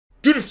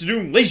Good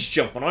afternoon, ladies and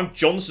gentlemen, I'm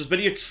John, this is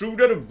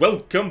Truder, and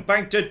welcome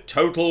back to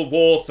Total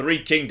War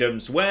Three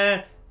Kingdoms,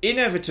 where,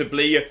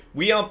 inevitably,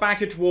 we are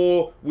back at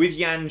war with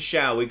Yan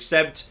Shao,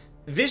 except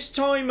this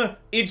time,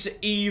 it's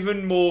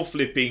even more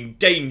flipping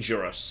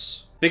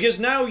dangerous. Because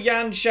now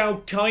Yan Shao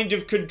kind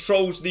of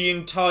controls the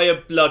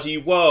entire bloody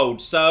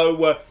world,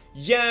 so,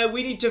 yeah,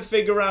 we need to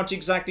figure out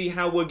exactly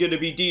how we're going to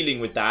be dealing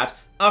with that.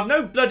 I've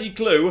no bloody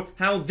clue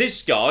how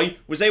this guy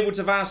was able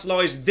to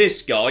vassalize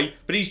this guy,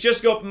 but he's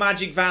just got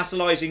magic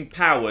vassalizing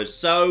powers,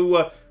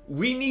 so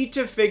we need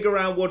to figure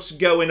out what's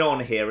going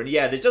on here. And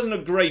yeah, this doesn't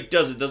look great,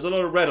 does it? There's a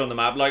lot of red on the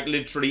map, like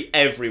literally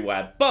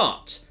everywhere.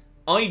 But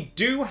I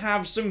do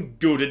have some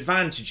good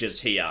advantages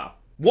here.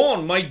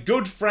 One, my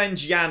good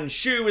friend Yan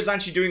Shu is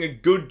actually doing a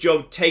good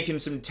job taking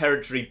some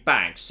territory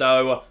back.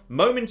 So,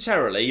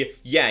 momentarily,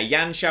 yeah,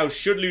 Yan Shao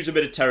should lose a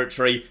bit of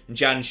territory, and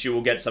Yan Shu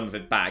will get some of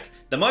it back.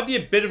 There might be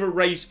a bit of a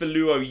race for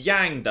Luo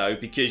Yang, though,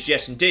 because,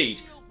 yes,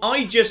 indeed,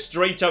 I just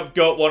straight up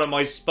got one of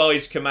my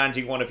spies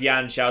commanding one of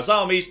Yan Shao's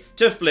armies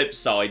to flip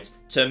sides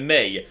to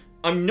me.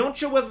 I'm not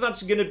sure whether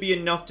that's going to be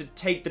enough to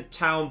take the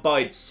town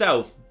by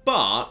itself,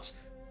 but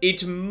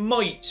it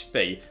might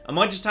be. I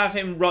might just have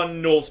him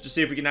run north to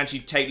see if we can actually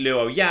take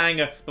Luo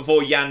Yang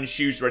before Yan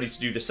Shu's ready to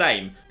do the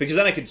same. Because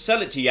then I could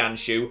sell it to Yan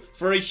Shu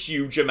for a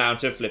huge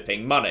amount of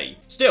flipping money.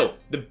 Still,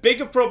 the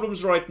bigger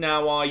problems right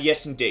now are,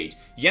 yes indeed,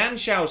 Yan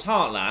Shao's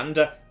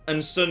heartland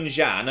and Sun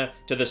Jian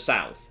to the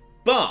south.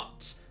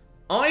 But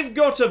I've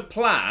got a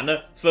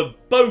plan for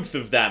both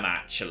of them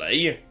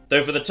actually.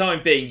 Though for the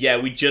time being, yeah,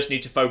 we just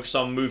need to focus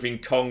on moving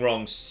Kong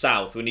Rong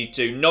south. We need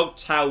to knock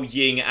Tao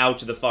Ying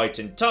out of the fight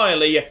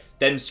entirely,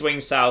 then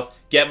swing south,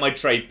 get my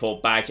trade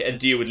port back, and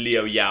deal with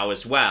Liu Yao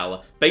as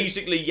well.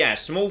 Basically, yeah,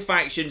 small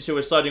factions who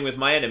are siding with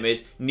my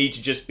enemies need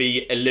to just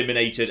be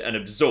eliminated and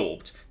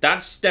absorbed.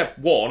 That's step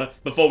one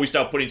before we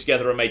start putting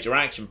together a major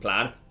action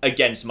plan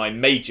against my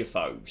major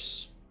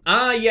foes.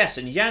 Ah, yes,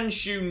 and Yan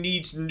Shu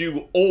needs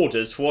new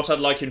orders for what I'd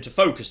like him to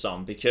focus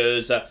on,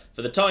 because,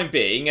 for the time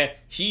being,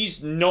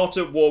 he's not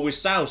at war with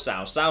Cao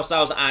Cao. Cao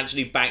Cao's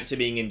actually back to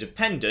being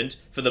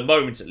independent, for the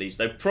moment at least,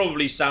 though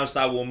probably Cao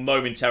Cao will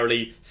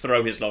momentarily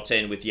throw his lot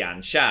in with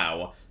Yan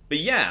Shao. But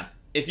yeah,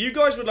 if you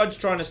guys would like to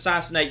try and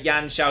assassinate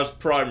Yan Shao's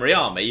primary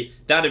army,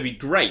 that'd be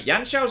great.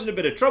 Yan Shao's in a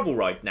bit of trouble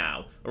right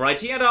now. Alright,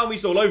 he had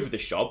armies all over the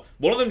shop,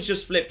 one of them's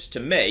just flipped to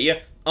me,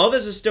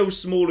 others are still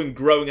small and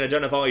growing and I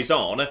don't have eyes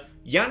on.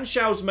 Yan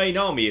Shao's main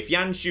army, if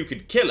Yan Shu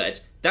could kill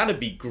it, that'd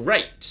be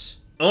great.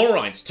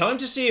 Alright, time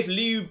to see if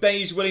Liu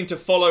Bei's willing to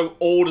follow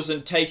orders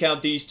and take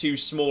out these two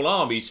small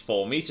armies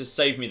for me to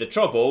save me the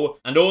trouble.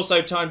 And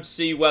also time to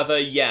see whether,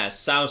 yeah,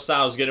 Cao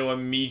Cao's going to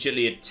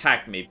immediately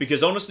attack me.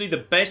 Because honestly, the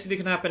best thing that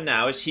can happen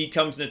now is he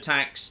comes and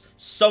attacks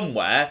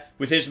somewhere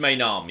with his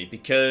main army.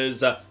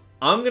 Because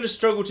I'm going to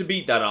struggle to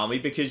beat that army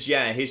because,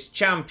 yeah, his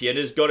champion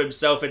has got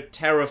himself a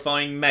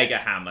terrifying mega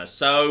hammer.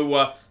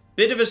 So,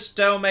 bit of a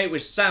stalemate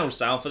with Cao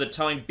Cao for the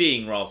time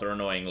being, rather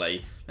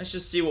annoyingly. Let's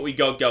just see what we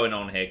got going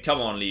on here. Come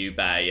on, Liu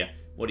Bei.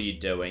 What are you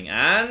doing?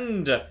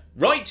 And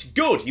right,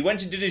 good. He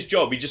went and did his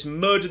job. He just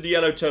murdered the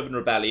Yellow Turban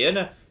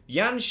Rebellion.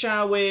 Yan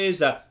Shao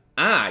is...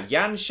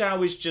 Yan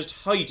Shao is just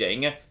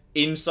hiding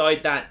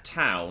inside that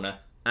town.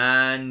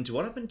 And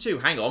what happened to...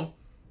 Hang on.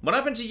 What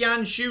happened to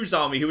Yan Shu's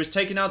army who was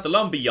taking out the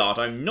lumberyard?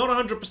 I'm not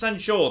 100%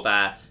 sure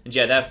there. And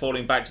yeah, they're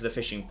falling back to the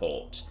fishing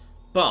port.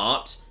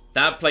 But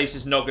that place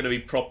is not going to be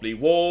properly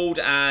walled,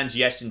 and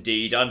yes,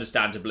 indeed,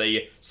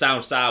 understandably, Cao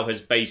Cao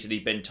has basically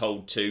been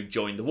told to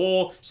join the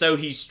war, so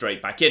he's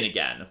straight back in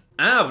again.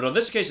 But on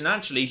this occasion,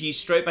 actually, he's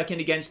straight back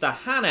in against the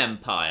Han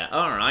Empire.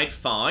 Alright,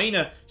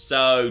 fine.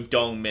 So,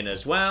 Dongmin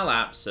as well,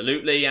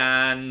 absolutely,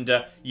 and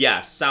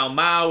yeah, Cao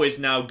Mao is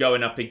now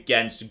going up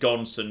against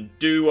Gonsun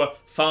Du,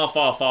 far,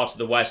 far, far to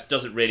the west,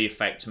 doesn't really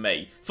affect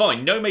me.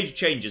 Fine, no major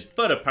changes,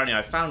 but apparently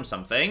I found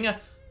something.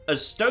 A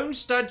stone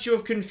statue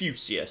of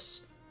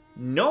Confucius.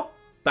 Not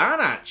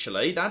bad,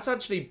 actually. That's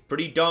actually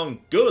pretty darn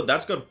good.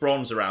 That's got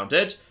bronze around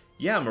it.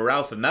 Yeah,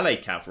 morale for melee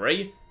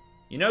cavalry.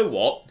 You know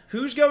what?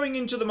 Who's going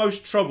into the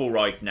most trouble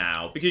right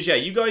now? Because, yeah,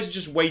 you guys are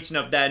just waiting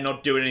up there,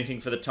 not doing anything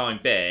for the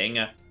time being.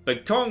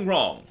 But Kong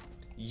Rong,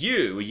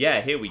 you, yeah,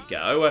 here we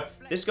go.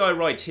 This guy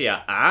right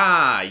here.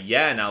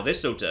 Yeah, now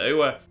this'll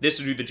do.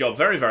 This'll do the job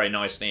very, very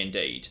nicely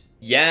indeed.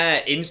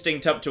 Yeah,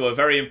 instinct up to a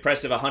very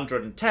impressive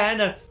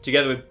 110,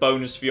 together with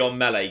bonus for your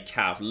melee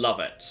cav. Love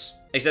it.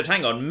 Except,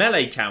 hang on,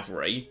 melee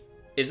cavalry,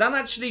 is that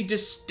actually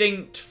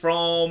distinct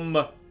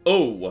from...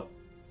 Oh,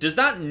 does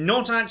that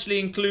not actually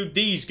include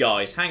these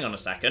guys? Hang on a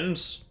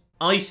second.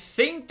 I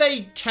think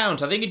they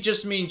count. I think it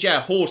just means,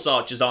 yeah, horse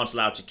archers aren't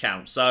allowed to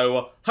count.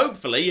 So,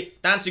 hopefully,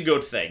 that's a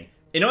good thing.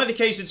 In either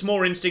case, it's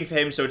more instinct for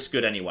him, so it's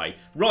good anyway.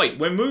 Right,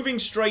 we're moving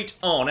straight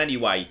on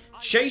anyway.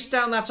 Chase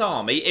down that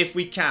army if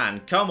we can.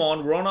 Come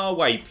on, we're on our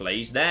way,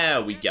 please.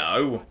 There we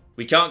go.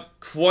 We can't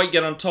quite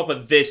get on top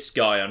of this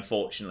guy,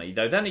 unfortunately.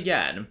 Though, then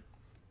again,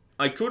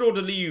 I could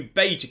order Liu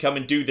Bei to come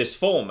and do this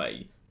for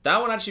me. That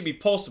would actually be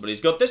possible.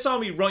 He's got this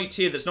army right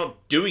here that's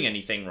not doing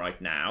anything right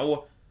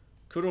now.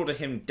 Could order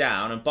him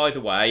down. And by the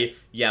way,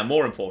 yeah,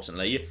 more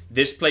importantly,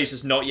 this place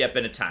has not yet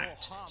been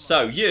attacked.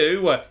 So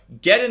you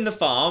get in the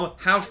farm,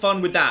 have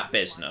fun with that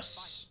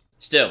business.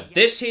 Still,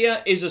 this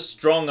here is a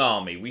strong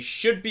army. We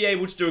should be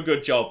able to do a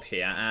good job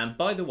here. And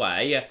by the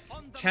way,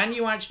 can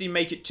you actually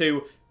make it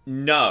to...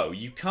 No,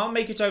 you can't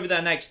make it over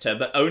there next turn,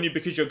 but only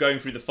because you're going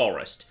through the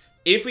forest.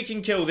 If we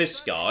can kill this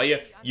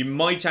guy, you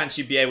might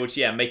actually be able to,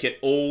 yeah, make it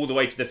all the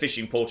way to the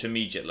fishing port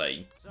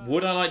immediately.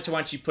 Would I like to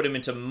actually put him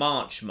into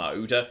march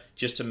mode,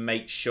 just to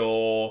make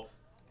sure...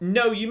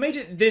 No, you made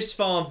it this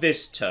far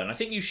this turn. I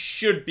think you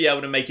should be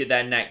able to make it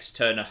there next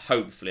turn,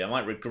 hopefully. I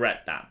might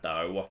regret that,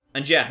 though.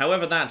 And yeah,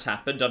 however that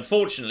happened,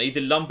 unfortunately,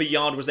 the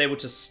lumberyard was able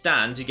to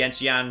stand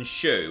against Yan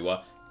Shu.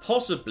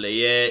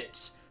 Possibly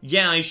it...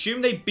 Yeah, I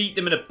assume they beat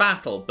them in a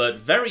battle, but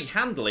very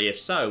handily if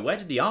so. Where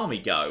did the army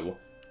go?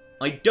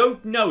 I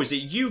don't know. Is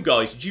it you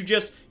guys? Did you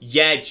just...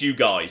 Yeah, it's you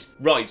guys.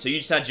 Right, so you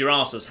just had your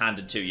asses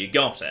handed to you.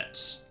 Got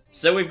it.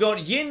 So we've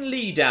got Yin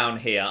Li down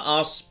here,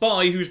 our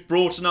spy who's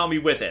brought an army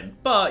with him.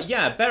 But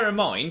yeah, bear in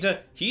mind,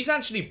 he's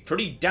actually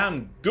pretty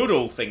damn good,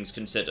 all things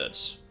considered.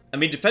 I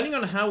mean, depending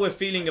on how we're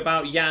feeling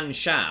about Yan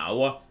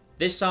Shao,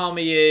 this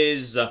army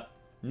is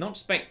not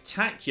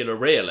spectacular,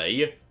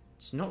 really.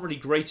 It's not really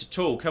great at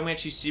all. Can we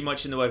actually see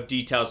much in the way of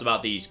details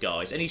about these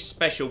guys? Any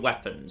special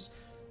weapons?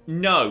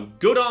 No.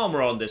 Good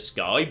armor on this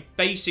guy.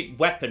 Basic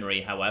weaponry,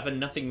 however.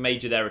 Nothing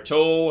major there at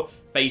all.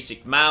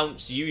 Basic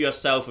mounts. You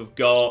yourself have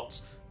got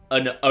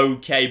an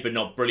okay but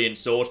not brilliant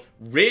sword.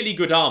 Really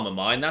good armor,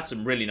 mine. That's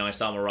some really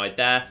nice armor right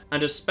there.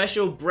 And a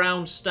special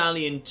brown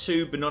stallion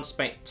too, but not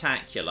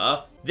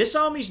spectacular. This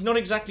army's not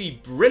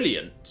exactly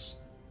brilliant.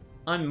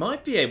 I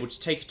might be able to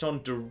take it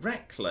on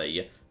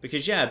directly.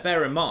 Because, yeah,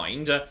 bear in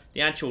mind,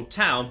 the actual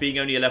town being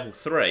only a level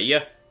 3,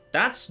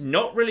 that's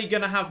not really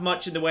going to have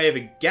much in the way of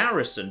a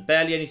garrison.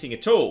 Barely anything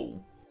at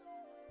all.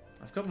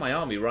 I've got my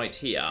army right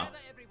here.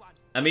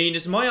 I mean,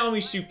 is my army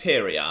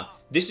superior?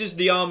 This is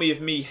the army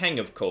of Mi Heng,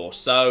 of course,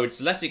 so it's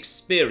less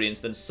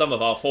experienced than some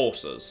of our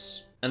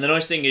forces. And the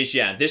nice thing is,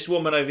 yeah, this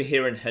woman over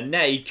here in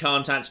Henei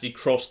can't actually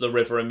cross the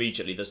river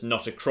immediately. There's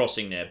not a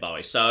crossing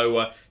nearby.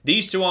 So,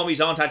 these two armies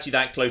aren't actually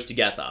that close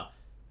together.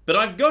 But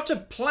I've got a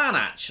plan,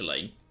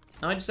 actually.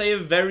 I'd say a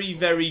very,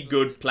 very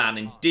good plan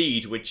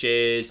indeed, which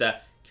is...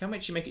 can we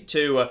actually make it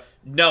to...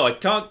 no, I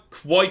can't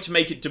quite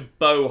make it to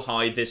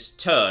Bohai this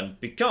turn,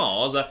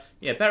 because,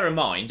 yeah, bear in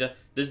mind,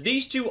 there's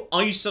these two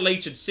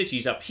isolated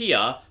cities up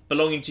here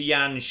belonging to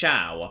Yan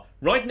Shao.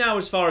 Right now,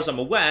 as far as I'm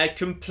aware,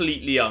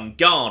 completely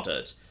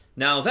unguarded.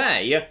 Now,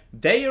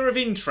 they are of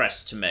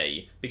interest to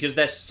me, because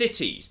they're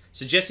cities,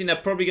 suggesting they're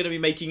probably going to be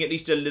making at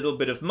least a little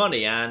bit of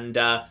money, and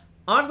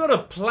I've got a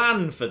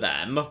plan for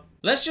them.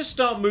 Let's just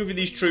start moving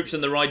these troops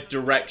in the right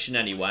direction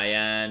anyway,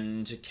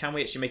 and can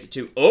we actually make it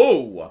to...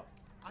 Oh!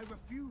 I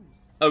refuse.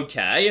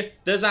 Okay,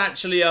 there's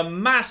actually a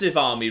massive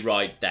army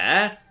right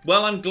there.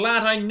 Well, I'm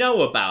glad I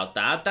know about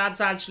that. That's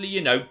actually,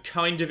 you know,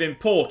 kind of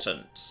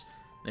important.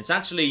 It's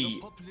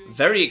actually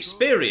very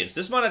experienced.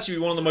 This might actually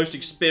be one of the most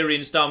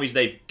experienced armies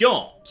they've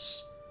got.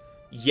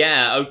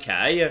 Yeah,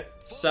 okay.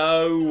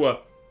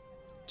 So,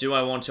 do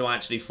I want to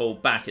actually fall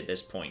back at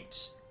this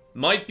point?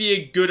 Might be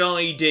a good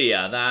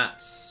idea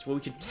that... Well,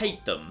 we could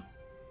take them.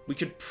 We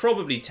could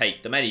probably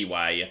take them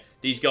anyway.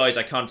 These guys,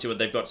 I can't see whether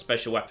they've got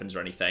special weapons or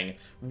anything.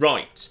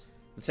 Right.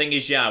 The thing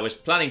is, yeah, I was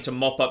planning to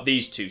mop up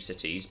these two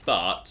cities,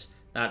 but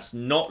that's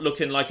not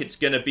looking like it's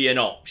going to be an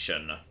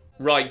option.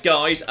 Right,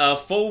 guys,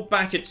 fall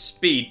back at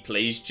speed,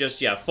 please.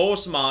 Just, yeah,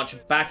 force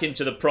march back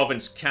into the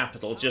province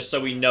capital, just so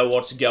we know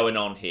what's going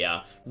on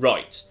here.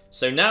 Right.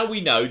 So now we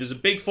know there's a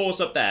big force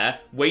up there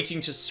waiting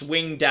to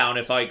swing down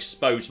if I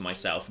expose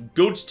myself.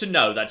 Good to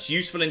know. That's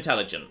useful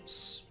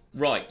intelligence.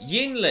 Right,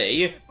 Yin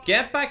Li,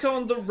 get back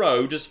on the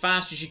road as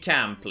fast as you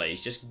can,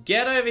 please. Just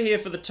get over here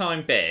for the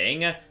time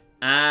being.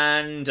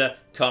 And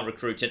can't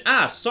recruit in.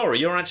 Ah, sorry,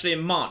 you're actually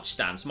in march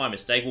stance. My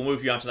mistake. We'll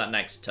move you on to that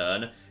next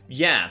turn.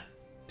 Yeah,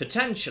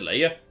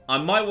 potentially, I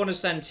might want to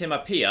send him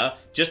up here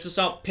just to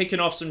start picking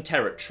off some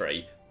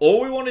territory.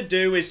 All we want to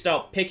do is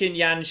start picking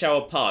Yan Shao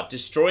apart,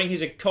 destroying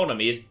his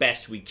economy as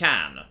best we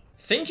can.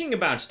 Thinking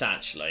about it,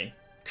 actually,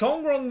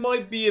 Kongrong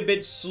might be a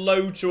bit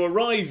slow to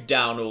arrive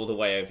down all the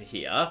way over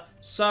here.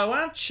 So,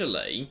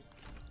 actually,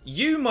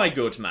 you, my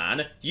good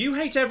man, you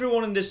hate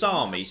everyone in this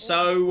army,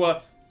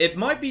 so it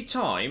might be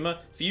time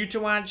for you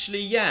to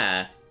actually,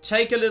 yeah,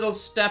 take a little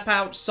step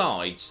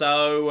outside.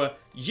 So,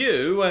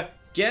 you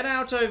get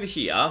out over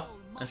here.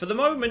 And for the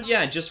moment,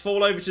 yeah, just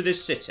fall over to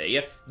this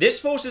city. This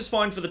force is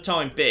fine for the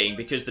time being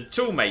because the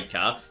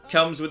Toolmaker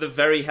comes with a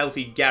very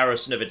healthy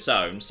garrison of its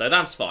own. So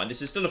that's fine.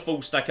 This is still a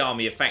full stack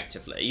army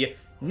effectively.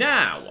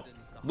 Now,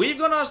 we've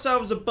got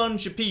ourselves a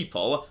bunch of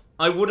people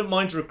I wouldn't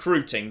mind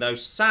recruiting. Though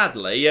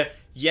sadly,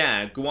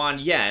 yeah,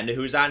 Guan Yen,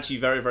 who is actually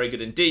very, very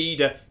good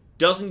indeed,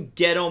 doesn't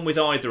get on with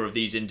either of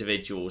these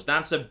individuals.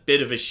 That's a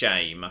bit of a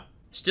shame.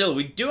 Still,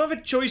 we do have a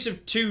choice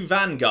of 2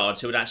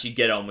 vanguards who would actually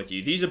get on with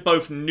you. These are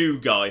both new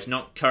guys,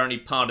 not currently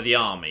part of the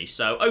army.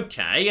 So,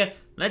 okay,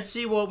 let's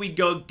see what we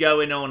got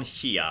going on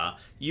here.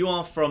 You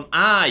are from...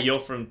 you're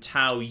from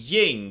Tao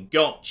Ying.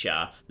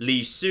 Gotcha.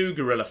 Li Su,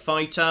 guerrilla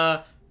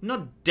fighter.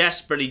 Not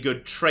desperately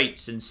good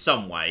traits in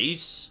some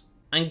ways.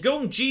 And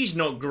Gong Ji's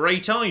not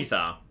great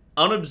either.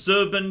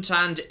 Unobservant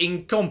and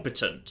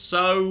incompetent.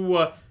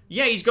 So,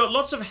 yeah, he's got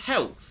lots of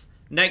health.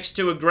 Next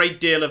to a great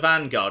deal of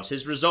vanguards.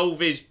 His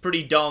resolve is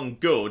pretty darn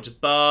good,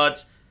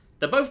 but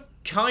they're both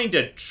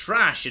kinda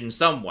trash in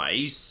some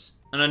ways.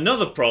 And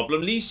another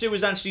problem, Li Su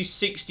is actually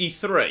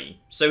 63,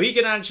 so he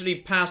can actually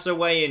pass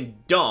away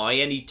and die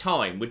any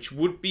time, which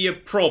would be a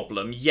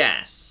problem,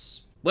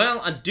 yes.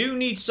 Well, I do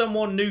need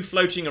someone new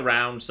floating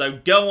around, so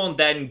go on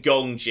then,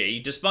 Gong Ji.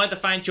 Despite the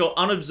fact you're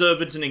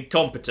unobservant and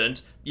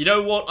incompetent, you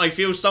know what? I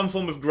feel some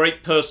form of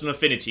great personal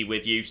affinity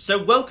with you,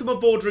 so welcome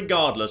aboard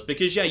regardless,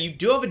 because yeah, you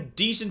do have a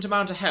decent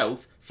amount of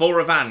health for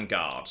a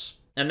vanguard.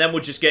 And then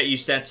we'll just get you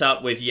set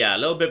up with, yeah, a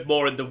little bit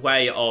more in the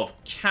way of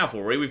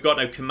cavalry. We've got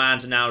no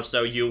commander now,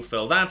 so you'll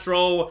fill that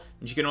role.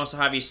 And you can also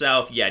have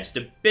yourself, yeah, just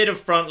a bit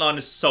of frontline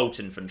assault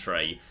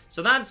infantry.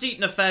 So that's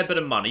eating a fair bit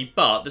of money,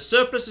 but the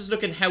surplus is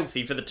looking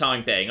healthy for the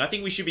time being. I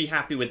think we should be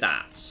happy with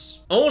that.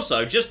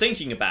 Also, just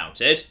thinking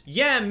about it,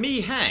 yeah,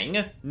 Mi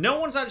Heng, no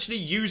one's actually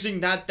using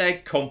that there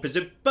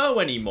composite bow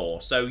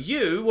anymore, so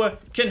you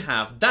can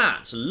have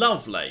that.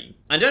 Lovely.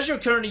 And as you're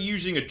currently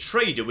using a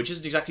trader, which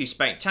isn't exactly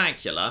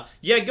spectacular,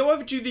 yeah, go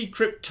over to the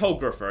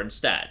cryptographer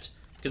instead,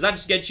 because that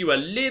just gets you a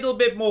little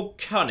bit more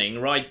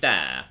cunning right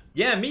there.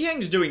 Yeah, Mi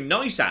Heng's doing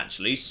nice,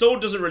 actually. Sword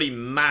doesn't really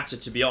matter,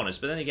 to be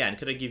honest, but then again,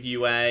 could I give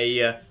you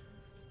a...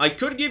 I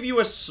could give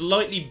you a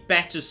slightly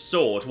better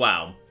sword.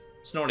 Wow.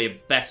 It's not really a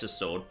better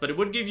sword, but it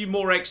would give you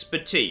more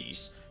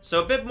expertise.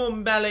 So a bit more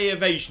melee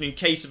evasion in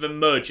case of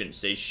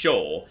emergencies,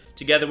 sure.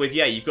 Together with,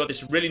 yeah, you've got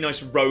this really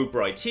nice robe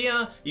right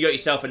here. You got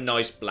yourself a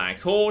nice black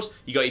horse.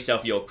 You got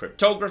yourself your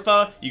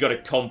cryptographer. You got a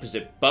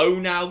composite bow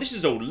now. This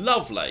is all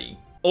lovely.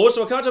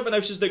 Also, I can't help but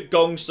notice that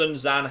Gong Sun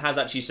Zan has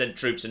actually sent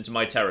troops into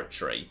my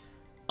territory.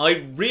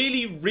 I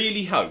really,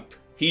 really hope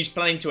he's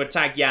planning to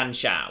attack Yan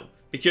Shao,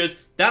 because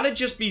that'd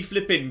just be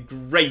flipping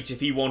great if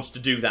he wants to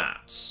do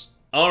that.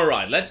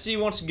 Alright, let's see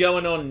what's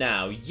going on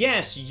now.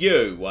 Yes,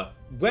 you.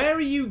 Where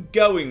are you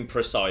going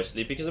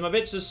precisely? Because I'm a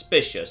bit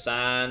suspicious.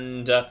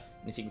 And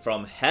anything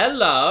from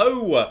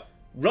hello?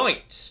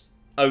 Right.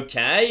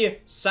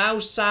 Okay. Cao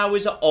Cao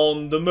is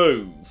on the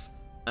move.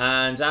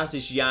 And as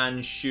is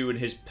Yan Shu and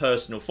his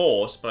personal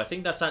force. But I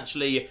think that's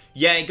actually...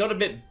 yeah, it got a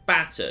bit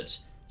battered.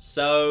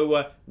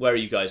 So, where are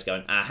you guys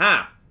going?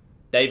 Aha.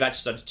 They've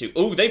actually started to...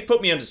 ooh, they've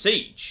put me under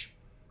siege.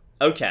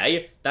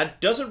 Okay, that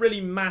doesn't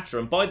really matter.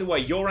 And by the way,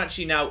 you're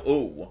actually now...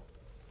 ooh.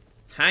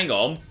 Hang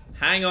on.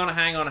 Hang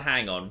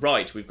on.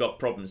 Right, we've got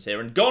problems here.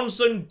 And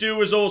Gonsun Du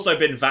has also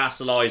been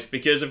vassalized,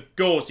 because of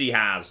course he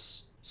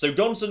has. So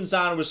Gonsun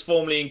Zan was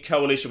formerly in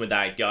coalition with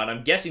that guy, and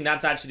I'm guessing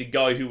that's actually the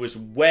guy who was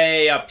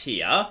way up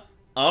here.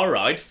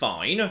 Alright,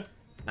 fine.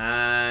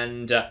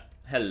 And...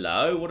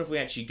 hello, what have we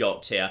actually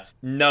got here?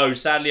 No,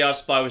 sadly our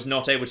spy was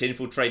not able to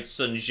infiltrate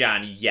Sun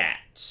Jian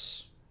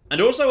yet.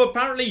 And also,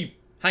 apparently...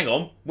 hang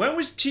on, when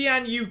was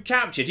Tian Yu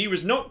captured? He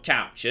was not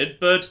captured,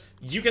 but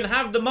you can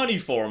have the money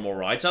for him,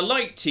 alright? I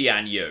like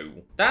Tian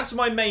Yu. That's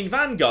my main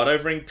vanguard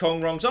over in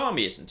Kong Rong's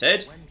army, isn't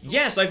it?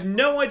 Yes, I've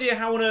no idea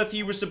how on earth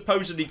he was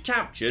supposedly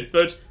captured,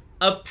 but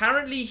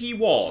apparently he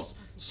was.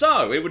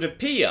 So, it would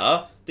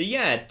appear that,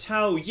 yeah,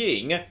 Tao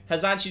Ying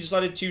has actually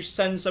decided to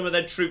send some of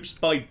their troops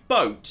by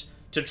boat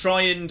to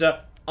try and...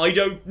 I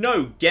don't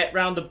know, get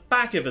round the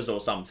back of us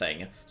or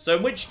something. So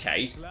in which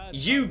case,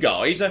 you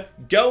guys,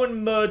 go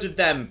and murder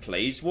them,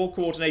 please. War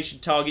coordination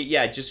target,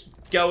 yeah, just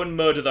go and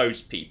murder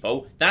those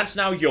people. That's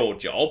now your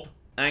job.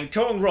 And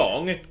Kong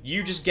Rong,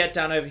 you just get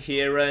down over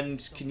here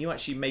and... can you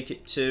actually make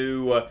it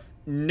to...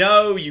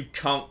 no, you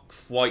can't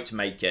quite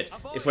make it.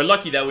 If we're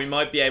lucky, though, we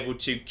might be able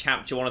to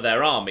capture one of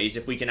their armies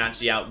if we can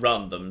actually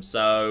outrun them.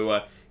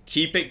 So,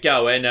 keep it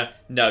going.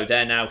 No,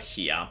 they're now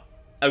here.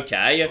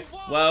 Okay,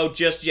 well,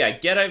 just, yeah,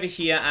 get over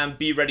here and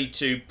be ready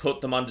to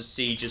put them under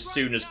siege as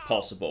soon as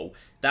possible.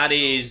 That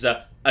is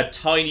a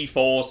tiny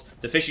force.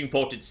 The fishing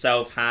port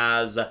itself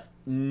has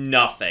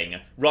nothing.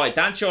 Right,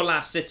 that's your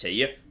last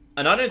city.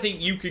 And I don't think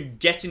you can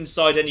get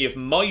inside any of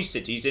my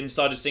cities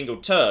inside a single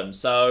turn.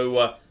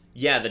 So,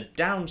 yeah, the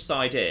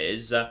downside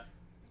is,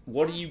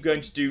 what are you going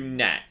to do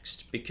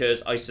next?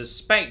 Because I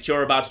suspect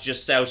you're about to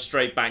just sail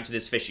straight back to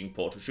this fishing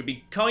port, which would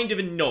be kind of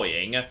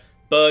annoying,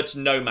 but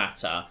no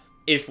matter.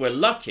 If we're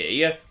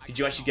lucky, could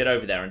you actually get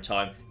over there in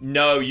time?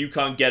 No, you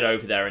can't get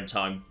over there in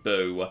time.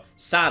 Boo.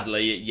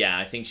 Sadly, yeah,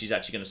 I think she's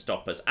actually going to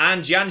stop us.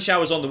 And Yan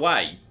Shao is on the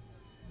way.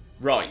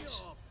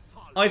 Right.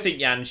 I think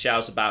Yan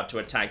Shao's about to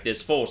attack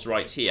this force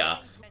right here.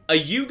 Are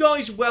you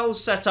guys well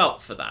set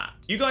up for that?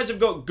 You guys have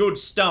got good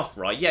stuff,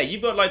 right? Yeah,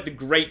 you've got, like, the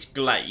Great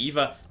Glaive.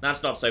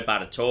 That's not so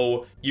bad at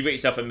all. You've got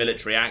yourself a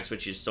military axe,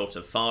 which is sort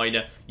of fine.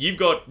 You've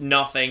got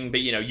nothing,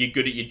 but, you know, you're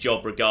good at your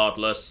job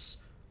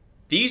regardless.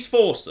 These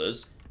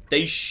forces...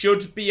 they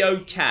should be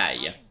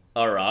okay,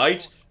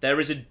 alright? there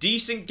is a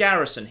decent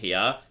garrison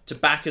here to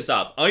back us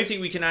up. I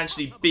think we can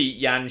actually beat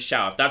Yan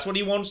Shao. If that's what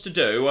he wants to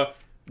do,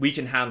 we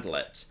can handle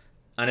it.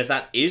 And if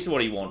that is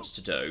what he wants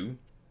to do,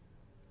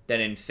 then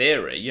in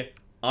theory,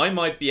 I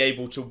might be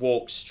able to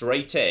walk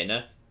straight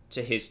in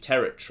to his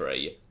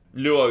territory.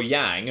 Luo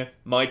Yang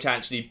might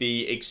actually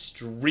be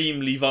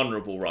extremely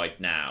vulnerable right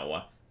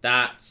now.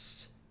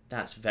 That's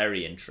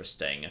very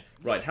interesting.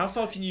 Right, how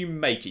far can you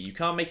make it? You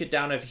can't make it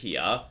down over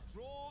here.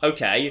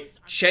 Okay,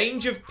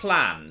 change of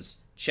plans.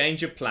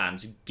 Change of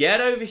plans. Get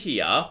over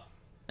here,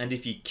 and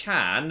if you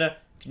can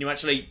you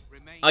actually...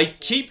 I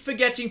keep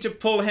forgetting to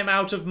pull him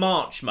out of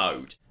march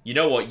mode. You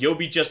know what? You'll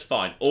be just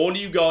fine. All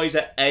you guys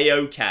are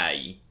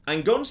A-okay.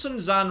 And Gonsun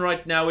Zan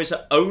right now is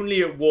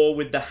only at war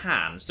with the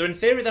Han. So in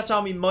theory, that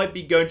army might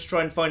be going to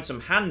try and find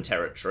some Han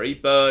territory,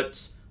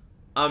 but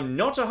I'm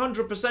not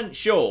 100%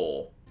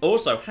 sure.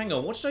 Also, hang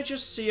on. What did I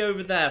just see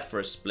over there for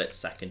a split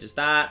second? Is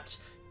that...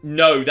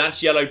 No,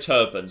 that's Yellow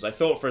Turbans. I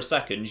thought for a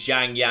second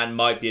Zhang Yan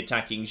might be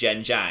attacking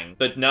Zhenjiang.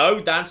 But no,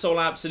 that's all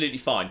absolutely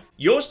fine.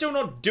 You're still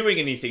not doing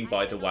anything,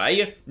 by the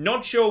way.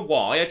 Not sure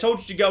why. I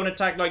told you to go and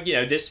attack, like, you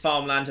know, this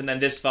farmland and then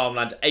this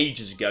farmland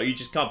ages ago. You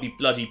just can't be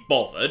bloody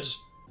bothered.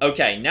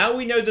 Okay, now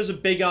we know there's a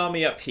big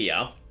army up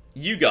here.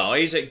 You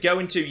guys go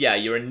into, yeah,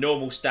 you're in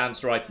normal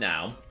stance right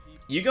now.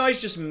 You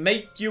guys just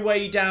make your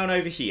way down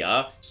over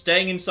here,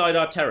 staying inside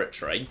our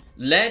territory.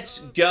 Let's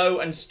go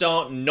and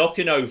start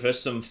knocking over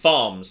some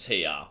farms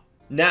here.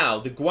 Now,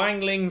 the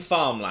Guangling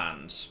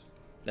farmland.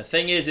 The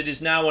thing is, it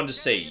is now under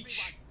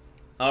siege.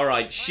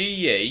 Alright, Shi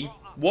Yi,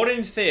 what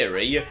in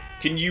theory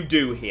can you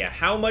do here?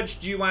 How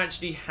much do you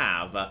actually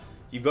have?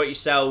 You've got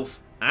yourself...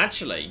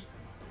 Actually,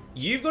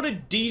 you've got a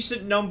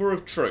decent number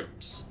of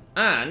troops.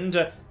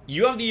 And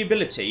you have the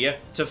ability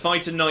to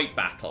fight a night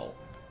battle.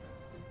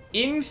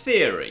 In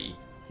theory,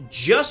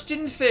 just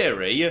in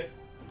theory,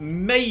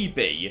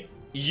 maybe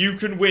you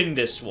can win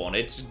this one.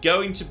 It's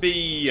going to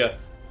be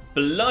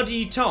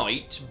bloody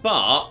tight,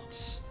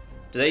 but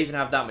do they even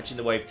have that much in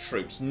the way of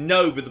troops?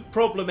 No, but the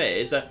problem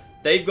is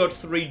they've got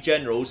 3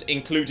 generals,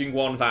 including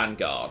 1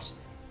 vanguard.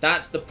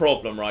 That's the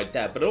problem right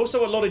there. But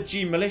also a lot of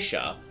G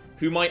militia,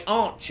 who my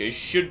archers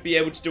should be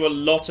able to do a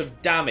lot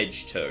of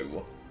damage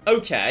to.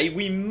 Okay,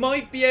 we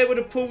might be able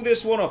to pull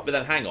this one off, but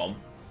then hang on.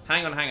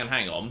 Hang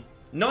on.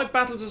 Night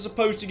battles are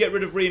supposed to get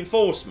rid of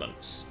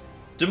reinforcements.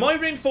 Do my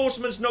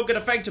reinforcements not get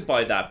affected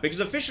by that? Because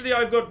officially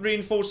I've got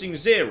reinforcing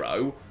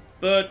 0,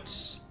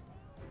 but...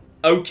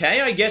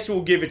 Okay, I guess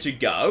we'll give it a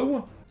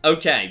go.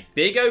 Okay,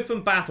 big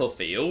open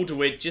battlefield,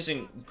 which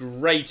isn't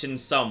great in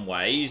some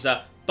ways,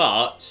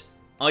 but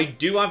I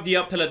do have the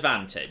uphill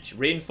advantage.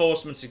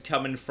 Reinforcements are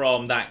coming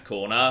from that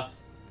corner.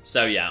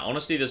 So yeah,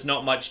 honestly, there's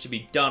not much to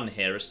be done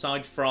here,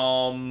 aside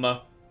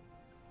from...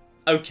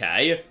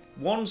 Okay,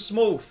 one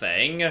small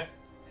thing...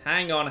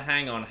 Hang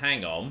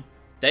on.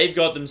 They've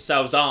got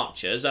themselves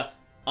archers.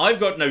 I've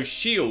got no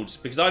shields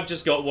because I've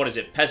just got, what is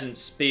it, peasant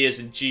spears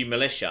and G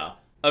militia.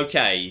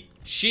 Okay,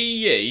 Shi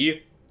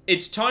Yi,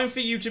 it's time for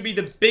you to be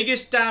the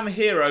biggest damn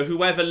hero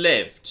who ever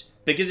lived.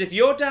 Because if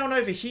you're down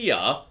over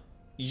here,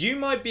 you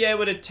might be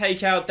able to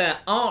take out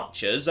their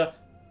archers.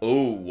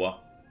 Ooh.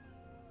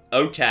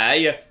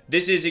 Okay,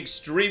 this is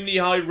extremely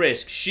high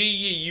risk. Shi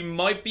Yi, you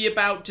might be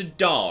about to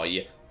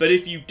die. But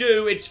if you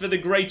do, it's for the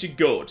greater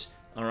good.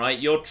 Alright,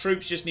 your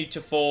troops just need to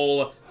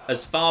fall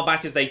as far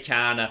back as they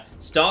can.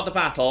 Start the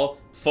battle.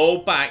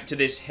 Fall back to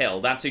this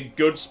hill. That's a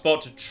good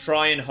spot to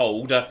try and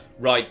hold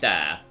right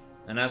there.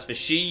 And as for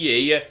Shi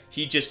Yi,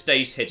 he just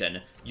stays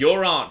hidden.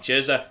 Your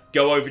archers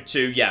go over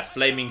to, yeah,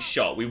 Flaming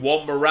Shot. We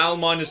want morale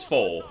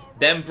 -4.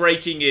 Them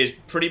breaking is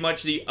pretty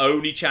much the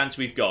only chance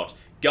we've got.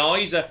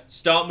 Guys,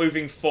 start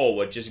moving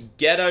forward. Just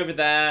get over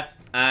there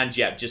and,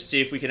 yeah, just see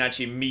if we can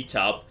actually meet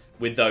up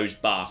with those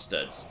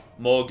bastards.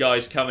 More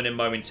guys coming in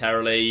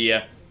momentarily.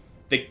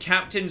 The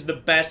captain's the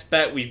best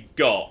bet we've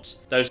got.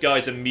 Those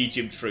guys are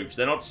medium troops.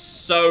 They're not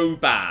so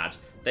bad.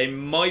 They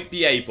might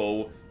be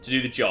able to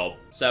do the job.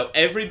 So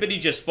everybody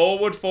just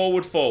forward,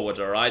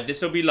 alright?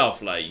 This will be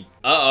lovely.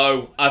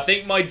 Uh-oh. I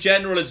think my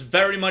general has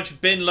very much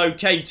been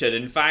located.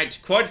 In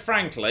fact, quite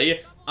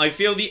frankly, I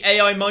feel the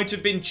AI might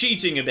have been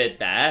cheating a bit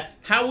there.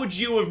 How would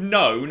you have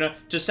known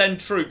to send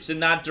troops in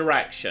that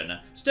direction?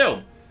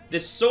 Still...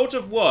 This sort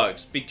of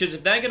works, because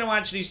if they're going to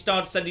actually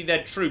start sending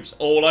their troops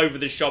all over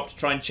the shop to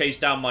try and chase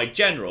down my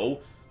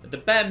general, at the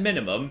bare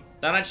minimum,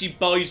 that actually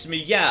buys me,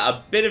 yeah,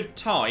 a bit of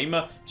time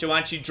to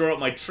actually draw up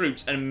my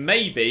troops and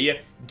maybe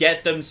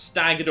get them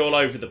staggered all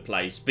over the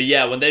place. But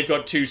yeah, when they've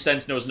got 2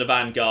 sentinels and a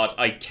vanguard,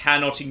 I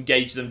cannot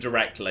engage them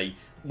directly.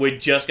 We're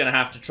just going to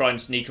have to try and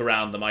sneak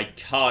around them. I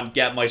can't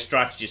get my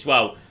strategist.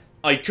 Well,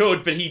 I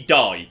could, but he'd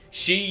die.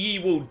 Shi Yi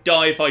will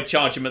die if I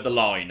charge him at the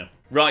line.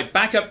 Right,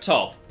 back up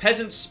top.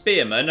 Peasant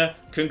Spearmen,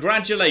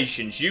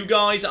 congratulations. You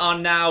guys are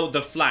now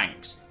the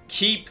flanks.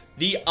 Keep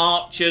the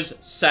archers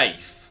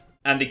safe.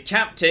 And the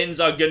captains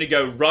are going to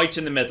go right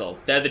in the middle.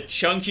 They're the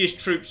chunkiest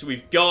troops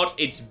we've got.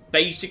 It's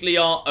basically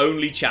our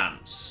only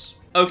chance.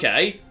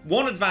 Okay,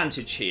 one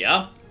advantage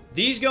here.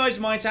 These guys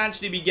might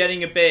actually be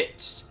getting a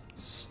bit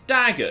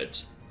staggered.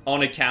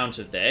 on account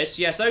of this.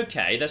 Yes,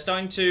 okay, they're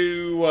starting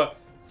to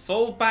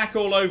fall back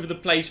all over the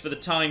place for the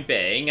time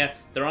being.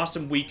 There are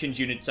some weakened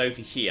units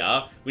over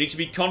here. We need to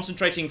be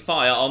concentrating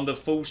fire on the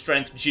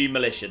full-strength G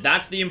militia.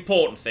 That's the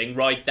important thing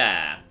right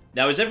there.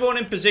 Now, is everyone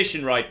in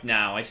position right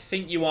now? I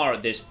think you are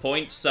at this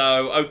point.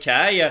 So,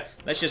 okay,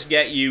 let's just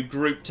get you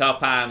grouped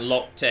up and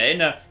locked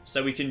in.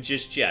 So we can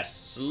just,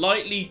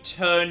 slightly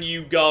turn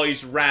you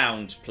guys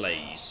round,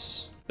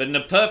 please. But in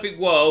a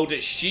perfect world,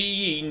 Shi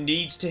Yi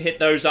needs to hit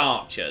those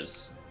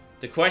archers.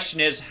 The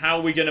question is, how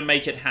are we going to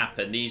make it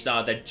happen?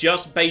 They're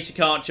just basic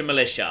archer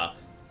militia.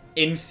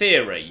 In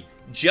theory,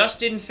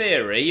 just in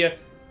theory,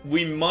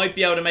 we might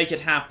be able to make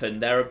it happen.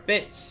 They're a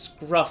bit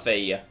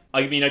scruffy.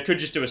 I mean, I could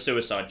just do a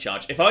suicide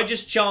charge. If I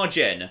just charge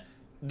in,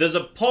 there's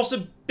a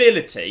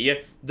possibility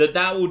that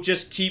that will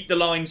just keep the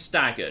line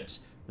staggered.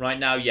 Right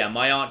now, yeah,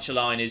 my archer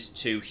line is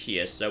to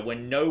here, so we're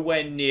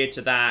nowhere near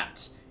to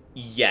that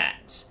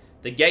yet.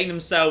 They're getting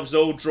themselves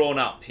all drawn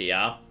up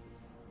here.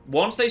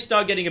 Once they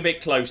start getting a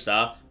bit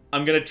closer,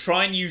 I'm going to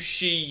try and use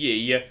Shi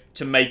Yi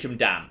to make them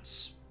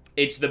dance.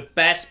 It's the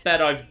best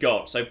bet I've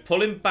got, so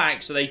pull him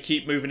back so they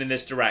keep moving in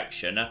this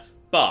direction.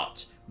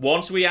 But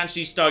once we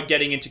actually start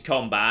getting into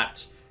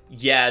combat,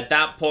 yeah, at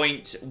that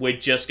point, we're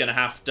just going to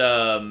have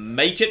to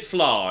make it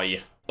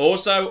fly.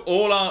 Also,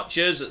 all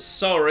archers,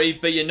 sorry,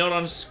 but you're not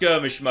on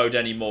skirmish mode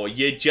anymore.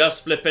 You're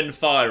just flipping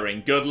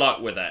firing. Good luck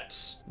with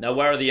it. Now,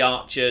 where are the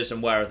archers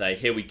and where are they?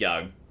 Here we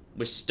go.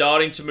 We're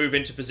starting to move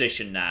into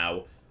position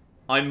now.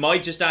 I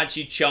might just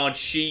actually charge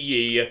Shi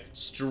Yi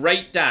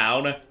straight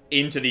down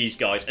into these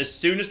guys. As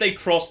soon as they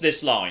cross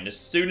this line, as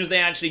soon as they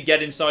actually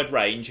get inside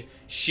range,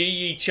 Shi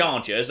Yi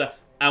charges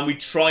and we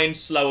try and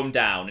slow them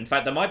down. In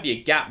fact, there might be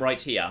a gap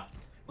right here.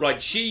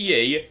 Right, Shi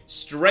Yi,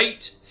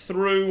 straight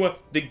through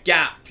the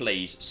gap,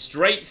 please.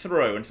 Straight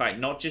through. In fact,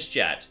 not just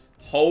yet.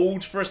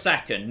 Hold for a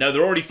second. No,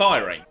 they're already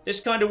firing.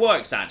 This kind of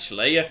works,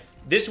 actually.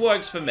 This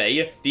works for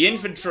me. The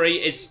infantry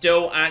is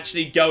still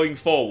actually going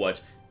forward.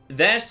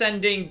 They're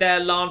sending their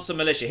Lancer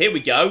militia. Here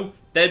we go.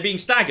 They're being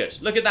staggered.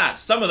 Look at that.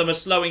 Some of them are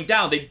slowing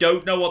down. They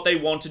don't know what they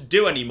want to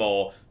do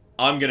anymore.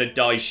 I'm going to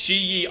die. Shi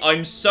Yi,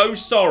 I'm so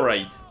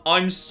sorry.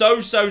 I'm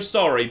so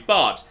sorry,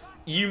 but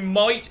you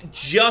might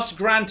just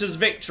grant us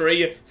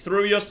victory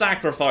through your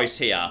sacrifice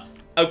here.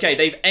 Okay,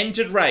 they've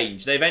entered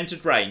range. They've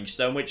entered range.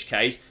 So in which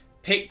case,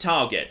 pick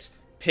target.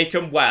 Pick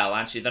them well.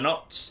 Actually, they're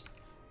not...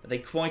 Are they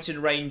quite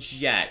in range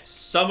yet?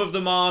 Some of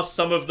them are,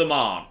 some of them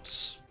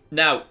aren't.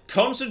 Now,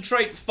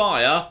 concentrate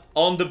fire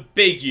on the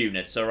big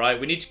units,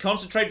 alright? We need to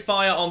concentrate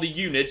fire on the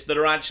units that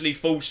are actually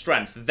full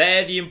strength.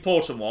 They're the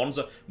important ones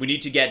we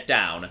need to get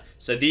down.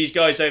 So these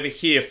guys over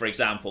here, for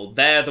example,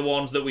 they're the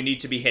ones that we need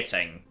to be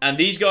hitting. And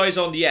these guys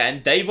on the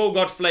end, they've all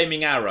got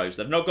flaming arrows.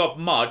 They've not got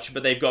much,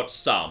 but they've got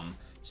some.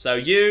 So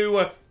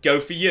you, go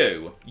for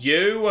you.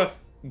 You,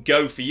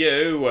 go for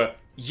you.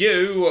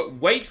 You,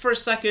 wait for a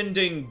second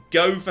and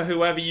go for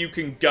whoever you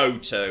can go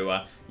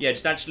to. Yeah,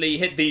 just actually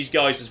hit these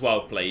guys as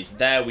well, please.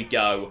 There we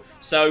go.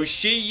 So,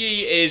 Shi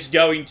Yi is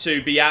going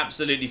to be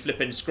absolutely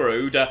flipping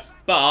screwed.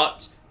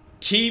 But,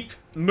 keep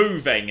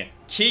moving.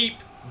 Keep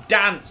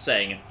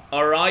dancing.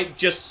 Alright?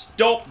 Just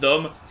stop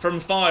them from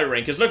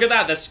firing. Because look at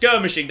that. They're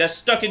skirmishing. They're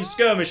stuck in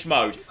skirmish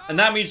mode. And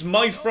that means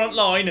my front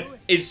line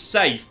is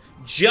safe.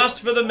 Just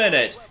for the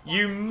minute,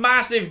 you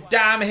massive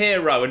damn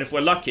hero. And if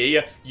we're lucky,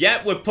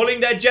 yeah, we're pulling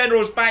their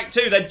generals back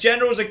too. Their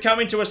generals are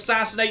coming to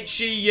assassinate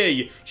Shi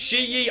Yi.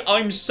 Shi Yi,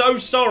 I'm so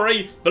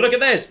sorry, but look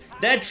at this.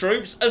 Their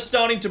troops are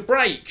starting to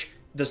break.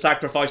 The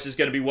sacrifice is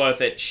going to be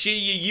worth it. Shi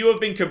Yi, you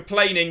have been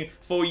complaining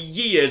for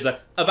years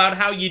about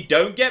how you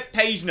don't get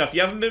paid enough.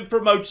 You haven't been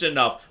promoted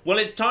enough. Well,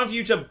 it's time for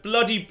you to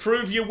bloody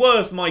prove your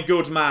worth, my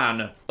good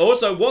man.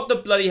 Also, what the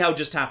bloody hell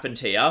just happened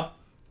here?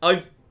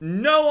 I've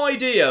no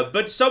idea,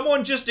 but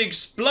someone just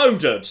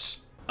exploded.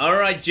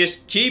 Alright,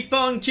 just keep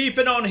on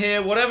keeping on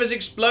here. Whatever's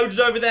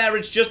exploded over there,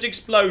 it's just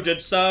exploded.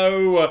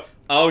 So,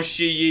 oh,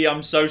 Shi Yi,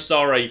 I'm so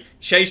sorry.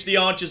 Chase the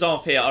archers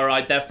off here.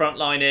 Alright, their front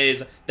line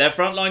is... Their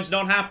front line's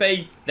not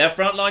happy. Their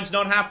front line's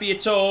not happy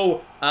at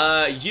all.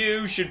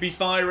 You should be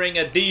firing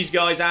at these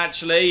guys,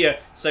 actually.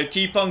 So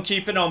keep on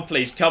keeping on,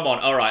 please. Come on.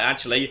 Alright,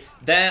 actually,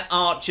 their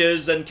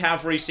archers and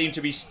cavalry seem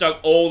to be stuck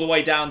all the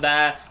way down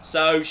there.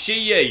 So, Shi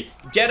Yi,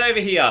 get over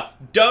here.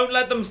 Don't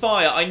let them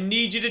fire. I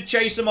need you to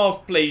chase them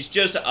off, please.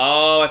 Just...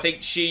 Oh, I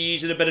think Shi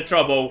Yi's in a bit of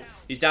trouble.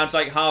 He's down to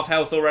like half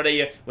health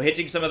already. We're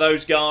hitting some of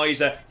those guys.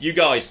 You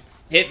guys,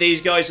 hit these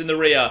guys in the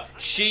rear.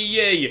 Shi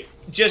Yi,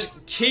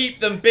 just keep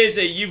them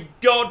busy. You've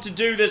got to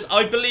do this.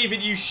 I believe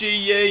in you, Shi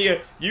Yi.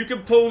 You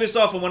can pull this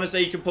off. And when I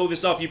say you can pull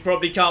this off, you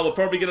probably can't. We're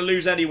probably going to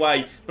lose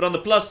anyway. But on the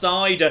plus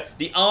side,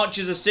 the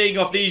archers are seeing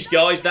off these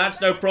guys.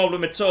 That's no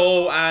problem at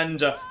all.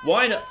 And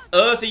why on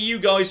earth are you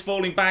guys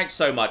falling back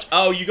so much?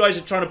 Oh, you guys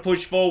are trying to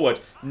push forward.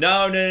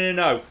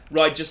 No.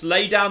 Right, just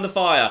lay down the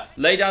fire.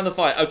 Lay down the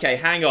fire. Okay,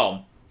 hang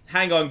on.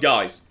 Hang on,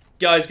 guys.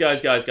 Guys.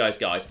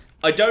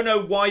 I don't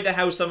know why the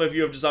hell some of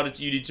you have decided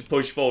you need to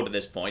push forward at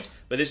this point,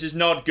 but this is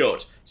not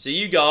good. So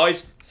you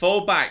guys,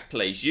 fall back,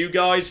 please. You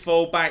guys,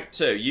 fall back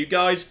too. You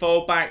guys,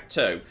 fall back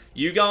too.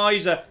 You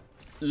guys,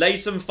 lay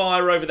some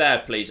fire over there,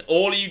 please.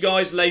 All of you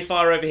guys lay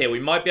fire over here. We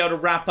might be able to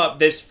wrap up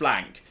this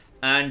flank.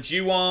 And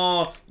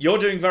you're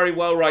doing very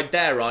well right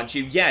there, aren't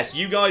you? Yes,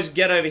 you guys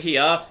get over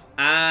here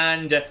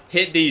and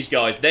hit these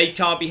guys. They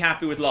can't be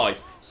happy with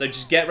life. So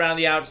just get around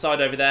the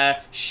outside over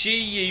there. Shi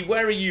Yi,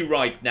 where are you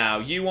right now?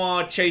 You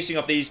are chasing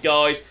off these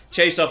guys.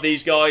 Chase off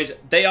these guys.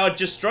 They are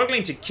just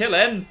struggling to kill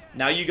him.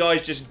 Now you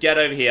guys just get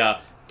over here.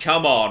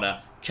 Come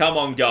on. Come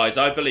on, guys.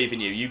 I believe in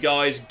you. You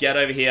guys get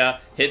over here.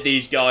 Hit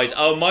these guys.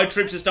 Oh, my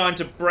troops are starting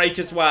to break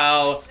as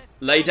well.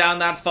 Lay down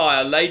that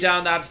fire. Lay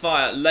down that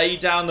fire. Lay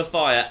down the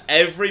fire.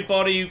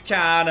 Everybody who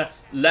can,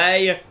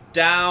 lay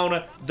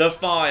down the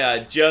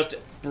fire. Just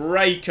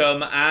break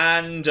them.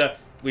 And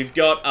we've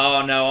got...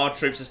 Oh, no. Our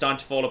troops are starting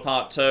to fall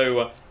apart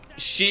too.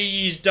 Shi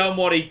Yi's done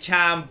what he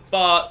can,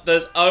 but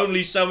there's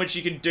only so much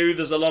you can do.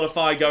 There's a lot of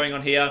fire going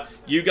on here.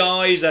 You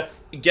guys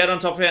get on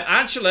top of it.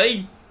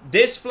 Actually...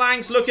 This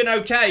flank's looking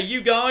okay. You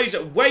guys,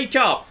 wake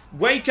up.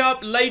 Wake up,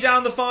 lay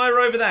down the fire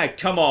over there.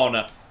 Come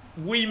on.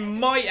 We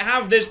might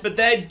have this, but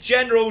their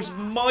generals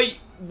might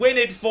win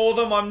it for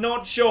them. I'm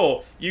not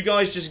sure. You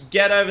guys just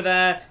get over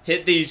there.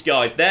 Hit these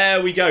guys.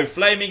 There we go.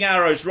 Flaming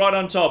arrows right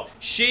on top.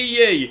 Shi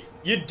Yi,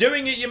 you're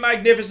doing it, you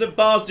magnificent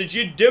bastards.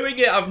 You're doing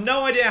it. I've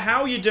no idea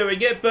how you're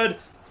doing it, but...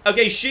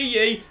 Okay, Shi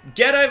Yi,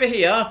 get over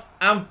here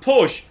and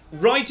push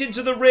right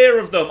into the rear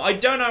of them. I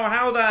don't know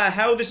how the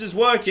hell this is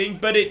working,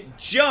 but it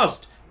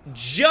just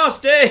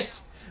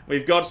is.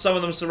 We've got some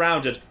of them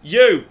surrounded.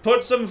 You,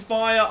 put some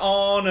fire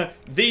on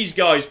these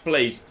guys,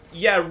 please.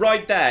 Yeah,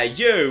 right there.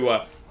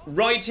 You,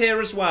 right here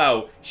as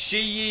well. Shi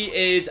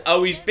Yi is...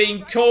 Oh, he's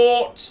being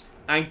caught.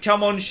 And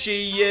come on,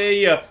 Shi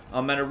Yi.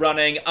 Our men are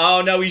running.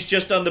 Oh, no, he's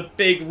just done the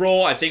big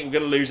roar. I think we're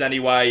going to lose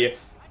anyway.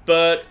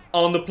 But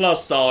on the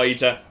plus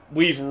side,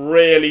 we've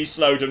really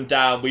slowed them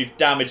down. We've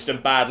damaged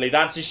them badly.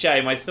 That's a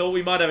shame. I thought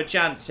we might have a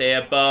chance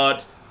here,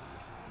 but...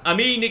 I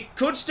mean, it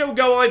could still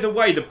go either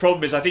way. The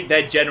problem is I think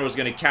their general's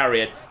going to carry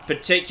it.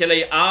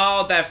 Particularly,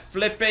 their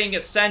flipping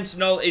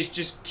sentinel is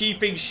just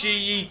keeping Shi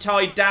Yi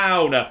tied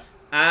down.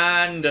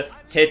 And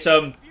hit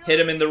him. Hit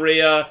him in the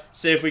rear.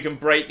 See if we can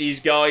break these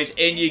guys.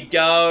 In you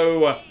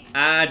go.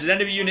 And an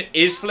enemy unit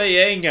is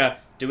fleeing.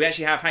 Do we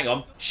actually have... Hang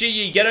on. Shi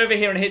Yi, get over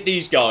here and hit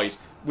these guys.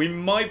 We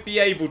might be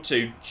able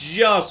to.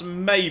 Just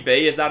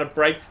maybe. Is that a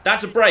break?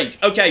 That's a break.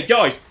 Okay,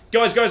 guys.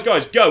 Guys,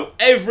 go.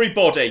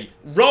 Everybody,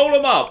 roll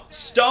them up.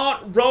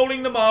 Start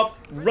rolling them up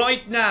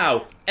right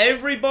now.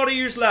 Everybody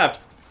who's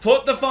left,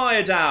 put the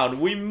fire down.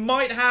 We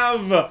might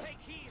have...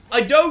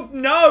 I don't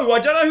know. I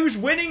don't know who's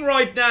winning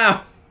right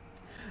now.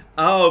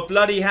 Oh,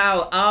 bloody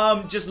hell.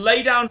 Just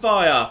lay down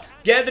fire.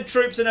 Get the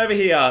troops in over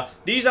here.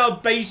 These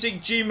are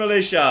basic G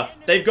militia.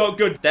 They've got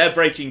good... They're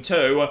breaking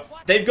too.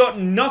 They've got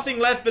nothing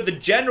left but the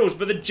generals.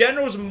 But the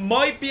generals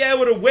might be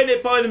able to win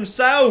it by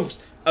themselves.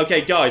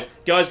 Okay, guys.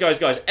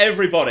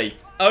 Everybody.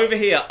 Over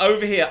here.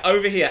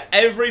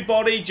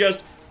 Everybody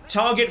just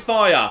target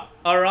fire.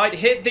 Alright,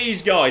 hit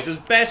these guys as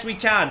best we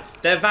can.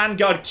 Their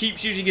vanguard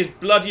keeps using his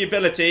bloody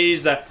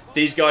abilities.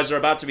 These guys are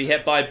about to be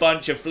hit by a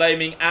bunch of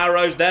flaming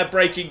arrows. They're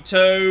breaking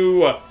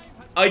too.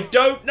 I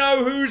don't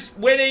know who's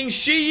winning.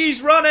 Shi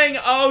Yi's running.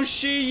 Oh,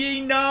 Shi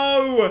Yi,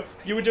 no.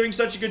 You were doing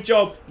such a good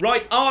job.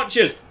 Right,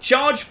 archers.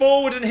 Charge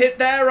forward and hit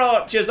their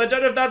archers. I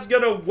don't know if that's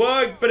going to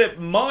work, but it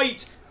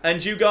might.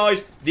 And you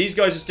guys, these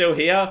guys are still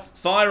here.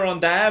 Fire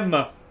on them.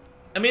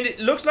 I mean, it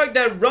looks like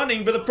they're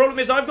running, but the problem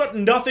is I've got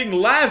nothing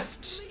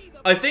left.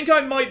 I think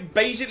I might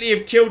basically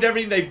have killed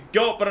everything they've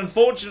got, but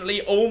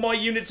unfortunately, all my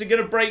units are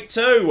going to break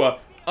too.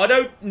 I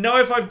don't know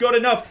if I've got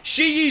enough.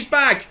 Shi Yi's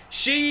back.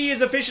 Shi Yi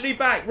is officially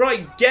back.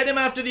 Right, get him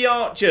after the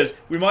archers.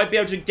 We might be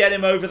able to get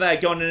him over there.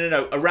 Go on,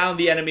 no. Around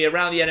the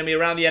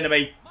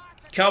enemy.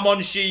 Come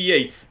on, Shi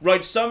Yi.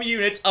 Right, some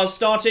units are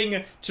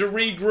starting to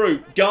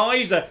regroup.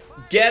 Guys,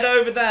 get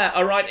over there.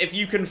 All right, if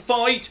you can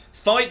fight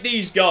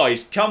these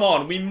guys. Come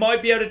on, we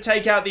might be able to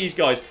take out these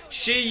guys.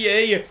 Shi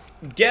Yi,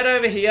 get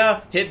over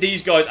here. Hit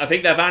these guys. I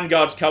think their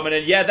vanguard's coming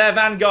in. Yeah, their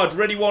vanguard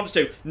really wants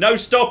to. No,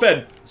 stop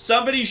him.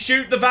 Somebody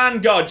shoot the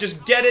vanguard.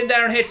 Just get in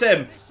there and hit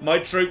him. My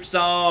troops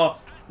are...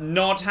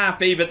 not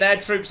happy, but their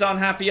troops aren't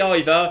happy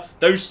either.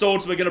 Those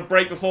swords were going to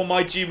break before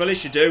my G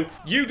militia do.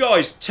 You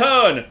guys,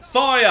 turn,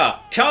 fire,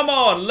 come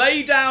on,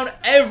 lay down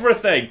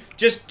everything.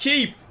 Just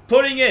keep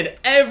putting in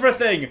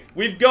everything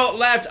we've got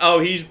left. Oh,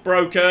 he's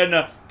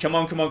broken. Come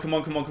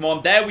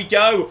on. There we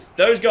go.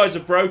 Those guys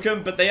are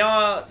broken, but they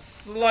are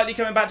slightly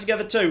coming back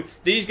together too.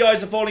 These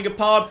guys are falling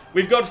apart.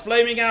 We've got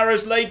flaming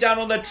arrows laid down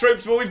on their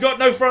troops, but we've got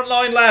no front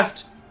line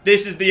left.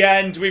 This is the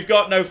end. We've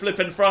got no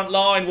flipping front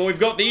line. Well, we've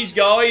got these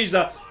guys.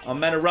 Our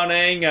men are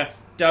running.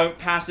 Don't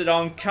pass it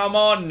on. Come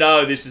on.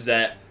 No, this is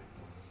it.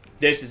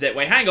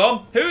 Wait, hang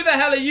on. Who the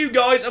hell are you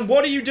guys? And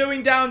what are you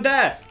doing down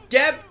there?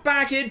 Get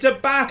back into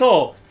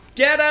battle.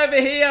 Get over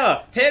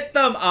here. Hit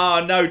them.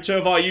 Ah, no. Two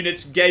of our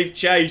units gave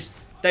chase.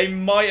 They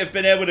might have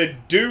been able to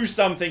do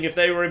something if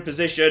they were in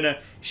position.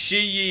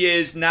 Shi Yi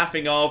is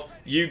naffing off.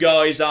 You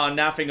guys are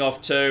naffing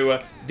off too.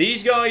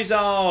 These guys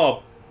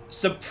are...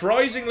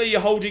 surprisingly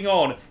holding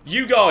on.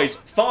 You guys,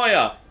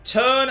 fire.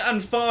 turn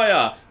and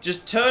fire.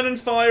 Just turn and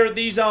fire at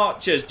these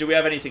archers. Do we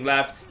have anything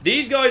left?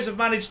 These guys have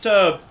managed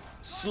to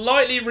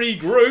slightly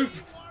regroup.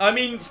 I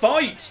mean,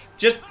 fight.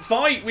 Just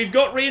fight. We've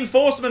got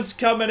reinforcements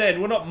coming in.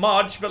 Well, not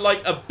much, but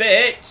like a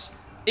bit.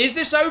 Is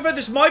this over?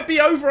 This might be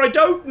over. I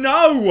don't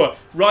know.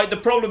 Right, the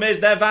problem is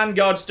their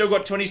vanguard's still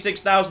got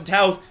 26,000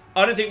 health.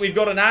 I don't think we've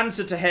got an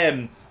answer to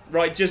him.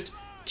 Right, just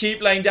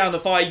keep laying down the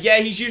fire. Yeah,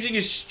 he's using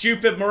his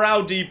stupid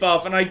morale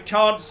debuff, and I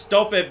can't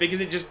stop it because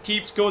it just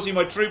keeps causing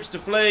my troops to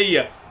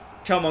flee.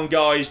 Come on,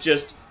 guys.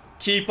 Just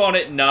keep on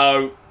it.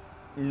 No.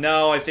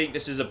 No, I think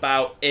this is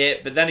about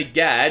it. But then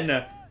again,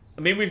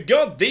 I mean, we've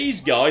got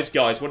these guys.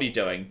 Guys, what are you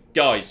doing?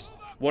 Guys,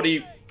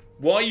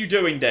 why are you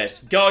doing this?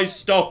 Guys,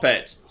 stop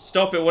it.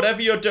 Stop it.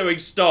 Whatever you're doing,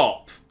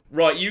 stop.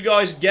 Right, you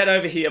guys get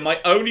over here. My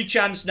only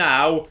chance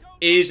now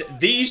is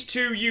these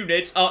two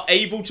units are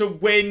able to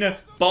win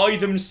by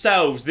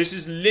themselves. This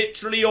is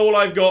literally all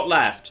I've got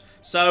left.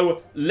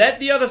 So, let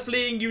the other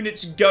fleeing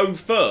units go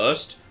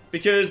first,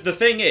 because the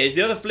thing is,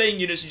 the other fleeing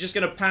units are just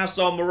going to pass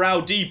on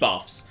morale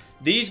debuffs.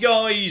 These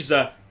guys,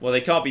 well,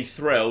 they can't be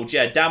thrilled.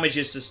 Yeah, damage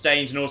is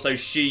sustained, and also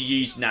Shi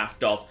Yi's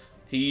naffed off.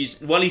 He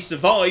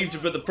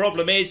survived, but the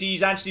problem is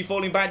he's actually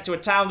falling back to a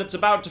town that's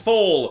about to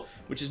fall,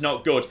 which is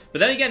not good. But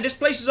then again, this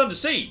place is under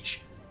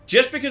siege.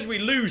 Just because we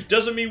lose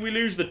doesn't mean we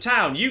lose the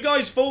town. You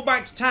guys fall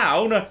back to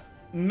town,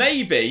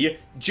 maybe,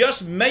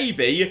 just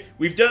maybe,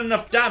 we've done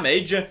enough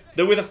damage that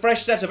with a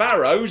fresh set of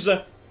arrows,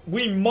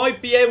 we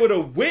might be able to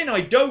win.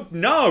 I don't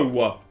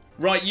know.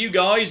 Right, you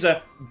guys,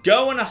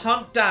 go and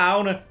hunt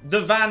down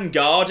the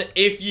vanguard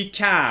if you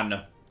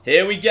can.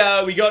 Here we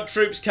go. We got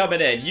troops coming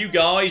in. You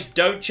guys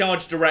don't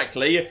charge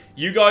directly.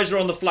 You guys are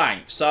on the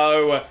flank.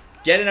 So,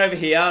 get in over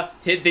here.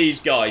 Hit these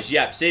guys.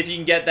 Yep, see if you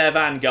can get their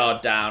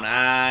vanguard down.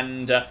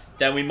 And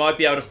then we might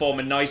be able to form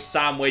a nice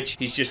sandwich.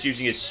 He's just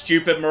using his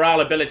stupid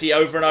morale ability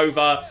over and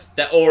over.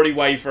 They're already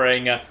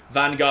wavering.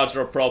 Vanguards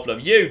are a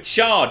problem. You,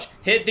 charge.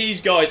 Hit these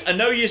guys. I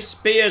know your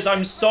spears.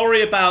 I'm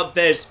sorry about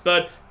this,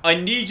 but I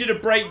need you to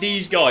break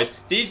these guys.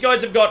 These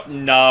guys have got...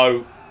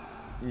 No.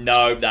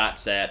 No,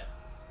 that's it.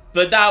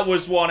 But that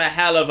was one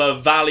hell of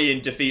a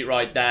valiant defeat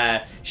right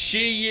there.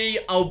 Shi Yi,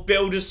 I'll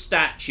build a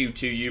statue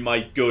to you, my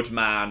good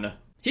man.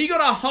 He got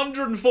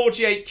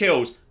 148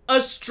 kills.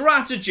 A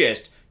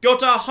strategist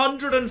got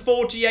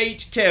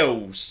 148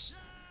 kills.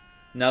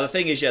 Now, the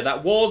thing is, yeah,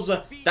 that was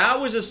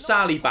a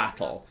Sally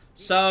battle.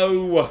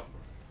 So,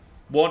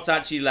 what's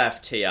actually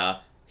left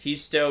here?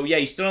 He's still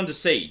under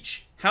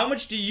siege. How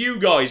much do you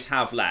guys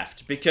have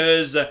left?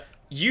 Because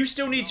you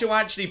still need to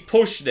actually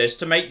push this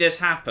to make this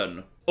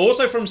happen.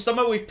 Also, from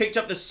summer, we've picked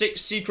up the 6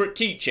 secret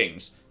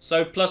teachings.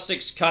 So,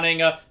 +6 cunning,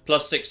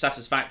 +6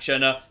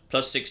 satisfaction,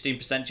 plus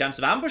 16% chance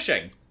of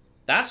ambushing.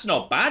 That's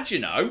not bad, you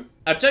know.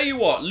 I'll tell you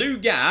what, Lu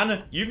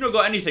Gan, you've not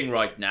got anything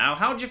right now.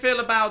 How do you feel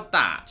about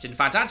that? In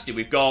fact, actually,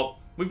 we've got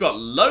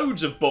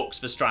loads of books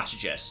for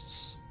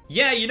strategists.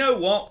 Yeah, you know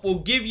what? We'll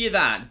give you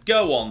that.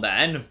 Go on,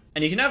 then.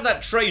 And you can have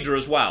that trader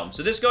as well.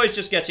 So this guy's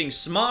just getting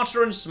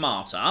smarter and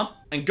smarter.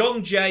 And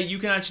Gong Jie, you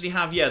can actually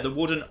have, yeah, the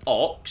wooden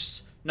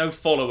ox. No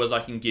followers I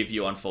can give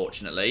you,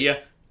 unfortunately.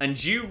 And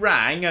Zhu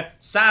Rang,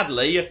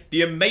 sadly,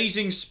 the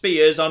amazing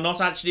spears are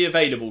not actually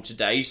available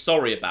today.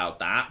 Sorry about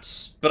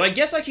that. But I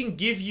guess I can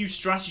give you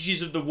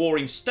strategies of the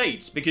warring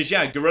states, because,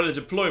 yeah, guerrilla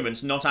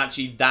deployment's not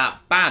actually that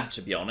bad,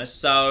 to be honest.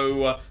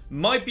 So,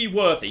 might be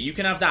worth it. You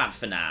can have that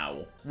for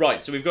now.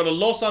 Right, so we've got a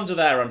loss under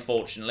there,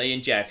 unfortunately.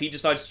 And, yeah, if he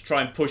decides to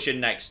try and push in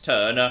next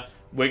turn,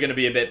 we're going to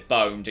be a bit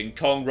boned. And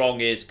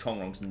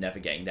Kongrong's never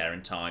getting there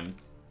in time.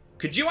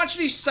 Could you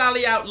actually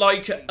sally out,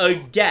 like,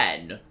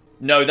 again?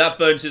 No, that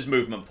burns his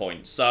movement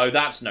point, so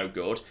that's no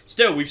good.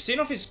 Still, we've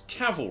seen off his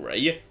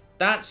cavalry.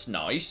 That's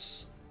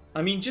nice.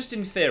 I mean, just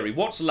in theory,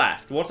 what's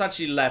left? What's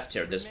actually left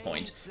here at this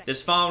point?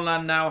 This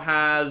farmland now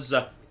has...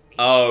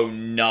 oh,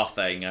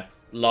 nothing.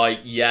 Like,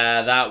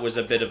 yeah, that was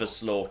a bit of a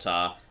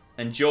slaughter.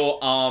 And your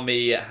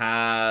army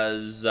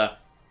has...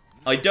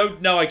 I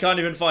don't know, I can't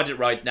even find it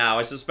right now.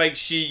 I suspect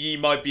Shi Yi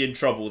might be in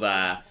trouble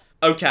there.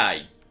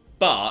 Okay,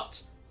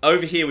 but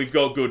over here we've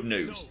got good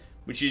news.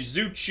 Which is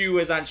Xu Chu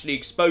has actually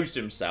exposed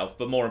himself,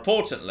 but more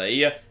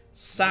importantly,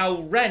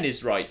 Cao Ren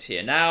is right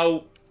here.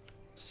 Now,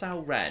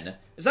 Cao Ren.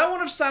 Is that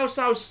one of Cao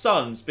Cao's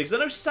sons? Because I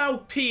know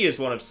Cao Pi is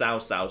one of Cao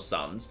Cao's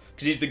sons,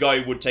 because he's the guy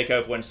who would take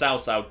over when Cao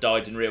Cao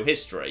died in real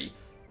history.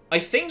 I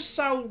think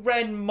Cao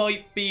Ren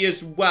might be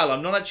as well.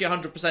 I'm not actually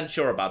 100%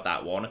 sure about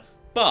that one,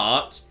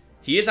 but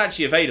he is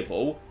actually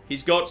available.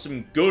 He's got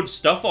some good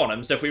stuff on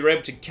him, so if we were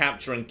able to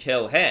capture and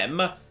kill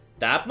him,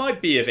 that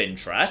might be of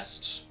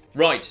interest.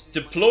 Right,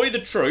 deploy the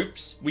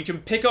troops. We can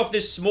pick off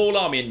this small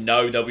army and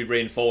no, there'll be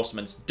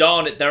reinforcements.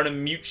 Darn it, they're in a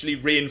mutually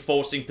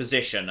reinforcing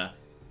position.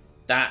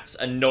 That's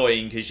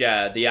annoying because,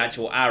 yeah, the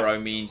actual arrow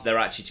means they're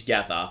actually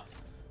together.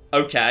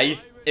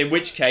 Okay, in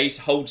which case,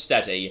 hold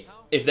steady.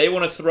 If they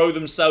want to throw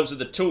themselves at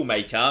the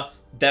toolmaker,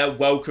 they're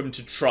welcome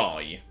to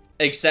try.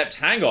 Except,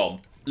 hang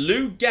on.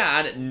 Lu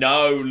Gan,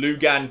 no, Lu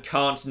Gan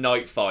can't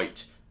night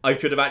fight. I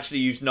could have actually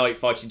used night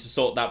fighting to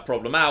sort that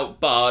problem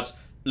out, but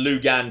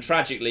Lu Gan,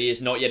 tragically,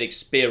 is not yet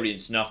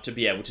experienced enough to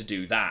be able to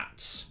do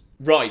that.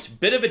 Right,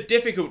 bit of a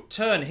difficult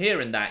turn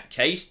here in that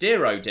case,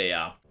 dear oh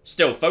dear.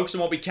 Still, focus on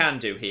what we can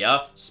do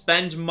here.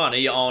 Spend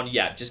money on,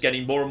 yeah, just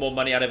getting more and more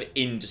money out of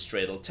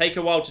industry. It'll take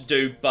a while to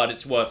do, but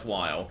it's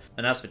worthwhile.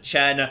 And as for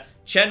Chen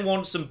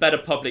wants some better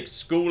public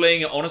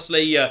schooling.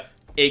 Honestly,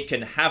 it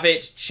can have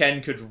it.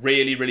 Chen could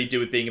really, really do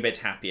with being a bit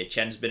happier.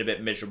 Chen's been a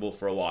bit miserable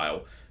for a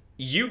while.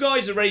 You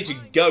guys are ready to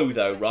go,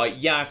 though, right?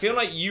 Yeah, I feel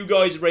like you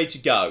guys are ready to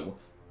go.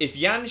 If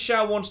Yan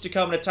Shao wants to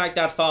come and attack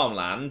that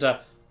farmland,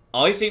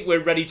 I think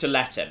we're ready to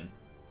let him.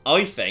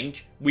 I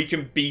think we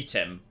can beat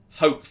him.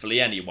 Hopefully,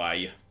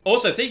 anyway.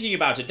 Also, thinking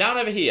about it, down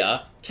over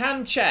here,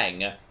 Can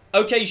Cheng.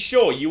 Okay,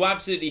 sure, you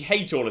absolutely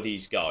hate all of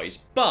these guys,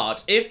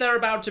 but if they're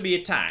about to be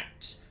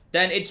attacked,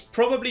 then it's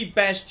probably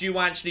best you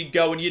actually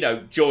go and, you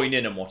know, join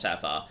in and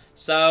whatever.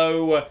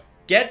 So,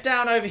 get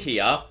down over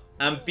here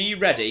and be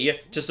ready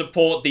to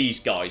support these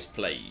guys,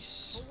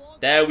 please.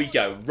 There we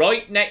go,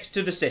 right next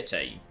to the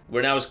city.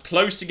 We're now as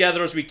close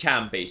together as we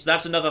can be. So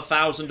that's another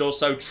 1,000 or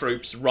so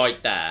troops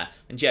right there.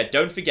 And yeah,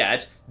 don't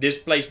forget, this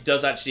place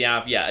does actually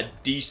have, yeah, a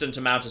decent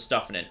amount of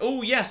stuff in it.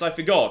 Oh, yes, I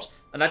forgot.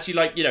 And actually,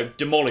 like, you know,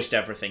 demolished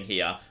everything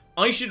here.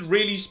 I should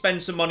really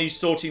spend some money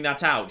sorting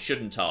that out,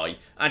 shouldn't I?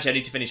 Actually, I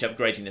need to finish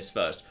upgrading this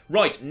first.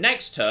 Right,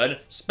 next turn,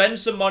 spend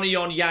some money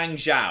on Yang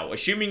Zhao.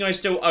 Assuming I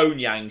still own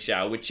Yang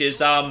Zhao, which is,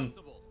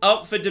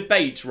 up for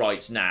debate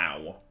right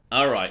now.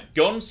 Alright,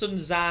 Gonsun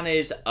Zan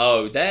is...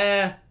 Oh,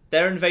 They're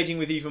invading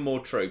with even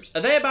more troops.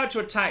 Are they about to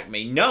attack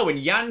me? No, and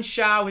Yan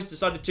Shao has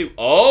decided to...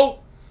 Oh!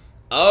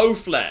 Oh,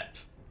 flip.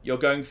 You're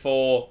going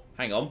for...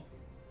 Hang on.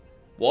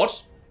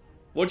 What?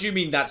 What do you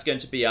mean that's going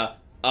to be a...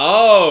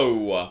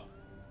 Oh!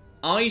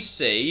 I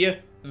see.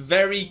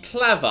 Very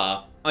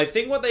clever. I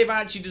think what they've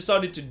actually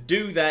decided to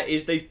do there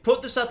is they've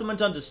put the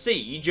settlement under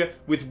siege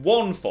with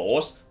one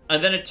force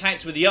and then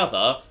attacked with the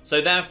other,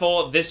 so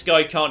therefore this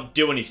guy can't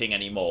do anything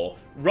anymore.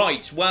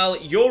 Right, well,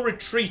 you're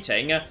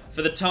retreating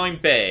for the time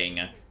being.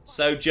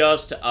 So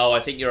just... Oh,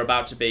 I think you're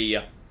about to be...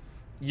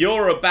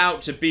 You're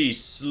about to be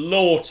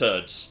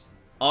slaughtered.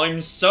 I'm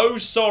so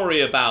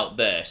sorry about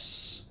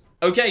this.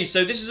 Okay,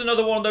 so this is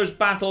another one of those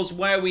battles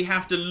where we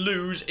have to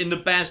lose in the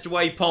best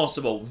way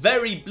possible.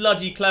 Very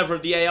bloody clever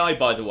of the AI,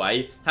 by the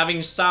way, having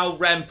Cao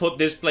Ren put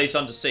this place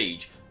under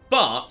siege.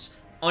 But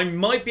I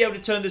might be able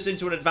to turn this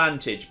into an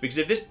advantage, because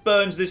if this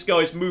burns this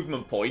guy's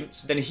movement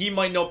points, then he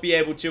might not be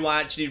able to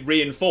actually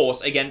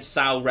reinforce against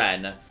Cao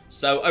Ren.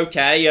 So,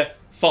 okay,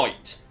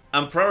 fight.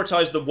 And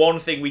prioritise the one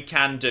thing we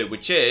can do,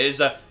 which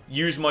is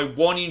use my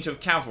one unit of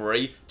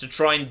cavalry to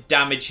try and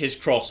damage his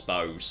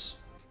crossbows.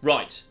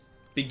 Right,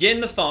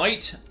 begin the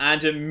fight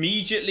and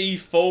immediately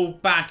fall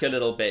back a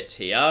little bit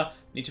here.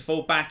 Need to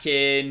fall back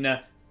in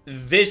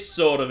this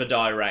sort of a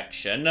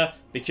direction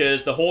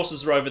because the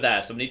horses are over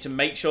there, so we need to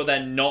make sure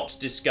they're not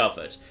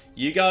discovered.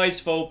 You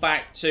guys fall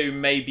back to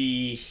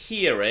maybe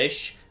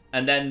here-ish,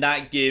 and then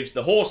that gives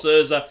the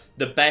horses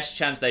the best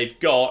chance they've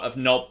got of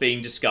not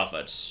being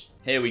discovered.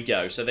 Here we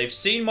go. So they've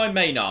seen my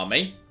main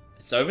army.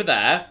 It's over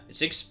there.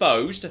 It's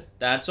exposed.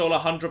 That's all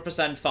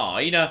 100%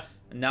 fine. And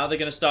now they're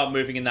going to start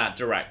moving in that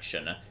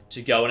direction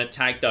to go and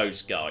attack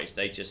those guys.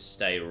 They just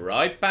stay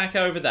right back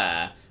over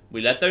there.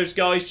 We let those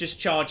guys just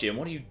charge in.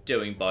 What are you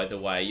doing, by the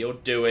way? You're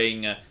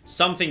doing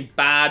something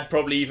bad,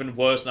 probably even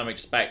worse than I'm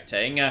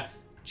expecting.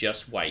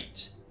 Just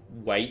wait.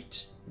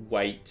 Wait,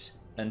 wait,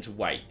 and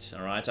wait.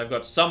 Alright, I've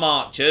got some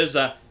archers.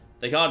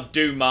 They can't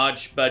do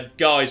much, but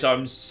guys,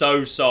 I'm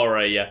so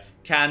sorry.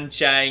 Can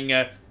Cheng,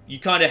 you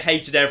kind of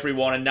hated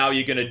everyone and now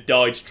you're going to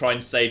die to try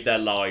and save their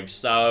lives.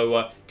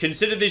 So,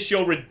 consider this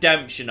your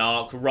redemption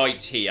arc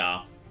right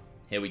here.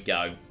 Here we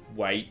go.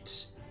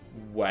 Wait.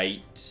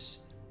 Wait.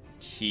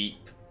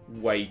 Keep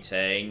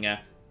waiting.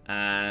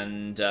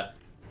 And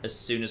as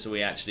soon as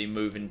we actually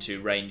move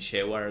into range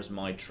here, where is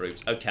my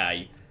troops?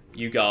 Okay.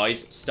 You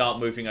guys, start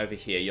moving over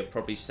here. You're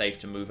probably safe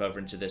to move over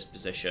into this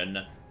position.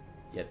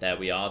 Yeah, there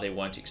we are. They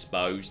weren't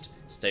exposed.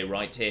 Stay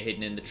right here,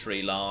 hidden in the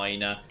tree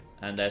line.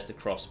 And there's the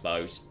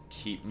crossbows.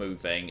 Keep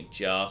moving.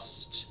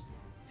 Just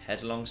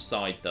head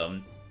alongside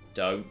them.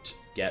 Don't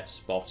get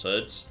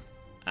spotted.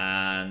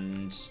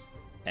 And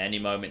any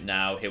moment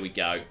now, here we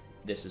go.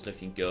 This is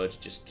looking good.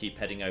 Just keep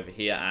heading over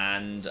here.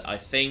 And I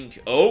think...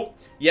 Oh!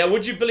 Yeah,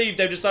 would you believe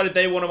they've decided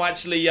they want to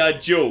actually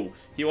duel?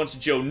 He wants to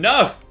duel.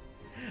 No!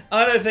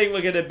 I don't think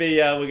we're going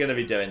to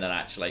be doing that,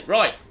 actually.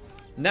 Right.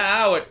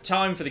 Now,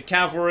 time for the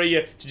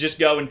cavalry to just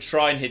go and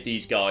try and hit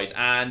these guys.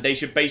 And they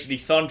should basically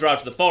thunder out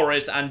of the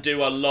forest and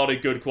do a lot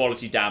of good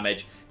quality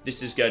damage.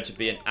 This is going to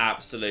be an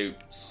absolute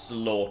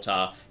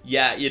slaughter.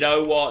 Yeah, you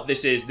know what?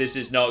 This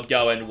is not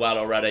going well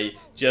already.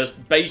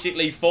 Just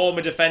basically form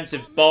a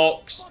defensive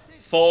box.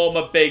 Form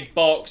a big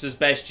box as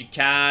best you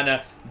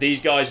can.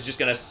 These guys are just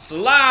going to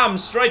slam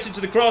straight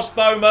into the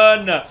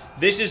crossbowmen.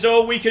 This is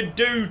all we can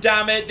do,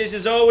 damn it. This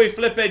is all we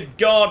flipping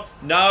got.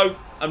 No.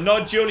 I'm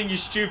not dueling you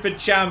stupid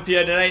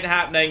champion. It ain't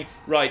happening.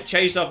 Right,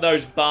 chase off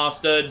those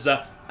bastards.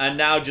 And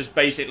now just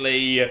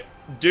basically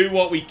do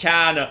what we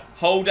can.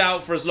 Hold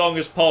out for as long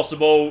as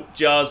possible.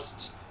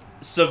 Just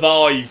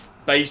survive.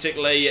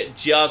 basically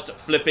just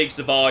flipping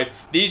survive.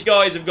 These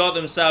guys have got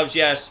themselves,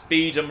 yeah,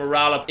 speed and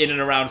morale up in and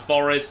around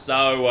forest,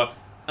 so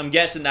I'm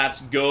guessing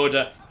that's good.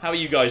 How are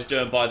you guys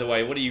doing, by the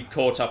way? What are you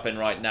caught up in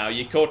right now?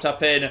 You're caught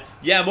up in,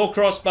 yeah, more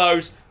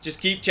crossbows.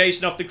 Just keep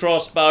chasing off the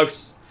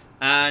crossbows.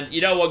 And you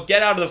know what?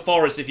 Get out of the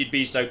forest if you'd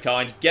be so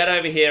kind. Get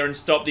over here and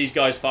stop these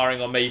guys firing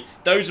on me.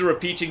 Those are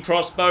repeating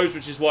crossbows,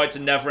 which is why it's a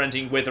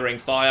never-ending withering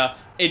fire.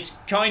 It's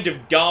kind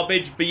of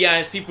garbage, but yeah,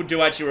 as people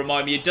do actually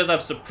remind me, it does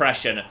have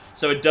suppression.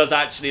 So it does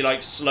actually,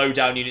 like, slow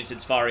down units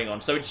it's firing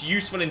on. So it's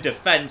useful in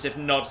defense, if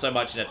not so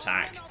much in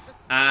attack.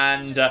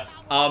 And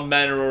our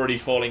men are already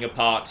falling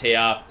apart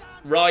here.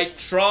 Right,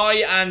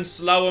 try and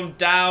slow them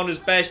down as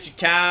best you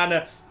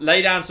can.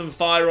 Lay down some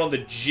fire on the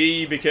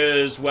G,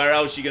 because where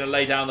else are you going to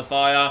lay down the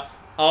fire?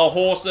 Our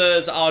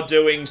horses are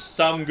doing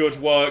some good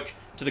work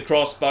to the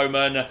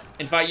crossbowmen.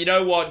 In fact, you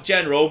know what,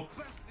 General?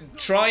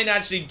 Try and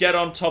actually get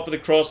on top of the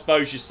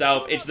crossbows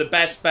yourself. It's the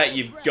best bet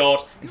you've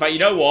got. In fact, you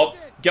know what?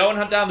 Go and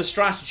hunt down the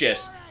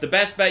strategists. The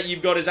best bet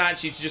you've got is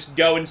actually to just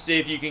go and see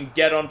if you can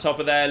get on top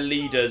of their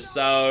leaders.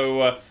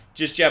 So,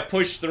 just, yeah,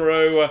 push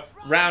through,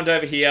 round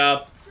over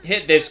here.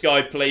 Hit this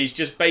guy, please.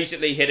 Just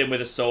basically hit him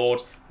with a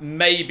sword.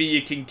 Maybe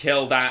you can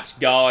kill that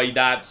guy.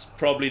 That's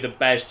probably the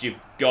best you've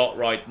got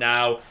right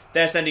now.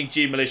 They're sending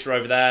G Militia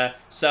over there.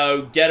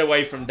 So get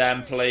away from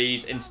them,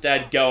 please.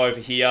 Instead, go over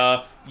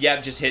here.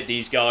 Yep, just hit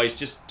these guys.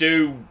 Just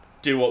do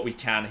what we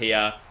can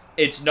here.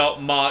 It's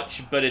not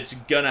much, but it's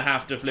gonna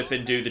have to flip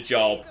and do the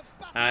job.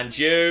 And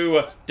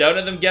you, don't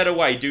let them get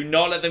away. Do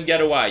not let them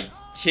get away.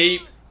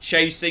 Keep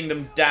chasing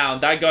them down.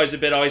 That guy's a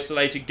bit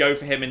isolated. Go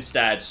for him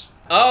instead.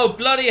 Oh,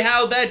 bloody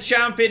hell, their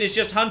champion is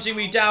just hunting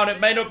me down. It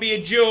may not be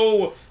a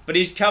duel, but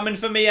he's coming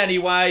for me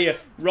anyway.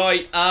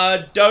 Right,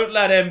 don't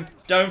let him.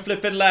 Don't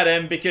flip and let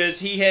him,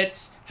 because he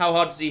hits... How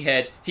hard does he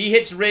hit? He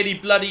hits really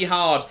bloody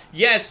hard.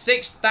 Yes,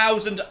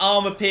 6,000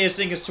 armor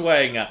piercing a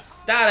swing.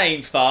 That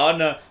ain't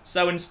fun.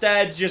 So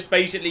instead, just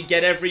basically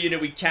get every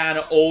unit we can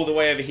all the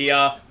way over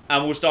here,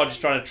 and we'll start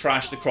just trying to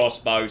trash the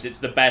crossbows. It's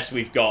the best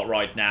we've got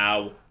right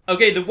now.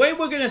 Okay, the way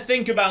we're going to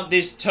think about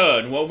this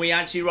turn when we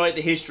actually write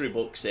the history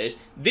books is,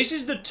 this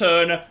is the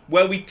turn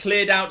where we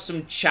cleared out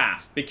some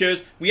chaff,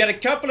 because we had a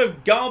couple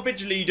of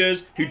garbage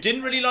leaders who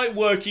didn't really like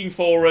working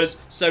for us,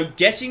 so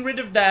getting rid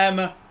of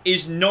them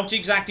is not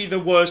exactly the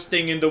worst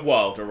thing in the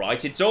world,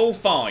 alright? It's all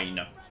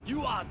fine.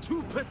 You are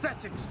too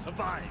pathetic to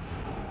survive.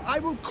 I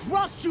will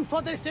crush you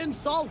for this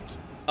insult.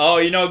 Oh,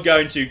 you're not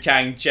going to,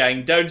 Kang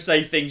Cheng. Don't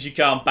say things you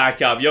can't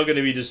back up. You're going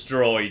to be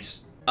destroyed.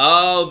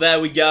 Oh,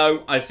 there we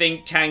go. I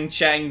think Kang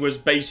Cheng was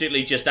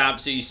basically just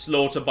absolutely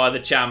slaughtered by the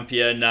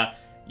champion.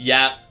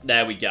 Yeah,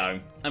 there we go.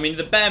 I mean,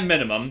 the bare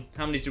minimum,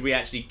 how many did we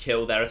actually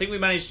kill there? I think we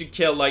managed to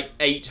kill like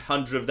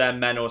 800 of their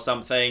men or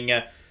something.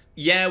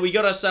 Yeah, we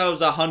got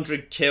ourselves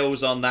 100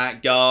 kills on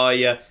that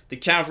guy. The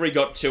cavalry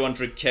got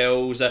 200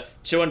 kills.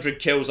 200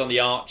 kills on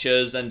the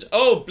archers. And,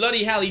 oh,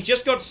 bloody hell, he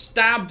just got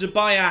stabbed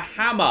by a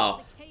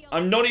hammer.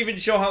 I'm not even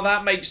sure how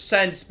that makes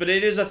sense, but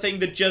it is a thing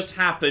that just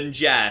happened,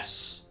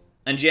 yes.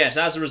 And yes,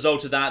 as a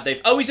result of that,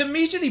 they've... Oh, he's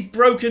immediately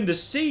broken the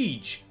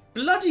siege.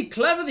 Bloody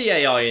clever, the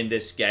AI in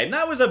this game.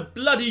 That was a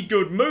bloody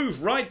good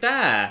move right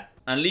there.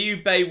 And Liu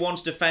Bei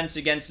wants defense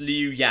against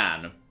Liu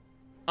Yan.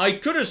 I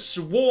could have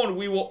sworn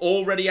we were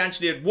already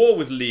actually at war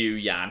with Liu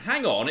Yan.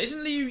 Hang on,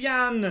 isn't Liu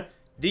Yan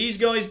these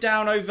guys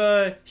down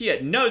over here?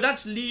 No,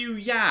 that's Liu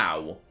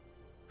Yao.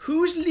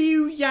 Who's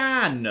Liu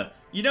Yan?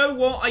 You know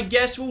what? I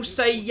guess we'll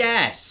say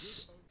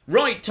yes.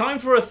 Right, time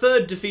for a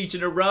third defeat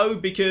in a row,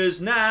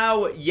 because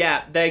now,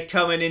 yeah, they're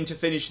coming in to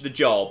finish the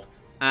job.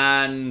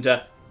 And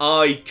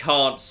I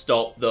can't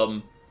stop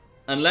them.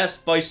 Unless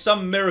by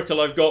some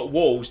miracle I've got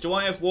walls. Do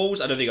I have walls?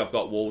 I don't think I've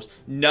got walls.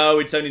 No,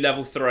 it's only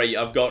level 3.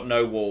 I've got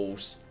no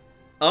walls.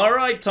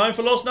 Alright, time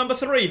for loss number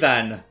 3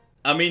 then.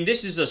 I mean,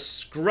 this is a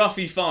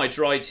scruffy fight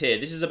right here.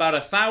 This is about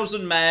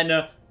 1,000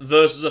 men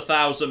versus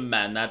 1,000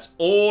 men. That's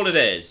all it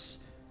is.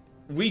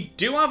 We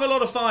do have a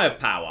lot of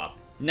firepower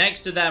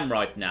next to them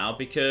right now,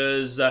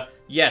 because,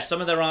 yeah,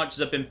 some of their archers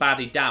have been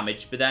badly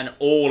damaged, but then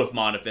all of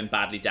mine have been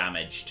badly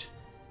damaged.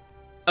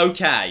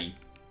 Okay,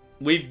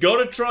 we've got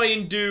to try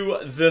and do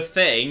the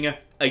thing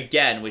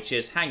again, which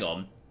is, hang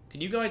on, can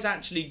you guys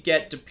actually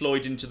get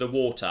deployed into the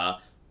water?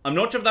 I'm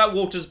not sure if that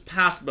water's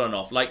passable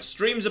enough. Like,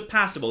 streams are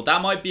passable,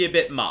 that might be a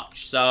bit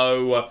much.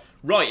 So,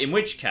 right, in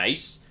which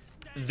case,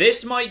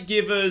 this might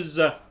give us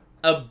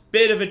a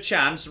bit of a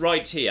chance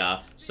right here.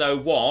 So,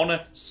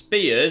 1,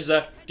 spears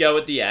go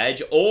at the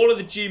edge. All of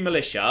the G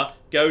Militia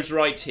goes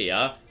right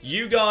here.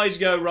 You guys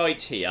go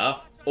right here.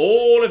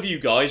 All of you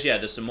guys, yeah,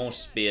 there's some more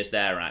spears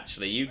there,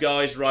 actually. You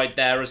guys right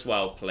there as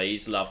well,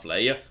 please.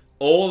 Lovely.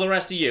 All the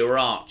rest of you are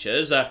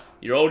archers.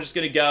 You're all just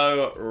going to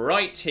go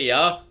right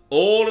here.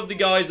 All of the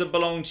guys that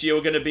belong to you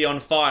are going to be on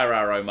fire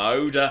arrow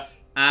mode.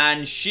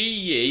 And Shi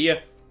Yi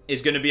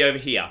is going to be over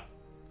here.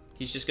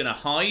 He's just going to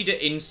hide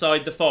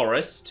inside the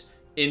forest.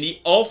 In the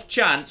off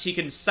chance he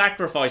can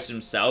sacrifice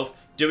himself,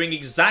 doing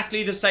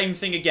exactly the same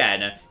thing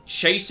again,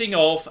 chasing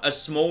off a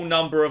small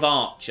number of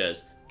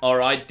archers.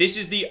 Alright, this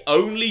is the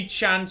only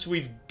chance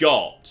we've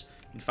got.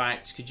 In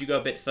fact, could you go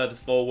a bit further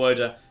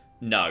forward?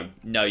 No,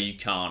 you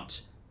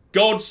can't.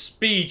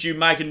 Godspeed, you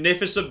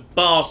magnificent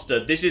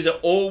bastard. This is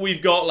all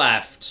we've got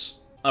left.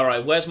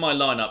 Alright, where's my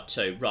line up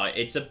to? Right,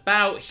 it's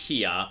about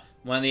here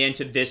when they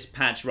enter this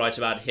patch right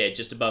about here,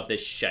 just above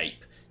this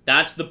shape.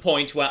 That's the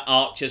point where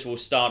archers will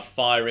start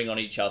firing on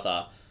each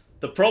other.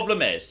 The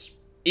problem is,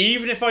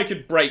 even if I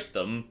could break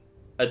them,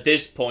 at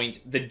this point,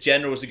 the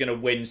generals are going to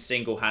win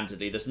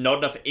single-handedly. There's not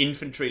enough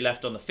infantry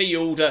left on the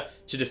field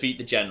to defeat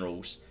the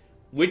generals.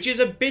 Which is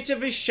a bit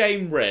of a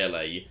shame,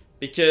 really.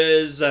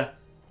 Because, I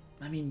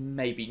mean,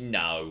 maybe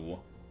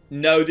no.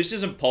 No, this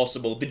isn't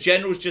possible. The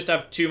generals just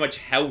have too much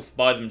health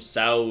by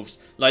themselves.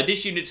 Like,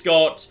 this unit's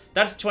got...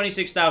 That's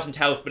 26,000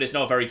 health, but it's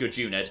not a very good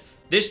unit.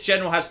 This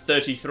general has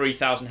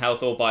 33,000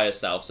 health all by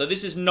herself, so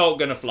this is not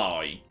going to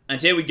fly.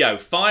 And here we go.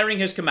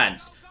 Firing has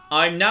commenced.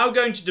 I'm now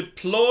going to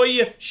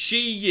deploy Shi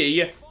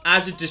Yi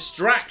as a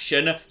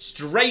distraction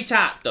straight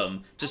at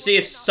them to see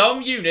if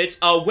some units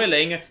are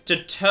willing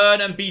to turn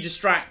and be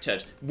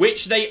distracted,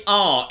 which they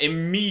are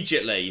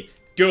immediately.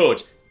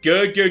 Good.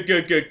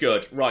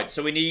 Good. Right,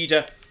 so we need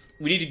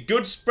a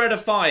good spread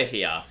of fire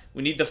here.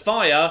 We need the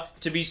fire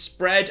to be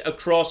spread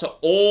across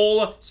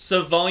all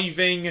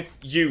surviving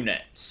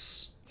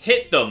units.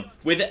 Hit them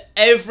with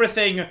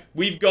everything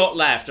we've got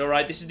left,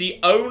 alright? This is the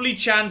only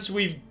chance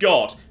we've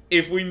got.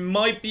 If we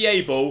might be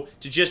able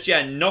to just,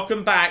 knock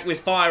them back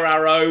with fire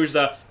arrows.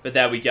 But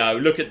there we go.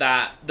 Look at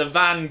that. The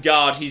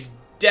Vanguard, he's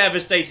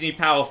devastatingly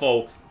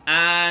powerful.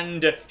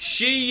 And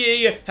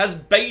Shi Yi has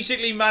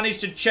basically managed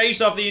to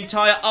chase off the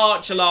entire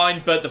archer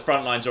line, but the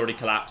front line's already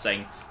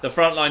collapsing. The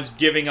front line's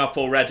giving up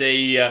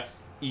already.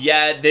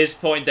 At this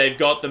point, they've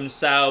got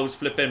themselves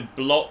flipping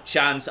block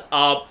chance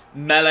up.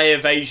 Melee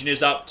evasion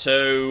is up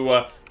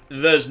too.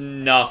 There's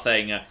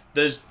nothing.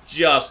 There's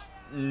just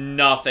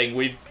nothing.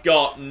 We've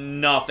got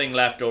nothing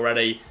left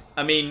already.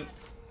 I mean,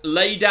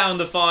 lay down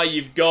the fire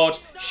you've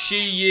got. Shi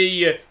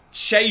Yi,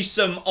 chase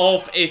them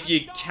off if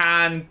you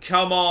can.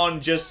 Come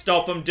on, just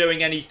stop them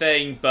doing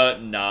anything.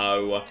 But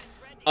no.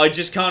 I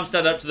just can't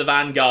stand up to the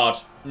Vanguard.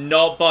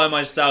 Not by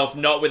myself,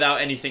 not without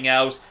anything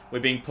else. We're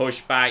being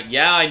pushed back.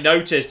 Yeah, I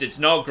noticed. It's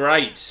not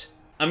great.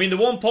 I mean, the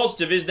one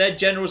positive is their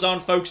generals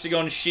aren't focusing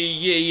on Shi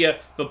Yi,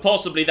 but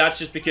possibly that's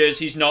just because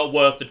he's not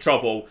worth the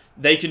trouble.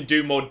 They can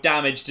do more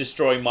damage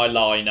destroying my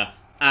line,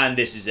 and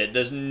this is it.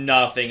 There's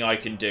nothing I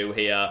can do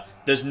here.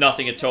 There's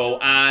nothing at all,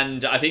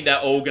 and I think they're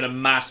all going to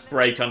mass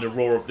break under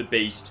Roar of the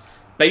Beast.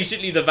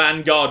 Basically, the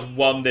Vanguard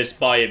won this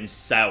by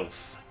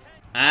himself.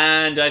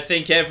 And I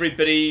think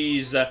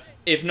everybody's,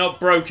 if not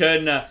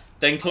broken,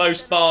 then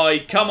close by.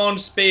 Come on,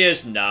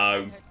 spears.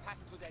 No.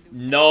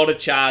 Not a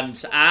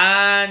chance.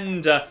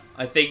 And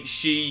I think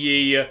Shi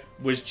Yi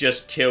was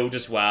just killed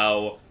as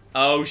well.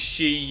 Oh,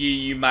 Shi Yi,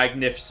 you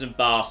magnificent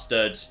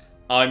bastards.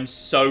 I'm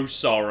so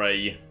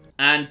sorry.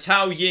 And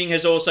Tao Ying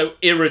has also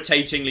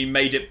irritatingly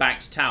made it back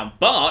to town.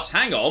 But,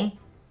 hang on.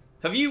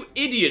 Have you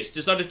idiots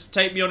decided to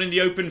take me on in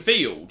the open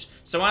field?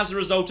 So as a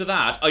result of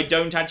that, I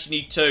don't actually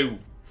need to.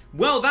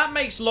 Well, that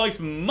makes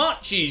life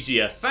much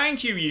easier.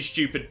 Thank you, you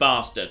stupid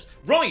bastards.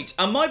 Right,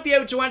 I might be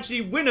able to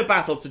actually win a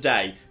battle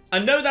today. I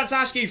know that's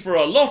asking for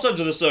a lot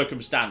under the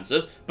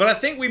circumstances, but I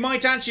think we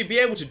might actually be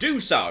able to do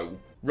so.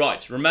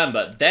 Right,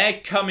 remember, they're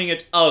coming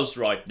at us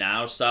right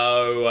now,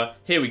 so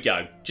here we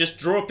go. Just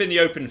draw up in the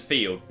open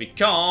field,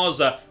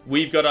 because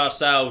we've got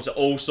ourselves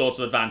all sorts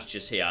of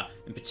advantages here.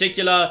 In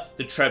particular,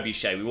 the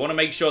trebuchet. We want to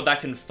make sure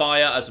that can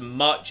fire as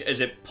much as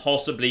it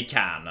possibly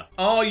can.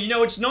 Oh, you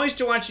know, it's nice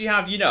to actually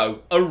have, you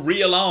know, a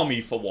real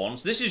army for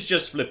once. This is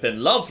just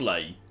flipping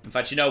lovely. In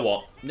fact, you know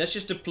what? Let's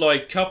just deploy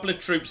a couple of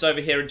troops over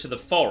here into the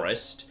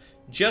forest,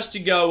 just to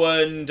go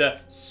and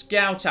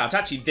scout out.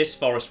 Actually, this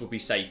forest will be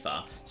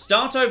safer.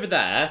 Start over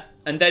there,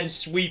 and then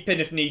sweep in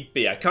if need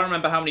be. I can't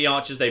remember how many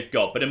archers they've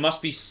got, but it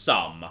must be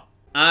some.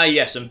 Ah,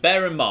 yes, and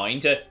bear in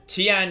mind,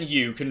 Tian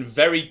Yu can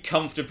very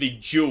comfortably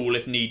duel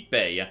if need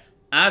be.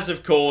 As,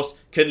 of course,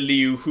 can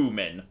Liu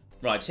Humin.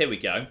 Right, here we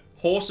go.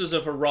 Horses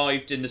have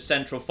arrived in the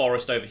central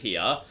forest over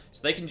here,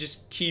 so they can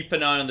just keep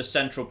an eye on the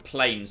central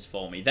plains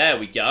for me. There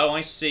we go.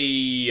 I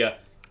see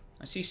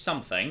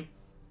something.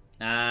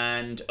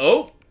 And,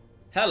 oh!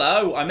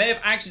 Hello, I may have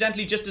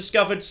accidentally just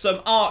discovered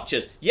some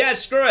archers. Yeah,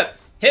 screw it.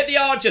 Hit the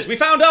archers. We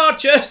found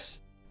archers.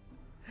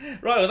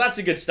 Right, well, that's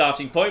a good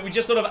starting point. We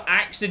just sort of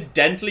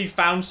accidentally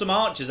found some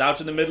archers out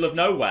in the middle of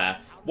nowhere.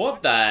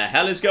 What the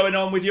hell is going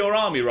on with your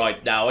army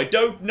right now? I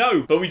don't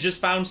know, but we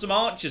just found some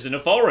archers in a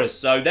forest,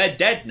 so they're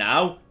dead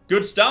now.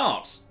 Good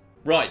start.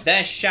 Right,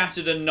 they're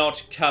shattered and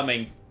not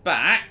coming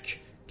back.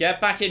 Get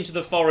back into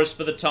the forest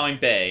for the time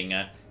being.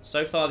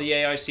 So far, the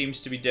AI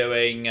seems to be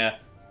doing... well,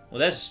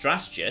 there's a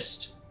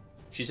strategist.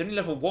 She's only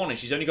level 1 and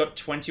she's only got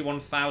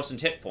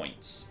 21,000 hit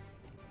points.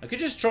 I could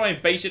just try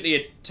and basically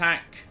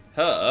attack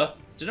her.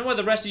 Don't know where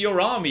the rest of your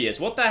army is.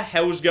 What the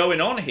hell's going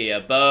on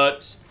here?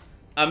 But,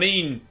 I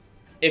mean,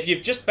 if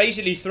you've just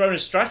basically thrown a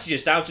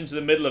strategist out into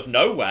the middle of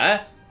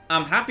nowhere,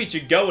 I'm happy to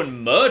go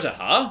and murder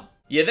her.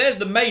 Yeah, there's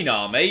the main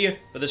army,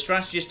 but the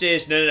strategist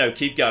is... No,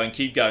 keep going.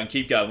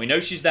 We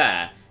know she's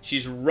there.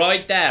 She's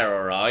right there,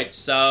 alright?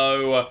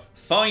 So,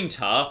 find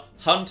her,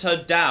 hunt her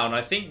down.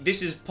 I think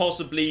this is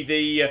possibly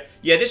the...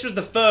 yeah, this was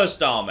the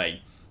first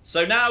army.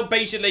 So now,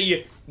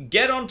 basically,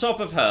 get on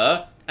top of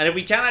her, and if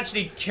we can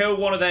actually kill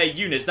one of their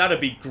units, that'd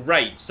be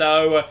great.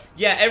 So,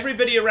 yeah,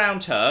 everybody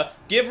around her,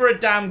 give her a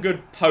damn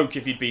good poke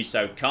if you'd be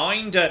so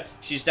kind.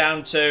 She's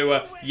down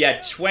to,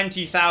 yeah,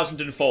 20,000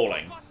 and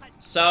falling.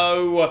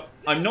 So,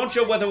 I'm not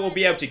sure whether we'll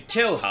be able to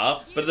kill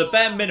her, but at the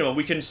bare minimum,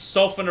 we can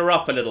soften her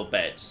up a little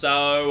bit.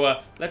 So,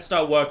 let's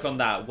start work on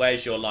that.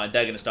 Where's your line?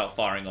 They're going to start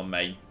firing on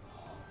me.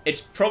 It's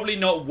probably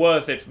not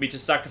worth it for me to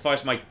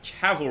sacrifice my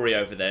cavalry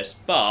over this,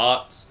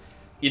 but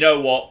you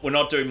know what? We're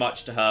not doing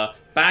much to her.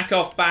 Back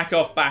off, back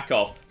off, back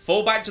off.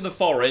 Fall back to the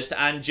forest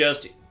and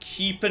just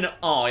keep an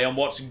eye on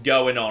what's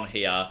going on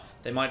here.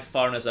 They might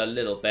fire on us a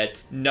little bit.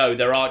 No,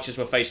 their archers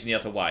were facing the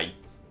other way.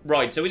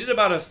 Right, so we did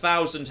about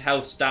 1,000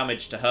 health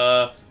damage to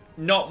her.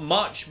 Not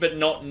much, but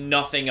not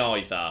nothing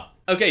either.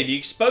 Okay, the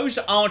exposed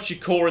archer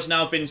corps has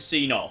now been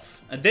seen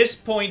off. At this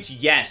point,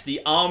 yes, the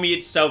army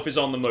itself is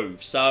on the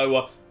move.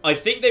 So, I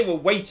think they were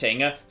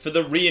waiting for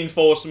the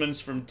reinforcements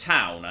from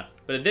town.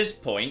 But at this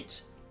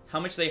point, how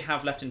much do they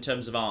have left in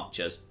terms of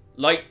archers?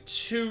 Like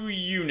 2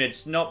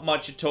 units, not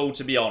much at all,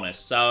 to be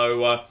honest.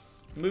 So,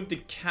 move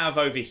the cav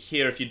over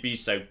here if you'd be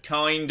so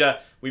kind.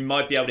 We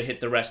might be able to hit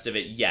the rest of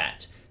it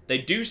yet. They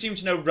do seem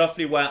to know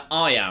roughly where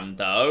I am,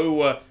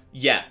 though.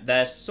 Yeah,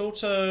 they're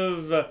sort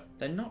of...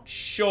 they're not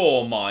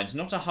sure, mind.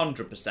 Not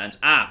 100%.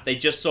 Ah, they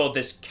just saw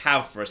this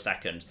cav for a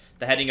second.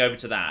 They're heading over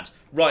to that.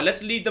 Right,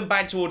 let's lead them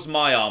back towards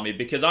my army,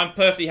 because I'm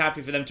perfectly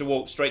happy for them to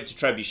walk straight to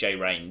trebuchet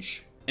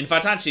range. In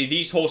fact, actually,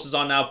 these horses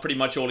are now pretty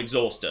much all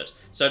exhausted.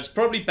 So it's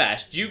probably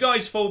best you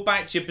guys fall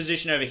back to your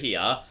position over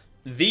here.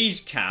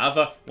 These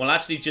cav will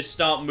actually just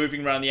start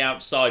moving around the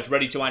outside,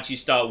 ready to actually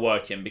start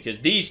working, because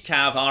these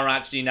cav are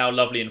actually now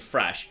lovely and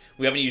fresh.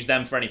 We haven't used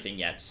them for anything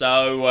yet.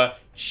 So,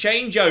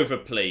 change over,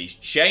 please.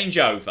 Change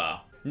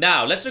over.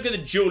 Now, let's look at the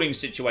dueling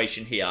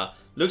situation here.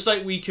 Looks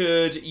like we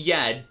could,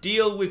 yeah,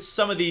 deal with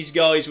some of these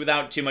guys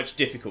without too much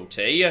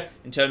difficulty.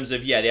 In terms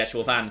of, yeah, the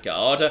actual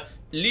vanguard.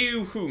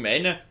 Liu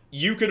Humin,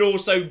 you could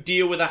also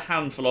deal with a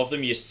handful of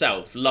them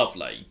yourself.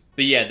 Lovely.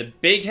 But yeah, the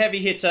big heavy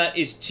hitter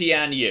is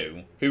Tian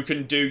Yu, who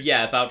can do,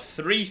 yeah, about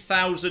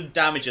 3,000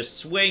 damage a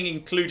swing,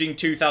 including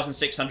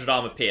 2,600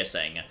 armor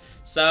piercing.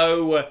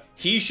 So,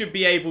 he should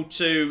be able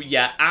to,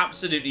 yeah,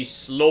 absolutely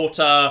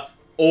slaughter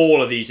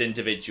all of these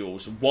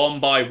individuals, one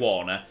by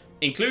one.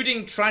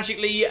 Including,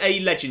 tragically, a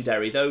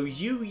legendary, though,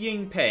 Yu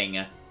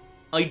Yingping.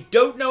 I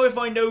don't know if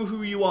I know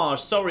who you are.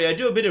 Sorry, I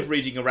do a bit of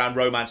reading around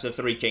Romance of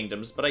the Three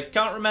Kingdoms, but I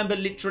can't remember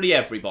literally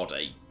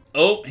everybody.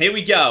 Oh, here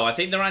we go. I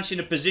think they're actually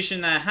in a position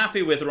they're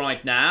happy with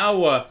right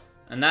now.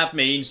 And that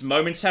means,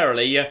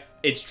 momentarily,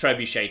 it's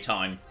trebuchet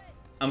time.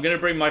 I'm going to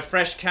bring my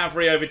fresh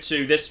cavalry over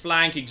to this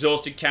flank,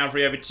 exhausted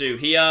cavalry over to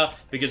here,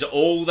 because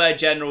all their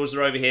generals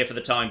are over here for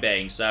the time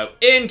being. So,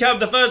 in come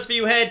the first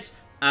few hits,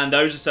 and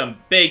those are some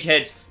big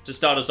hits to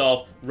start us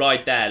off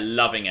right there.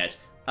 Loving it.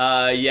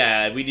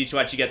 Yeah, we need to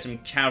actually get some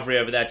cavalry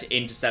over there to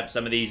intercept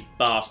some of these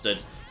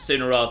bastards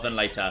sooner rather than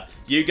later.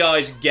 You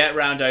guys get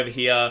round over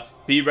here.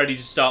 Be ready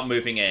to start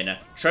moving in.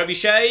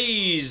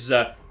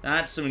 Trebuchets!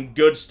 That's some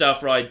good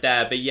stuff right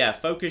there. But yeah,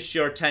 focus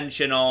your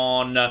attention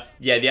on,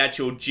 yeah, the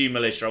actual G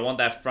militia. I want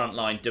their front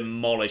line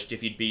demolished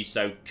if you'd be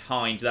so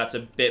kind. That's a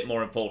bit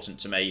more important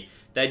to me.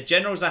 Their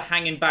generals are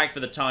hanging back for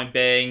the time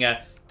being.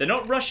 They're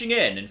not rushing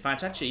in. In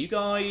fact, actually, you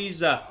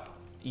guys...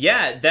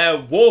 yeah,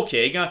 they're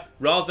walking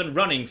rather than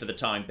running for the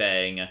time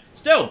being.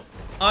 Still,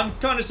 I'm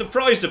kind of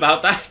surprised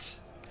about that.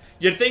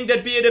 You'd think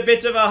they'd be in a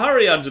bit of a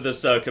hurry under the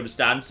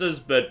circumstances,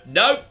 but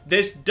no,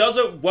 this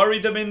doesn't worry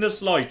them in the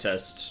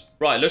slightest.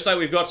 Right, looks like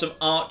we've got some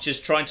archers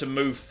trying to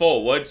move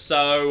forward,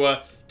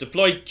 so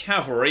deploy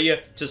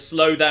cavalry to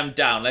slow them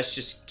down. Let's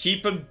just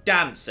keep them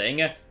dancing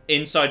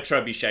inside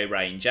trebuchet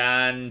range,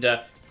 and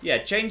yeah,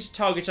 change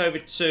target over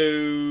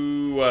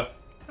to...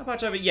 how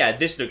about over... yeah,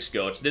 this looks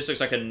good. This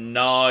looks like a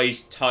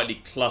nice,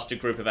 tightly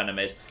clustered group of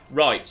enemies.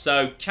 Right,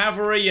 so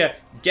cavalry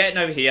getting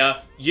over here.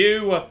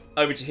 You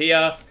over to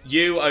here.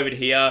 You over to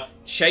here.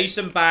 Chase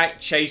them back,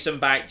 chase them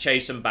back,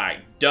 chase them back.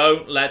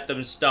 Don't let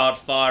them start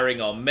firing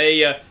on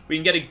me. We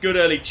can get a good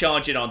early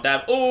charge in on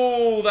them.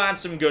 Oh,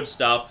 that's some good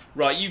stuff.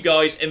 Right, you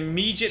guys,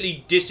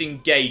 immediately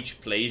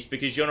disengage, please,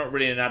 because you're not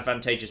really in an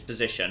advantageous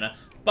position.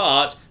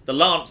 But the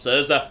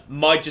Lancers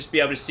might just be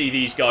able to see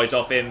these guys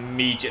off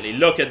immediately.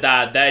 Look at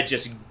that. They're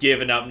just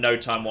giving up no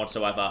time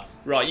whatsoever.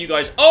 Right, you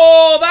guys...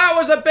 oh, that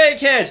was a big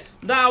hit.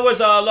 That was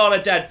a lot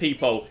of dead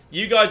people.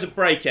 You guys are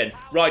breaking.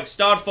 Right,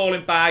 start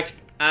falling back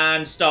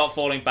and start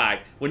falling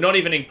back. We're not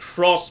even in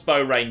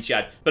crossbow range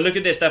yet. But look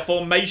at this. Their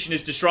formation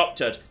is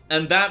disrupted.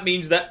 And that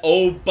means they're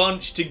all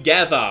bunched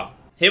together.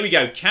 Here we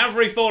go.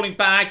 Cavalry falling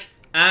back.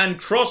 And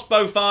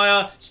crossbow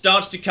fire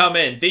starts to come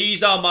in.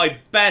 These are my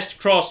best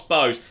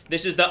crossbows.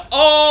 This is the...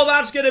 oh,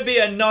 that's going to be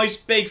a nice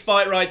big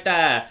fight right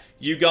there.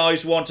 You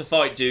guys want to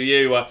fight, do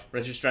you?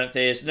 Relative strength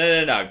is...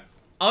 no.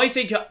 I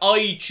think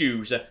I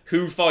choose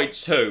who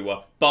fights who,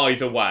 by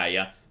the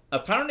way.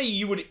 Apparently,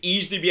 you would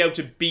easily be able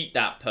to beat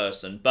that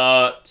person,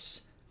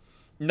 but...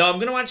 No, I'm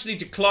going to actually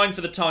decline for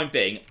the time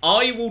being.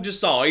 I will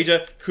decide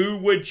who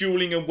we're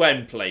dueling and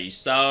when, please.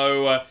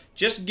 So,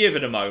 just give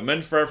it a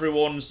moment for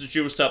everyone's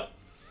duel stuff.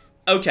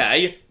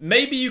 Okay,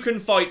 maybe you can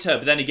fight her,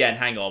 but then again,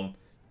 hang on.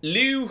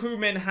 Liu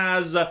Humin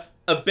has a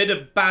bit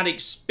of bad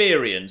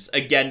experience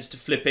against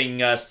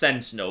flipping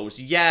sentinels.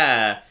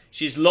 Yeah,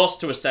 she's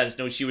lost to a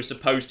sentinel she was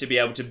supposed to be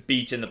able to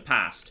beat in the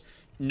past.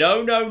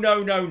 No, no,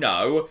 no, no,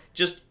 no.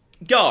 Just,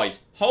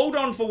 guys, hold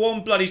on for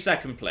one bloody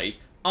second, please.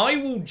 I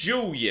will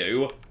duel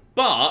you,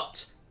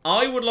 but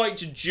I would like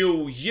to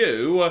duel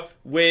you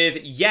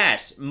with,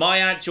 yes, my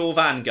actual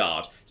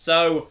Vanguard.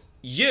 So,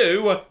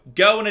 you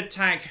go and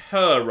attack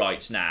her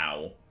right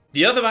now.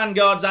 The other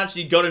Vanguard's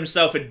actually got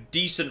himself a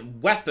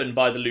decent weapon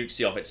by the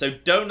looks of it, so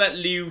don't let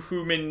Liu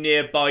Humin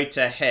nearby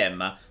to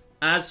him.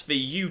 As for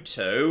you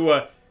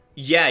two,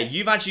 yeah,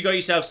 you've actually got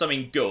yourself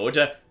something good.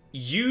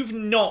 You've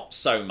not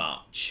so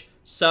much.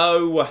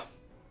 So,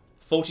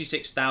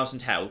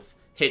 46,000 health,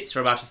 hits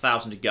for about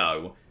 1,000 to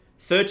go.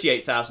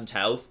 38,000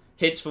 health,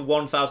 hits for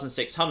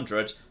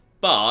 1,600,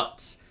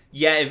 but,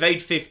 yeah,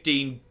 evade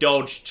 15,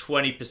 dodge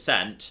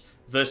 20%,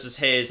 versus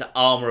his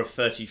armor of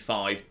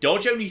 35.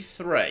 Dodge only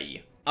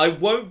 3. I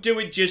won't do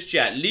it just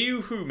yet.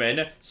 Liu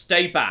Humin,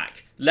 stay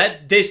back.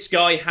 Let this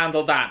guy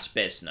handle that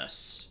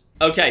business.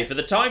 Okay, for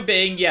the time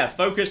being, yeah,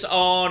 focus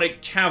on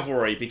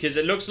cavalry, because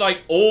it looks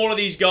like all of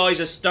these guys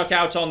are stuck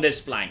out on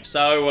this flank.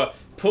 So,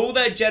 pull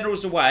their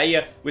generals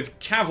away with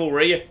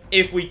cavalry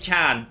if we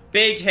can.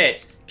 Big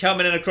hits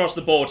coming in across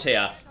the board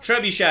here.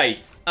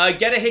 Trebuchets,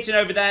 get a hit in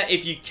over there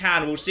if you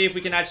can. We'll see if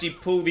we can actually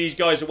pull these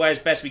guys away as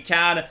best we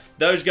can.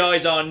 Those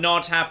guys are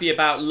not happy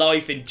about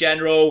life in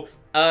general.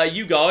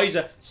 You guys,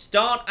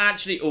 start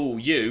actually... Oh,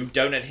 you,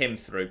 don't let him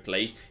through,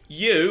 please.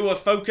 You,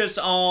 focus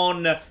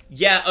on...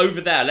 Yeah, over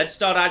there. Let's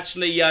start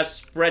actually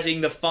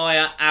spreading the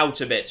fire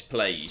out a bit,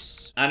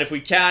 please. And if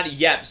we can,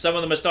 yep, some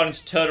of them are starting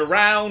to turn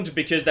around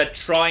because they're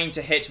trying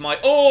to hit my...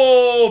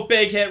 Oh,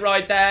 big hit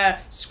right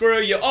there.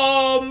 Screw you.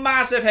 Oh,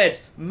 massive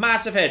hits.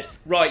 Massive hits.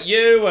 Right,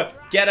 you,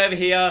 get over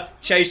here.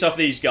 Chase off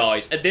these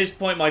guys. At this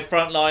point, my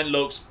front line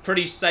looks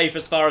pretty safe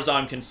as far as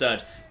I'm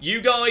concerned. You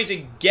guys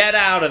get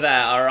out of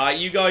there, alright?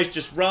 You guys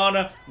just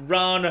run,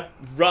 run,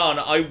 run.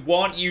 I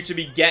want you to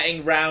be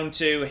getting round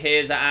to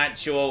his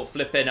actual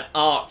flipping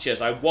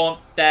archers. I want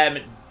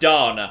them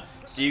done.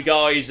 So you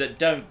guys,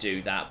 don't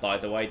do that, by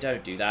the way.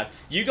 Don't do that.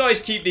 You guys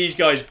keep these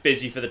guys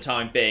busy for the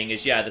time being,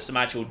 as, yeah, there's some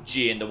actual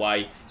G in the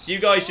way. So you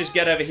guys just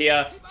get over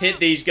here, hit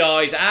these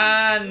guys,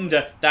 and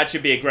that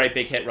should be a great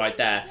big hit right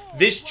there.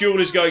 This duel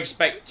is going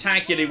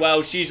spectacularly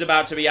well. She's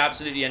about to be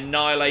absolutely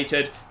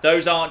annihilated.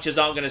 Those archers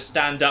aren't going to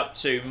stand up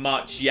too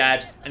much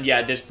yet. And, yeah,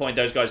 at this point,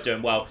 those guys are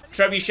doing well.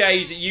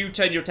 Trebuchets, you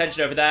turn your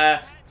attention over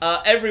there.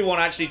 Everyone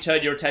actually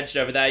turn your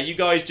attention over there. You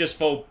guys just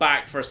fall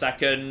back for a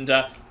second.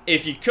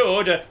 If you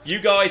could, you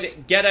guys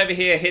get over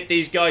here, hit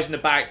these guys in the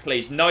back,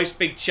 please. Nice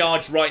big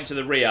charge right into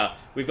the rear.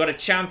 We've got a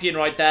champion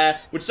right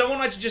there. Would someone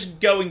like to just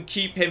go and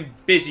keep him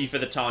busy for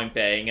the time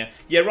being?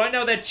 Yeah, right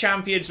now their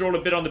champions are all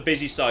a bit on the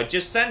busy side.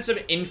 Just send some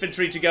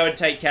infantry to go and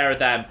take care of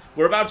them.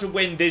 We're about to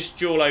win this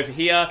duel over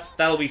here.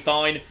 That'll be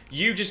fine.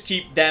 You just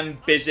keep them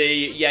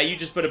busy. Yeah, you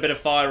just put a bit of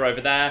fire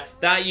over there.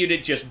 That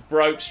unit just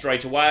broke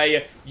straight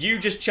away. You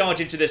just charge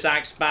into this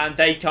axe band.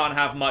 They can't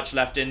have much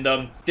left in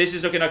them. This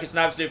is looking like it's an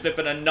absolute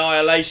flipping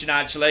annihilation,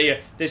 actually.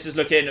 This is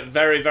looking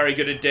very, very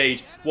good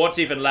indeed. What's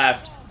even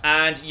left?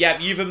 And,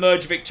 yep, you've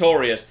emerged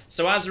victorious.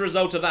 So as a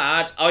result of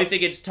that, I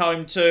think it's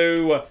time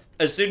to,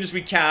 as soon as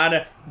we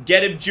can,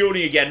 get him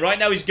dueling again. Right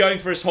now, he's going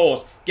for his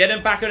horse. Get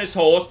him back on his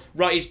horse.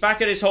 Right, he's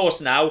back on his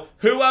horse now.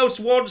 Who else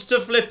wants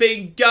to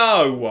flipping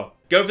go?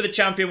 Go for the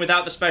champion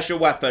without the special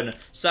weapon.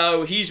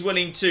 So he's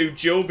willing to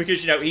duel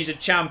because, you know, he's a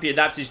champion.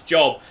 That's his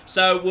job.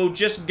 So we'll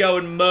just go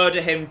and murder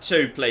him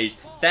too, please.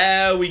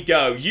 There we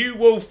go. You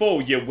will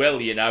fall. You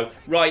will, you know.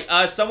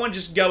 Right, someone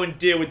just go and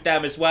deal with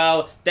them as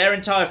well. Their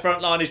entire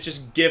front line is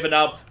just given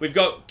up. We've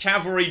got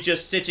cavalry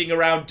just sitting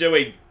around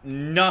doing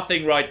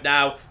nothing right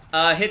now.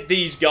 Hit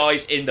these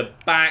guys in the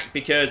back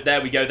because,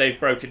 there we go, they've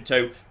broken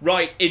too.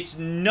 Right, it's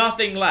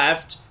nothing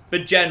left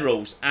but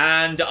generals,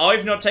 and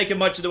I've not taken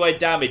much of the way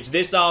damage.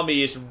 This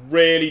army is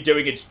really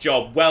doing its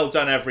job. Well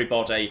done,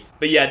 everybody.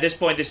 But yeah, at this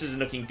point, this isn't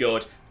looking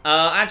good.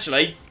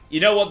 Actually, you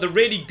know what? The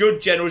really good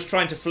general is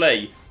trying to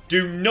flee.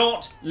 Do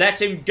not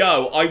let him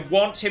go. I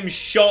want him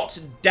shot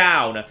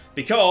down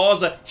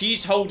because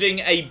he's holding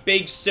a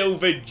big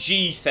silver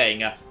G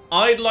thing.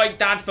 I'd like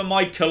that for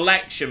my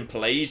collection,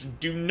 please.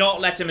 Do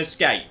not let him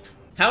escape.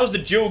 How's the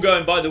duel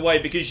going, by the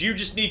way? Because you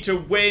just need to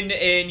win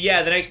in,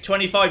 yeah, the next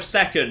 25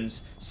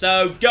 seconds.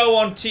 So, go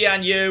on,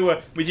 Tian Yu,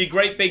 with your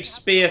great big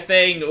spear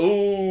thing.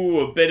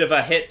 Ooh, a bit of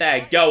a hit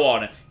there. Go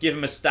on. Give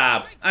him a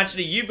stab.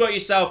 Actually, you've got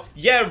yourself,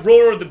 yeah,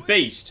 Roar of the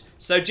Beast.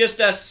 So,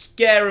 just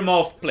scare him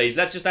off, please.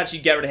 Let's just actually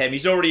get rid of him.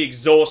 He's already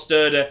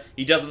exhausted.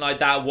 He doesn't like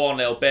that one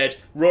little bit.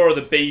 Roar of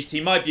the Beast.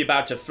 He might be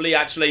about to flee,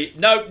 actually.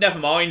 No, never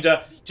mind.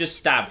 Just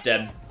stabbed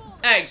him.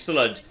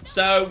 Excellent.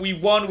 So, we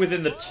won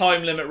within the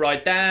time limit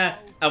right there.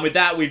 And with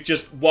that, we've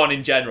just won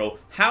in general.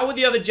 How are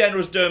the other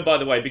generals doing, by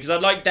the way? Because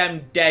I'd like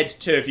them dead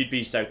too, if you'd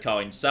be so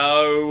kind.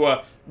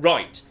 So,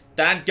 right.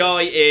 That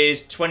guy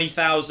is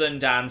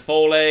 20,000 and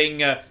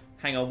falling.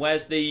 Hang on,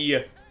 where's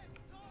the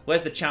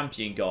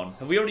champion gone?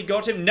 Have we already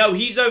got him? No,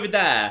 he's over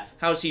there.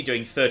 How's he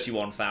doing?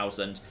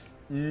 31,000.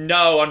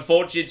 No,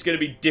 unfortunately, it's going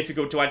to be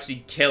difficult to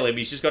actually kill him.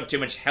 He's just got too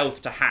much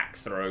health to hack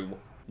through.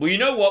 Well, you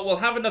know what? We'll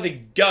have another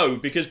go,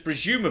 because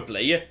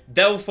presumably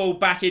they'll fall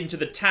back into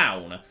the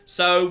town.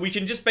 So we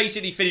can just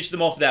basically finish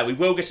them off there. We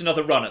will get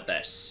another run at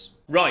this.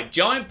 Right,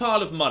 giant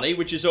pile of money,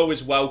 which is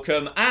always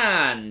welcome.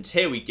 And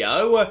here we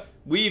go.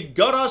 We've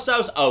got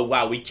ourselves... Oh,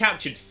 wow, we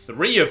captured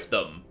 3 of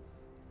them.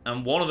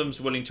 And one of them's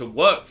willing to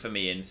work for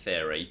me, in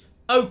theory.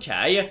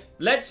 Okay,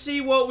 let's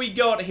see what we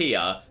got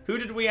here. Who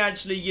did we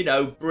actually, you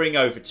know, bring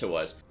over to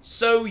us?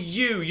 So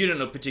you don't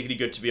look particularly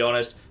good, to be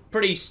honest.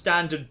 Pretty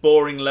standard,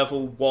 boring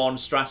level 1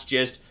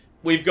 strategist.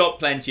 We've got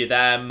plenty of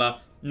them.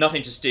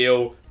 Nothing to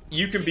steal.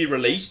 You can be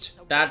released.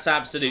 That's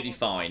absolutely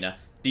fine.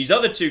 These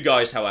other 2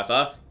 guys,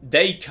 however,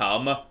 they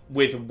come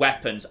with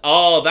weapons.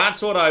 Oh,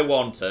 that's what I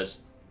wanted.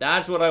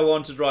 That's what I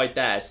wanted right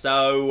there.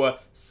 So,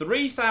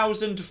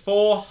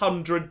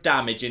 3,400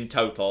 damage in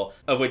total,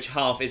 of which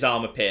half is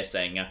armor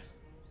piercing.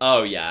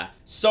 Oh, yeah.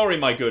 Sorry,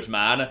 my good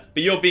man,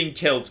 but you're being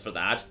killed for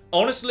that.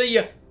 Honestly,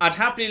 I'd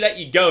happily let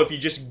you go if you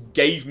just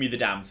gave me the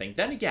damn thing.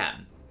 Then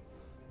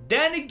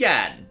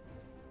again,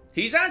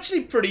 he's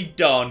actually pretty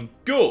darn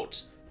good,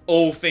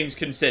 all things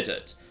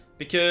considered.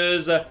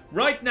 Because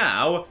right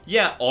now,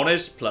 yeah,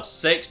 honest,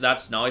 +6,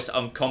 that's nice.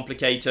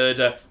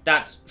 Uncomplicated,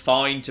 that's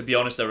fine. To be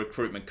honest, their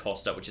recruitment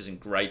cost up, which isn't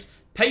great.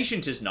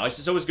 Patient is nice.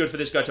 It's always good for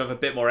this guy to have a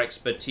bit more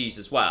expertise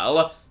as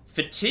well.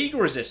 Fatigue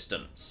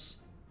resistance.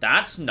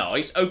 That's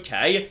nice.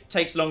 Okay.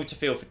 Takes longer to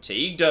feel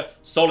fatigued.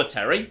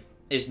 Solitary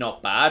is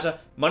not bad.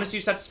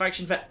 -2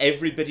 satisfaction for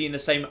everybody in the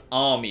same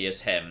army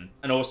as him.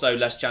 And also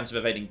less chance of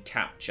evading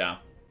capture.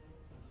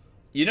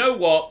 You know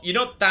what? You're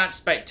not that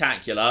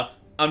spectacular.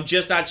 I'm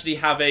just actually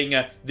having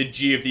the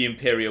G of the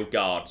Imperial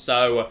Guard.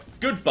 So,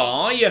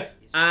 goodbye.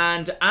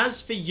 And as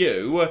for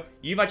you,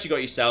 you've actually got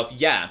yourself,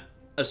 yeah,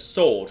 a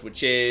sword,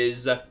 which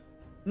is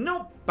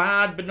not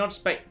bad, but not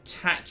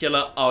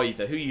spectacular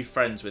either. Who are you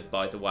friends with,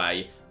 by the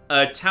way?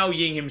 Tao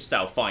Ying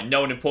himself. Fine,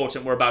 no one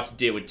important. We're about to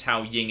deal with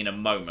Tao Ying in a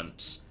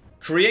moment.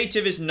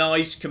 Creative is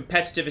nice,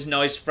 competitive is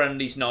nice,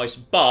 friendly is nice,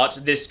 but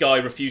this guy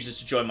refuses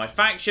to join my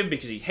faction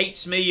because he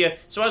hates me.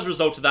 So as a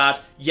result of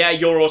that, yeah,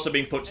 you're also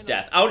being put to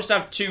death. I'll just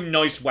have 2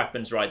 nice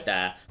weapons right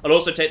there. I'll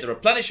also take the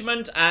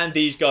replenishment, and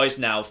these guys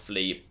now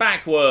flee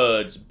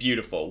backwards.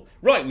 Beautiful.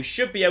 Right, we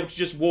should be able to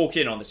just walk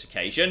in on this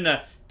occasion.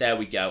 There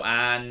we go.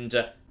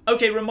 And,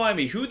 okay, remind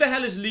me, who the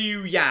hell is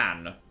Liu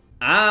Yan?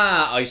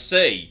 Ah, I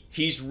see.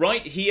 He's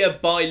right here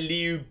by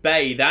Liu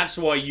Bei. That's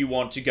why you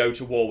want to go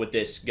to war with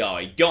this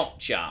guy.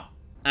 Gotcha.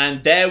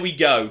 And there we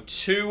go.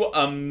 2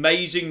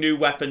 amazing new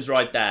weapons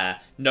right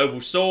there.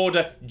 Noble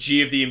Sword,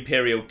 G of the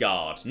Imperial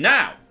Guard.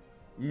 Now.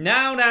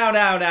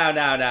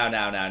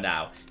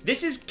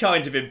 This is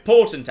kind of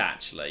important,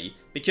 actually.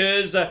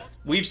 Because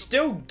we've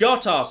still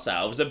got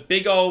ourselves a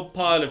big old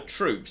pile of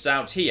troops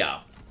out here.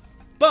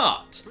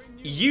 But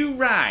you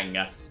rang.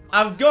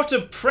 I've got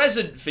a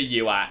present for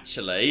you,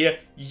 actually.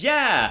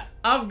 Yeah,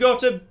 I've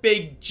got a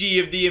big G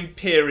of the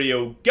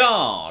Imperial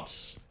Guard.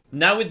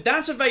 Now, with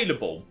that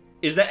available,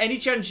 is there any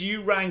chance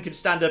Yu Rang can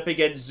stand up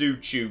against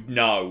Xu Chu?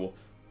 No.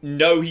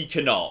 No, he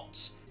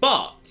cannot.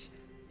 But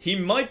he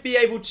might be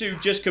able to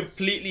just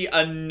completely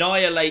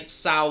annihilate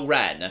Cao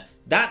Ren.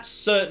 That's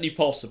certainly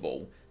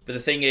possible. But the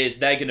thing is,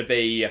 they're going to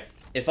be...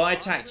 If I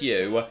attack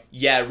you,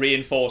 yeah,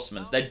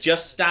 reinforcements. They're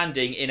just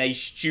standing in a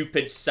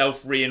stupid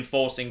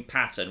self-reinforcing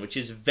pattern, which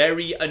is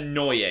very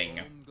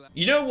annoying.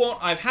 You know what?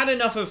 I've had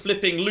enough of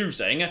flipping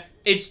losing.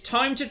 It's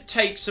time to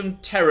take some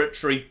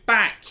territory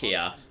back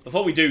here.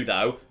 Before we do,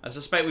 though, I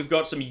suspect we've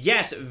got some,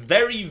 yes,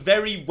 very,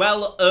 very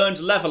well-earned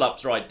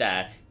level-ups right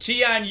there.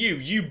 Tian Yu,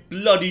 you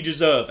bloody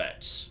deserve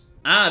it.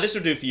 Ah, this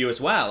will do for you as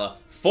well.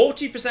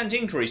 40%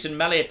 increase in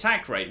melee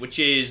attack rate, which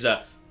is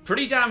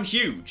pretty damn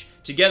huge.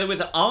 Together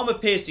with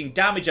armor-piercing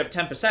damage up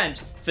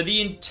 10% for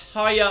the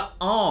entire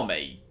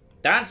army.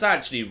 That's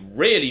actually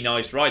really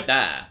nice right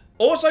there.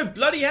 Also,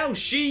 bloody hell,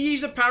 Shi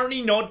Yi's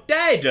apparently not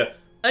dead.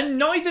 And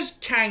neither's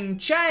Kang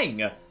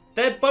Cheng.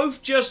 They're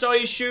both just, I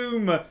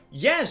assume,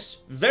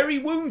 yes, very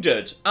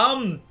wounded.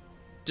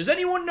 Does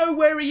anyone know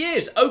where he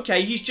is?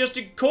 Okay, he's just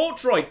at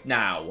court right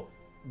now.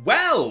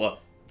 Well,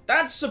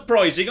 that's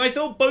surprising. I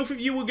thought both of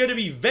you were going to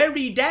be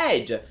very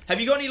dead. Have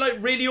you got any, like,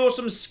 really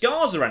awesome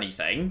scars or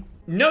anything?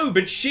 No,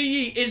 but Shi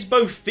Yi is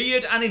both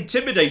feared and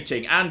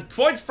intimidating, and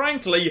quite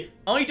frankly,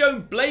 I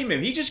don't blame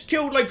him. He just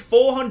killed like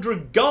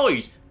 400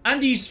 guys,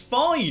 and he's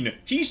fine.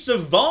 He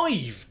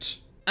survived.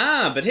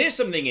 Ah, but here's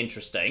something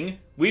interesting.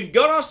 We've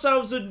got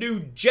ourselves a new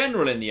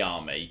general in the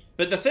army.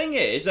 But the thing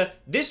is,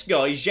 this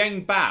guy,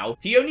 Zheng Bao,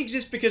 he only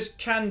exists because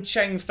Kan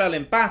Cheng fell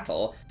in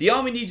battle. The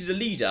army needed a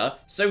leader,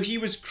 so he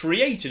was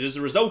created as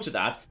a result of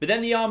that, but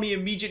then the army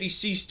immediately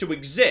ceased to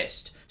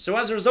exist. So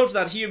as a result of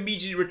that, he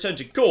immediately returned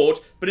to court,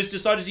 but has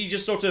decided he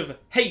just sort of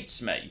hates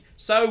me.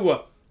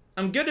 So,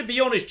 I'm going to be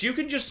honest, you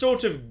can just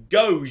sort of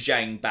go,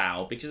 Zhang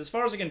Bao, because as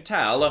far as I can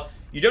tell,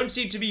 you don't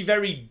seem to be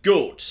very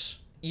good.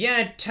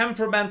 Yeah,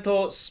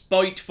 temperamental,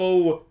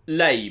 spiteful,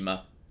 lame.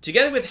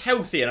 Together with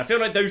healthy, and I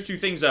feel like those two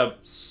things are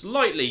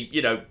slightly,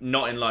 you know,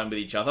 not in line with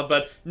each other,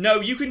 but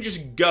no, you can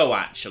just go,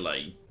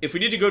 actually. If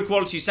we need a good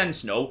quality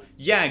sentinel,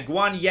 yeah,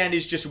 Guan Yen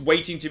is just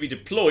waiting to be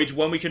deployed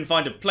when we can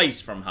find a place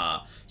from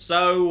her.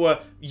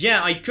 So,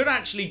 yeah, I could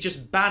actually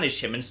just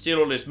banish him and steal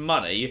all his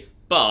money,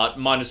 but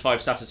 -5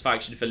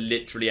 satisfaction for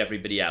literally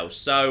everybody else.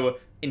 So,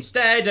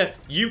 instead,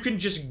 you can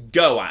just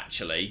go,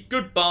 actually.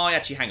 Goodbye.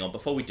 Actually, hang on,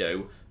 before we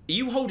do... Are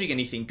you holding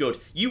anything good?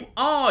 You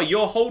are!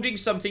 You're holding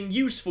something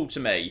useful to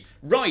me.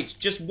 Right,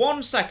 just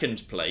 1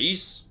 second,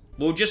 please.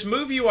 We'll just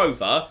move you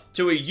over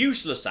to a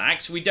useless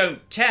axe we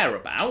don't care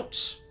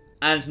about.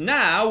 And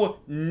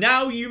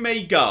now you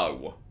may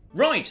go.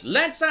 Right,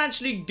 let's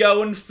actually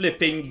go and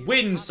flipping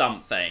win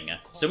something.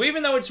 So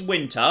even though it's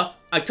winter,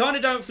 I kind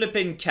of don't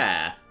flipping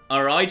care.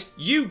 Alright,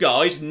 you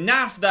guys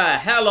naff the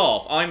hell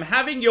off. I'm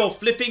having your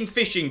flipping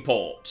fishing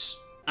port.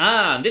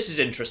 And this is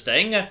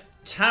interesting.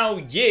 Tao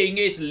Ying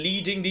is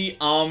leading the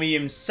army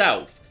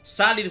himself.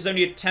 Sadly, there's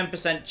only a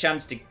 10%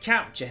 chance to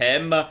capture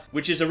him,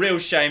 which is a real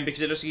shame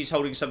because it looks like he's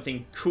holding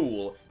something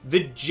cool.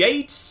 The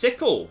Jade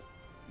Sickle.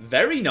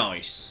 Very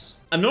nice.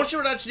 I'm not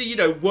sure it actually, you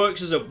know,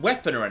 works as a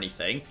weapon or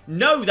anything.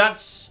 No,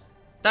 that's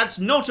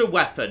not a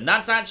weapon.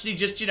 That's actually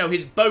just, you know,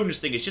 his bonus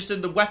thing. It's just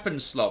in the weapon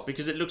slot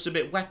because it looks a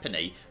bit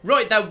weapony.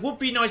 Right, that would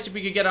be nice if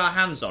we could get our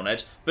hands on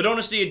it, but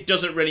honestly, it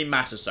doesn't really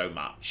matter so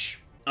much.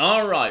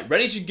 Alright,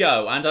 ready to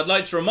go, and I'd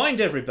like to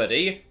remind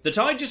everybody that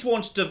I just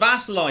wanted to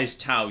vassalize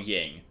Tao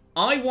Ying.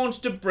 I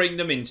wanted to bring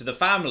them into the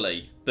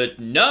family. But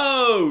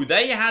no,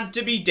 they had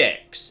to be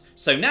dicks.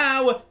 So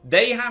now,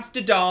 they have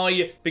to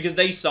die because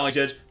they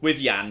sided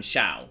with Yan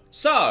Shao.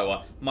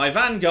 So, my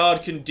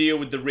vanguard can deal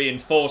with the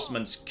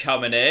reinforcements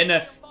coming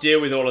in, deal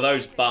with all of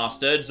those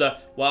bastards,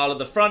 while at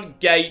the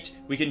front gate,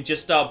 we can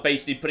just start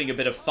basically putting a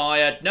bit of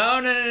fire.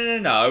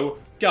 No.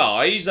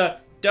 Guys,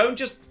 don't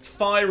just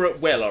fire at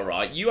will,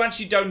 alright? You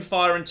actually don't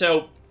fire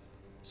until...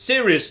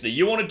 Seriously,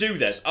 you want to do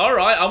this?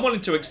 Alright, I'm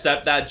willing to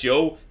accept that,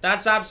 Joel.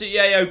 That's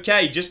absolutely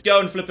okay. Just go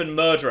and flip and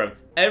murder him.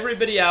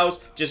 Everybody else,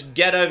 just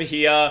get over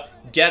here,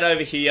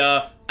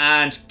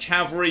 and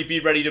cavalry be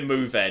ready to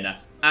move in.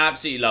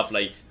 Absolutely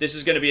lovely. This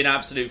is going to be an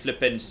absolute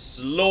flipping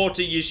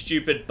slaughter, you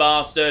stupid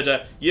bastard.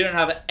 You don't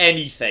have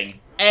anything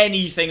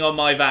on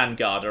my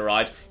vanguard,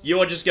 alright? You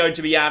are just going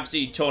to be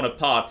absolutely torn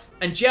apart.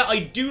 And yeah, I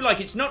do like,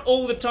 it's not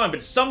all the time,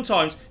 but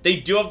sometimes they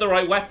do have the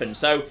right weapon.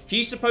 So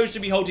he's supposed to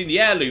be holding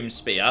the heirloom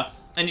spear,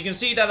 and you can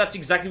see that that's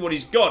exactly what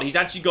he's got. He's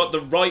actually got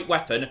the right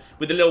weapon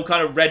with the little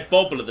kind of red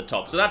bobble at the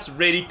top. So that's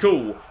really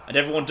cool. And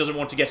everyone doesn't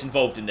want to get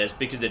involved in this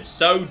because it's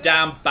so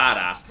damn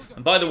badass.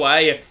 And by the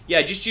way,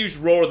 yeah, just use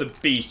Roar of the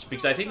Beast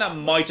because I think that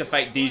might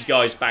affect these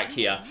guys back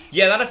here.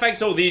 Yeah, that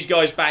affects all these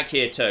guys back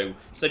here too.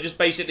 So just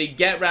basically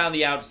get round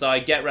the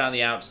outside,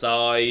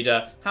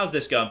 how's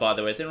this going, by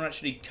the way? Is anyone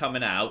actually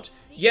coming out?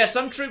 Yeah,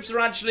 some troops are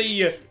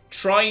actually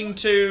trying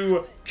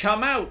to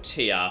come out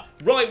here.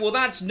 Right, well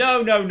that's...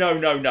 No.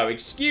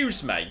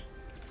 Excuse me.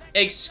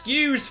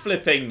 Excuse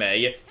flipping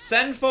me.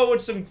 Send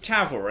forward some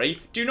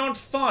cavalry. Do not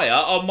fire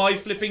on my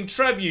flipping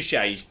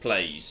trebuchets,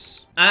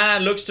 please.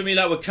 And looks to me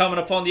like we're coming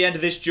upon the end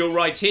of this duel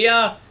right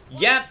here.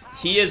 Yep,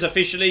 he is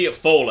officially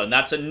fallen.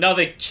 That's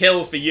another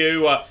kill for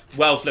you.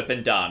 Well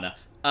flipping done.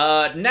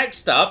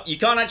 Next up, you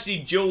can't actually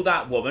duel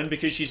that woman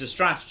because she's a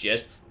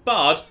strategist.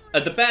 But,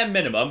 at the bare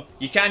minimum,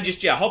 you can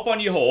just, yeah, hop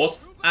on your horse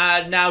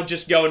and now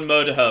just go and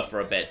murder her for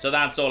a bit. So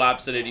that's all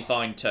absolutely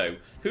fine too.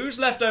 Who's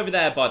left over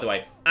there, by the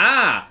way?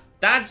 Ah,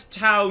 that's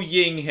Tao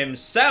Ying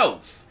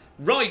himself.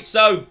 Right,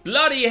 so,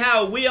 bloody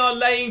hell, we are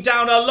laying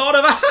down a lot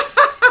of...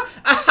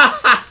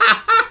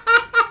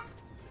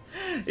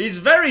 He's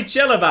very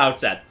chill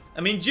about it.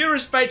 I mean, due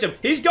respect to him,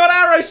 he's got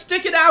arrows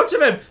sticking out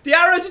of him. The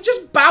arrows are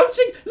just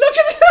bouncing. Look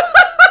at it.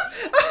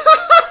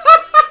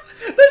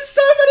 There's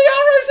so many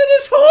arrows in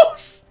his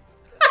horse.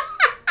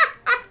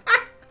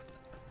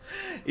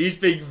 He's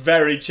being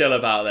very chill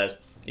about this.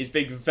 He's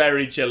being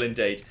very chill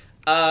indeed.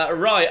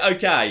 Right,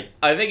 okay.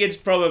 I think it's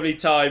probably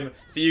time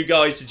for you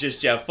guys to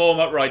just, yeah, form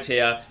up right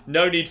here.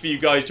 No need for you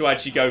guys to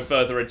actually go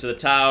further into the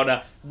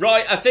town.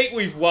 Right, I think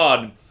we've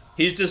won.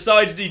 He's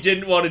decided he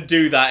didn't want to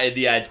do that in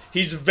the end.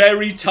 He's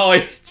very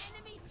tired.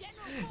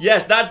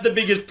 Yes, that's the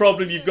biggest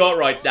problem you've got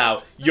right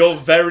now. You're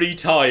very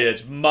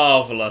tired.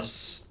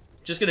 Marvellous.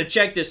 Just going to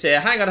check this here.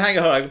 Hang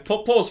on.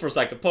 Pause for a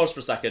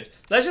second.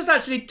 Let's just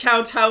actually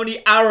count how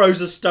many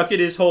arrows are stuck in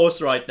his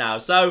horse right now.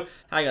 So,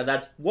 hang on.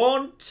 That's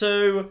 1,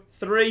 2,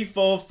 3,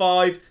 4,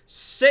 5,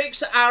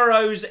 6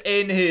 arrows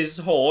in his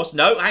horse.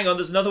 No, hang on.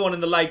 There's another one in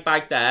the leg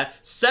back there.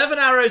 7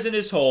 arrows in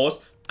his horse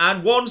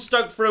and 1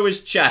 stuck through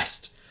his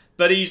chest.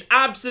 But he's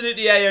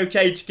absolutely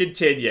a-okay to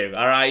continue.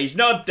 Alright, he's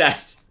not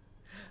dead.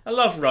 I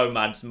love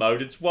romance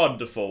mode. It's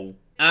wonderful.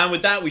 And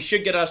with that, we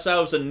should get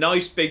ourselves a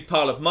nice big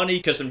pile of money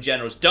because some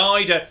generals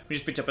died. We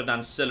just picked up an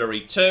ancillary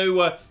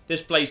too.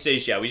 This place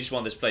is, yeah, we just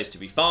want this place to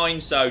be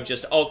fine. So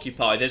just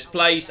occupy this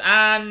place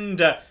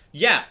and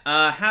yeah,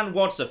 Han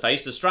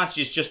What's-Her-Face, the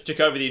strategist, just took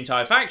over the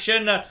entire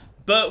faction,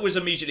 but was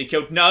immediately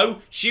killed.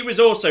 No, she was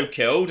also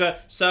killed,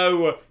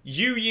 so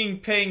Yu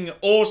Yingping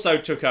also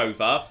took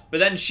over, but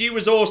then she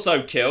was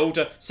also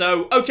killed,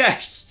 so, okay.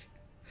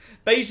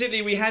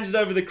 Basically, we handed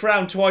over the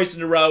crown twice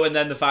in a row, and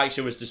then the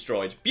faction was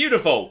destroyed.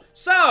 Beautiful.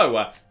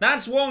 So,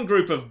 that's one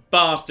group of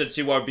bastards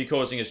who won't be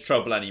causing us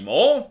trouble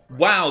anymore.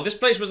 Wow, this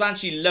place was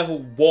actually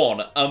level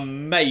 1.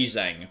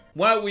 Amazing.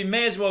 Well, we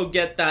may as well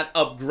get that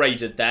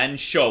upgraded then.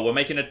 Sure, we're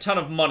making a ton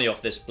of money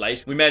off this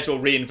place. We may as well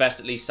reinvest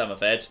at least some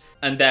of it.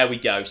 And there we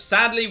go.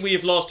 Sadly, we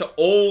have lost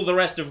all the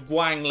rest of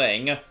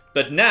Guangling,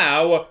 but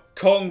now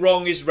Kong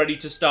Rong is ready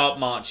to start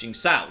marching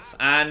south.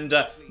 And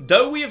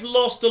though we have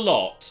lost a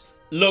lot,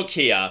 look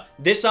here,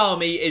 this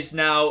army is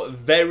now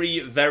very,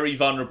 very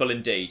vulnerable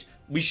indeed.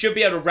 We should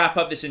be able to wrap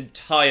up this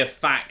entire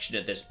faction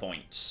at this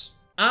point.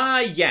 Ah,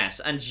 yes,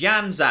 and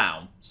Yan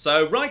Zhao.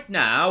 So right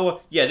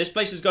now, yeah, this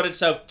place has got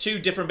itself 2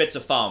 different bits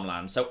of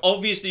farmland. So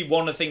obviously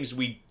one of the things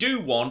we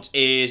do want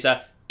is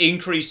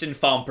increase in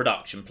farm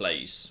production,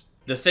 please.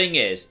 The thing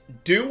is,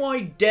 do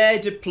I dare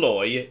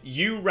deploy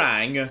Yu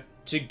Rang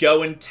to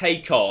go and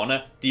take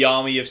on the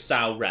army of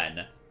Cao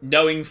Ren,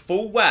 knowing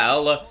full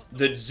well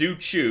that Xu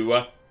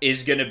Chu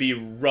is going to be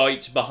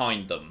right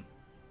behind them?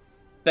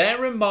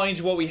 Bear in mind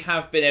what we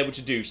have been able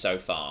to do so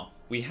far.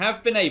 We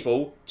have been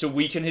able to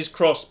weaken his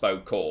crossbow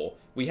corps.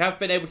 We have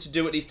been able to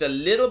do at least a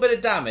little bit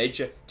of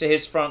damage to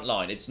his front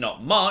line. It's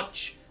not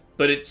much,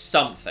 but it's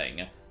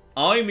something.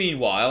 I,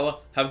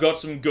 meanwhile, have got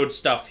some good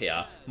stuff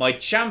here. My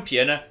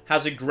champion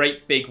has a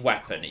great big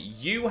weapon.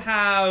 You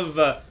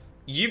have...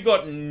 you've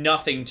got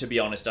nothing, to be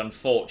honest,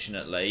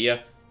 unfortunately.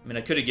 I mean,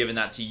 I could have given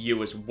that to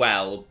you as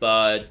well,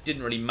 but it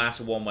didn't really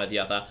matter one way or the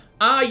other.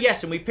 Ah,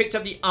 yes, and we picked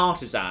up the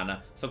Artisan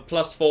for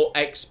 +4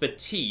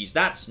 expertise.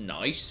 That's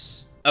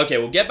nice. Okay,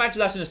 we'll get back to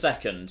that in a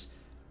second.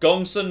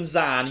 Gongsun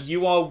Zan,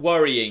 you are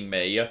worrying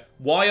me.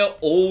 Why are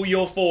all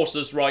your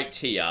forces right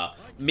here?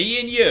 Me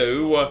and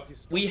you,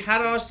 we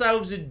had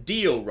ourselves a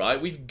deal,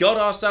 right? We've got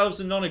ourselves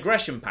a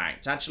non-aggression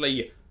pact.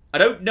 Actually, I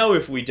don't know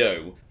if we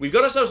do. We've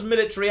got ourselves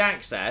military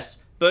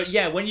access, but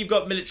yeah, when you've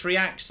got military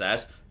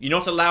access, you're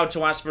not allowed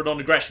to ask for a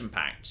non-aggression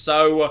pact.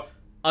 So,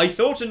 I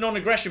thought a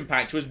non-aggression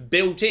pact was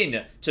built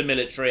in to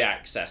military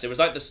access. It was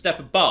like the step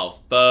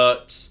above,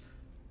 but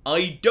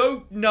I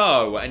don't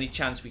know any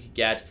chance we could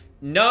get.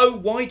 No,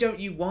 why don't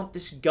you want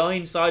this guy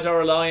inside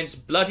our alliance?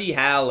 Bloody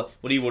hell.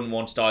 Well, he wouldn't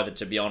want it either,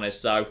 to be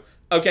honest, so...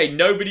 Okay,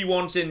 nobody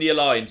wants in the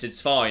alliance,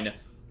 it's fine.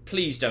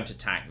 Please don't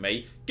attack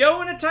me.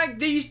 Go and attack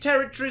these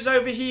territories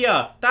over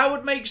here. That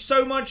would make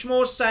so much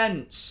more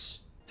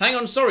sense. Hang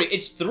on, sorry,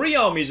 it's 3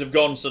 armies of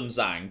Gongsun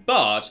Zhang,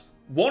 but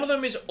one of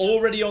them is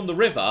already on the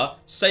river,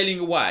 sailing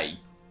away.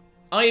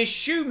 I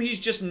assume he's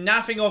just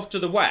naffing off to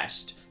the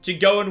west to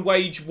go and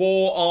wage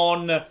war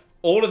on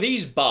all of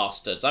these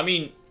bastards. I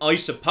mean, I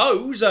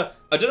suppose. I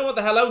don't know what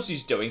the hell else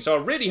he's doing, so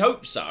I really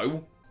hope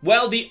so.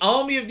 Well, the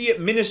army of the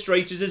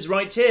administrators is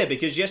right here,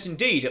 because yes,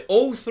 indeed,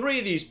 all 3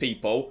 of these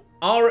people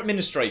are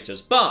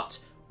administrators. But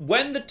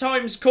when the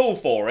times call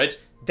for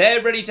it,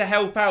 they're ready to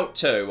help out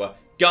too.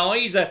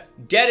 Guys,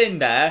 get in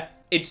there.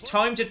 It's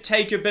time to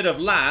take a bit of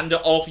land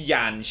off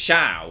Yan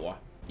Shao.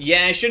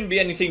 Yeah, it shouldn't be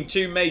anything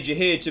too major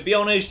here, to be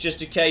honest.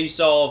 Just a case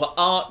of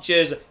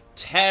archers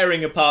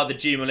tearing apart the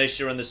G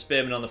militia and the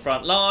spearmen on the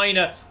front line.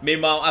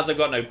 Meanwhile, as I've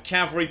got no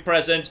cavalry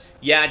present,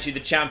 yeah, actually the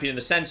champion and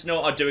the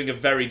sentinel are doing a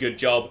very good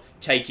job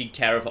taking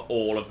care of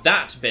all of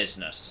that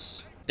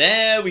business.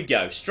 There we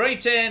go.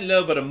 Straight in, a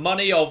little bit of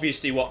money.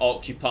 Obviously, we're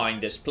occupying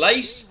this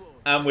place.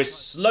 And we're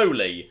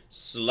slowly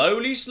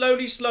starting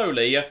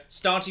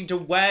to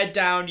wear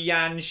down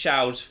Yan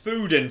Shao's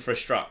food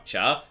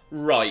infrastructure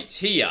right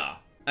here.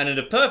 And in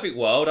a perfect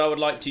world, I would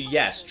like to,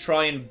 yes,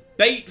 try and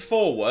bait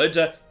forward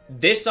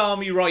this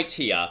army right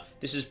here.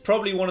 This is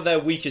probably one of their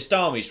weakest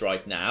armies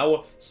right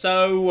now.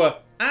 So,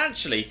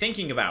 actually,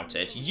 thinking about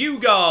it, you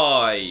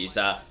guys,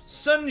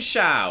 Sun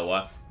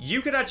Shao,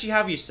 you could actually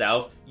have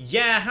yourself,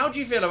 yeah, how do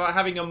you feel about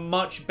having a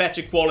much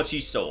better quality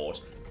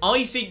sword?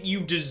 I think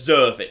you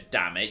deserve it,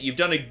 damn it. You've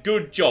done a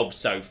good job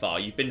so far.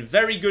 You've been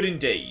very good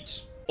indeed.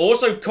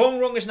 Also, Kong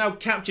Rong has now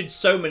captured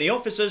so many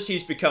officers,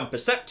 he's become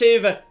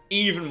perceptive,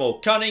 even more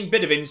cunning,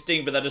 bit of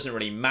instinct, but that doesn't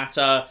really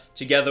matter.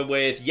 Together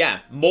with, yeah,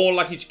 more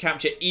likely to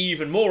capture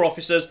even more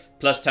officers,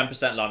 plus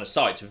 10% line of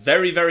sight.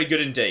 Very, very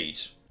good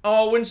indeed.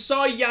 Oh, and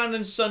Sai Yan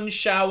and Sun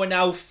Shao are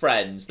now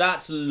friends.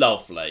 That's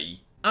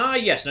lovely. Ah,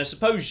 yes, and I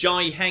suppose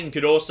Zhai Heng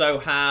could also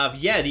have,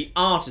 yeah, the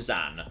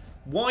Artisan.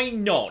 Why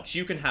not?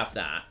 You can have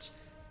that.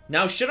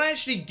 Now, should I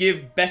actually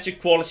give better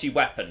quality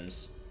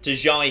weapons to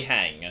Zhai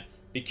Heng?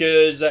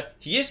 Because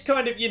he is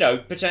kind of, you know,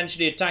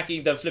 potentially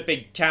attacking the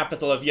flipping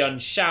capital of Yan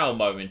Shao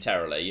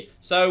momentarily.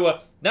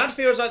 So, that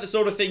feels like the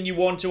sort of thing you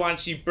want to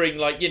actually bring,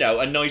 like, you know,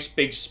 a nice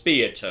big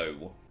spear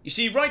to. You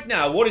see, right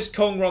now, what is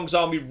Kong Rong's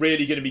army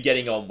really going to be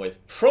getting on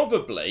with?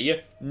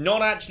 Probably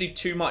not actually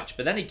too much.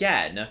 But then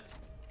again,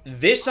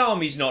 this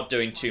army's not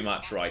doing too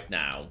much right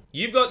now.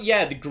 You've got,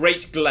 yeah, the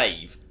Great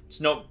Glaive.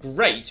 It's not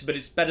great, but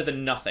it's better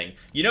than nothing.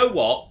 You know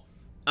what?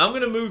 I'm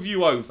going to move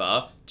you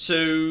over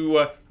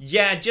to,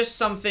 yeah, just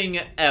something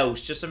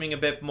else. Just something a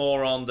bit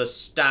more on the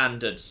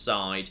standard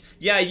side.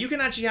 Yeah, you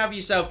can actually have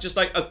yourself just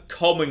like a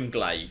common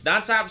glaive.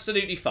 That's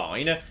absolutely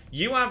fine.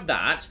 You have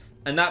that,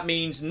 and that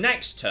means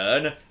next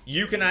turn,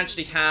 you can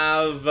actually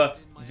have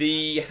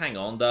the, hang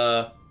on,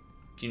 the,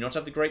 can you not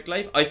have the Great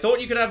Glaive? I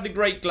thought you could have the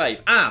Great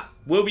Glaive. Ah,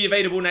 will be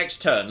available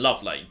next turn.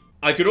 Lovely.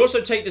 I could also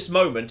take this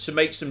moment to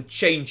make some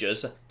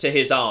changes to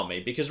his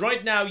army, because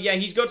right now, yeah,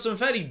 he's got some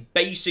fairly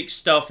basic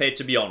stuff here,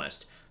 to be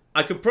honest.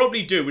 I could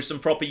probably do with some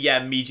proper,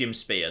 yeah, medium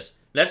spears.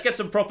 Let's get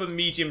some proper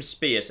medium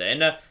spears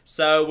in.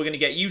 So we're going to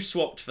get you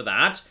swapped for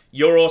that.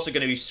 You're also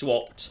going to be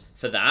swapped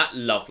for that.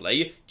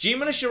 Lovely.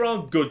 G-Militia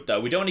are good, though.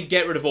 We don't want to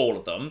get rid of all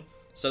of them.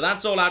 So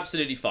that's all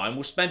absolutely fine.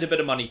 We'll spend a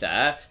bit of money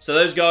there. So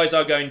those guys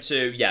are going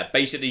to, yeah,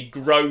 basically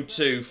grow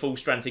to full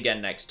strength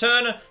again next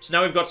turn. So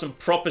now we've got some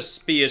proper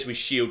spears with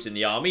shields in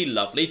the army.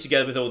 Lovely.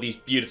 Together with all these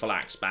beautiful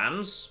axe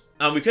bands.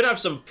 And we could have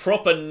some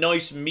proper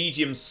nice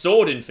medium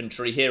sword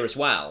infantry here as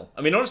well.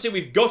 I mean, honestly,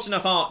 we've got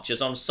enough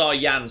archers on Shi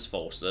Yi's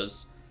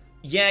forces.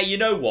 Yeah, you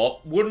know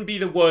what? Wouldn't be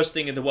the worst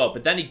thing in the world.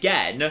 But then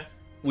again,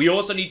 we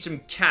also need some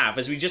cav.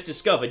 As we just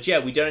discovered,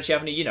 yeah, we don't actually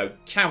have any, you know,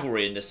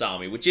 cavalry in this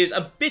army, which is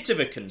a bit of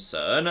a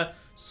concern.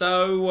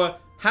 So,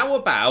 how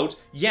about,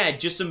 yeah,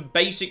 just some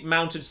basic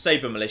mounted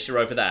saber militia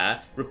over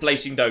there,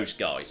 replacing those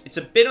guys. It's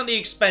a bit on the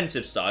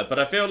expensive side, but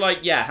I feel like,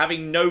 yeah,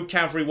 having no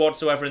cavalry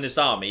whatsoever in this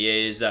army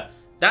is,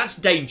 that's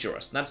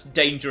dangerous. That's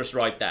dangerous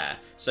right there.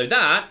 So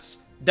that,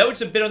 though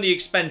it's a bit on the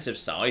expensive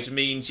side,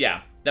 means,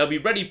 yeah, they'll be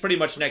ready pretty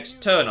much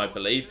next turn, I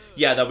believe.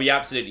 Yeah, they'll be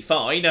absolutely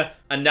fine,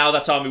 and now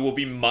that army will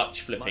be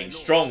much flipping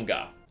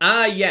stronger.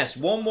 Ah, yes,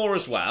 one more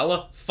as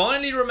well.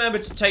 Finally remember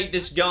to take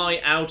this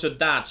guy out of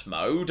that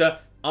mode.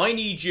 I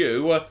need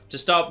you to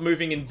start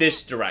moving in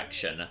this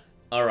direction.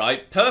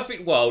 Alright,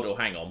 perfect world. Oh,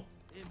 hang on.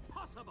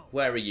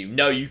 Where are you?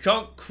 No, you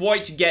can't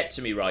quite get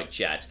to me right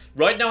yet.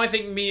 Right now, I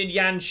think me and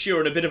Yan Shu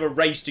are in a bit of a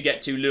race to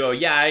get to Luo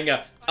Yang.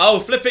 Oh,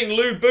 flipping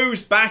Lu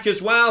Bu's back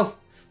as well.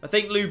 I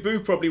think Lu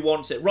Bu probably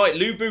wants it. Right,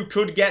 Lu Bu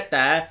could get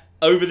there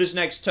over this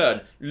next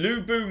turn.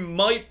 Lu Bu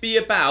might be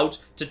about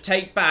to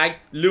take back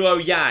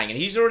Luo Yang, and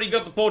he's already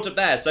got the port up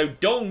there, so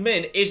Dong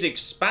Min is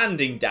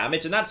expanding, damn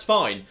it, and that's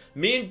fine.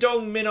 Me and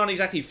Dong Min aren't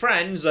exactly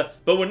friends,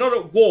 but we're not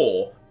at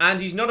war, and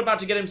he's not about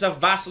to get himself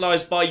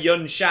vassalized by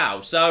Yun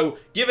Shao, so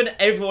given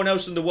everyone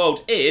else in the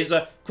world is,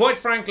 quite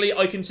frankly,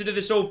 I consider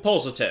this all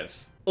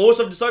positive.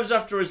 Also, I've decided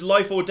after his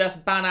life or death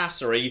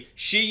banassery,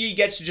 Shi Yi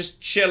gets to just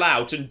chill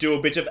out and do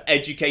a bit of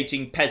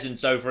educating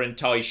peasants over in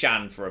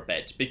Taishan for a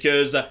bit,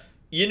 because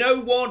you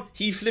know what?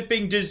 He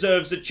flipping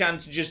deserves a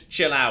chance to just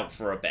chill out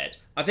for a bit.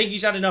 I think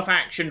he's had enough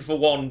action for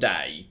one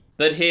day.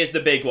 But here's the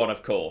big one,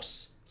 of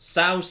course.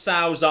 Cao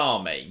Cao's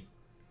army.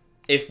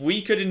 If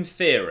we could, in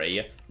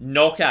theory,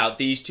 knock out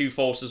these two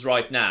forces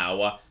right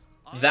now,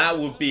 that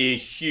would be a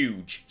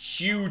huge,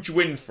 huge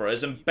win for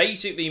us, and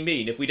basically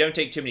mean, if we don't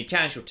take too many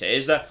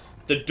casualties,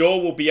 the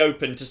door will be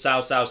open to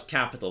Cao Cao's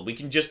capital. We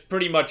can just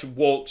pretty much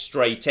walk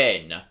straight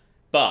in.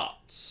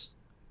 But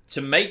to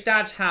make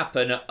that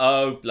happen,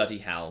 oh bloody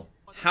hell.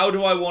 How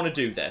do I want to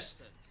do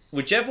this?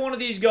 Whichever one of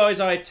these guys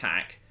I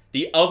attack,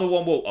 the other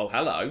one will... Oh,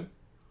 hello.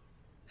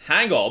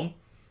 Hang on.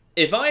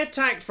 If I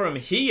attack from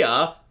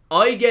here,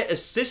 I get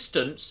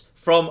assistance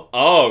from...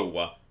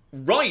 Oh,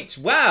 right.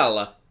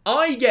 Well,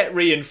 I get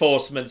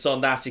reinforcements on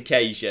that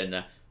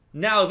occasion.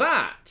 Now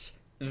that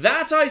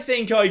I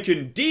think I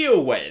can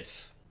deal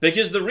with.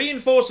 Because the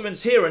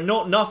reinforcements here are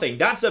not nothing.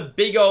 That's a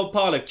big old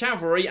pile of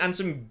cavalry and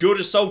some good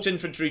assault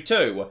infantry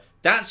too.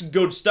 That's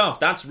good stuff.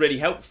 That's really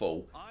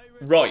helpful.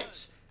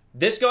 Right.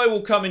 This guy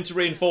will come in to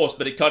reinforce,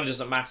 but it kind of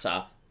doesn't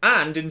matter.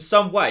 And in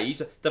some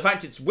ways, the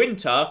fact it's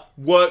winter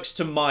works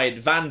to my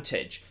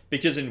advantage.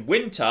 Because in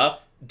winter,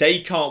 they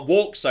can't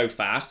walk so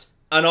fast,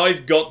 and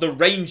I've got the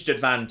ranged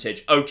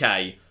advantage.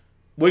 Okay,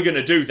 we're going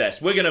to do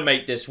this. We're going to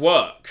make this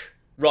work.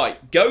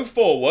 Right, go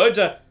forward.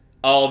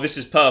 Oh, this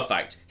is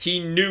perfect. He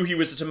knew he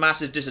was at a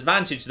massive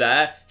disadvantage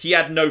there. He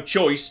had no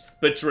choice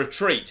but to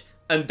retreat.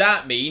 And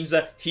that means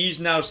he's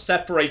now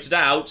separated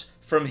out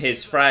from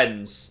his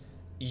friends.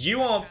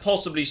 You aren't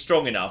possibly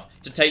strong enough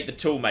to take the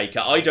toolmaker.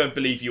 I don't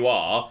believe you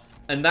are.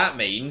 And that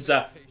means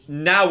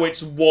now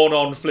it's one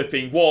on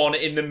flipping one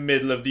in the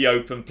middle of the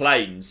open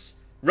plains.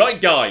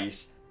 Right,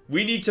 guys.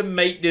 We need to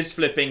make this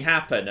flipping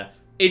happen.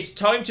 It's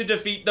time to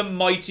defeat the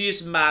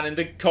mightiest man in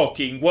the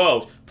cocking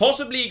world.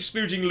 Possibly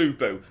excluding Lu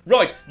Bu.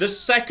 Right, the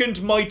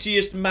second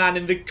mightiest man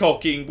in the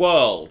cocking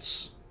world.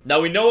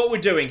 Now we know what we're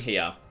doing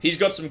here. He's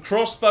got some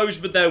crossbows,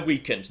 but they're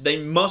weakened.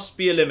 They must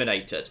be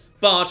eliminated.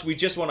 But we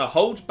just want to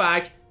hold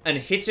back and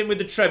hit him with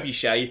the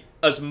trebuchet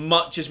as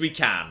much as we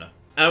can.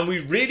 And we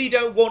really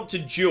don't want to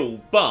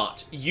duel,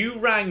 but Yu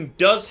Rang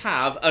does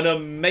have an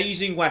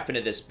amazing weapon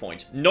at this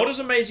point. Not as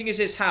amazing as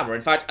his hammer.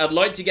 In fact, I'd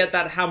like to get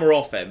that hammer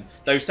off him.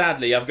 Though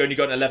sadly, I've only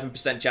got an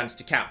 11% chance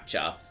to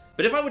capture.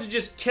 But if I were to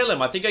just kill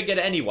him, I think I'd get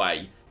it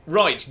anyway.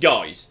 Right,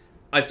 guys.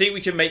 I think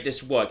we can make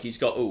this work. He's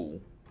got...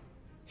 Ooh.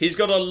 He's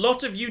got a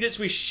lot of units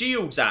with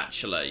shields,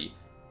 actually.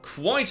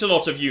 Quite a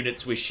lot of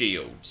units with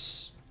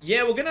shields.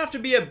 Yeah, we're going to have to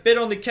be a bit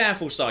on the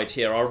careful side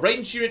here. Our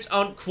ranged units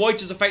aren't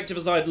quite as effective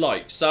as I'd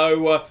like,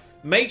 so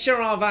make sure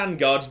our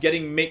vanguard's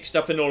getting mixed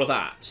up in all of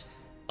that.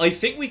 I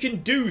think we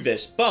can do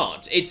this,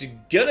 but it's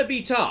gonna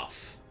be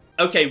tough.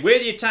 Okay, we're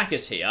the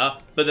attackers here,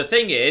 but the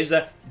thing is,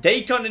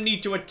 they kind of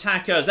need to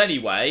attack us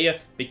anyway,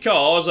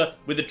 because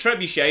with the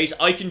trebuchets,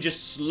 I can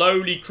just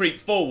slowly creep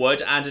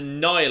forward and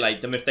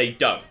annihilate them if they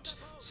don't.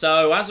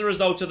 So, as a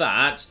result of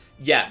that,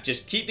 yeah,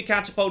 just keep the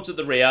catapults at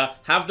the rear,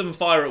 have them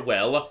fire at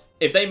will.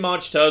 If they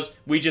march to us,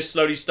 we just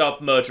slowly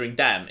start murdering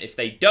them. If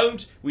they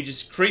don't, we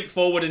just creep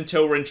forward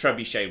until we're in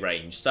trebuchet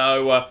range.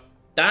 So,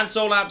 that's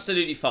all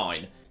absolutely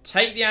fine.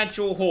 Take the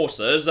actual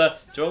horses.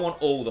 Do I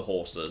want all the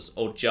horses?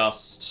 Or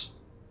just...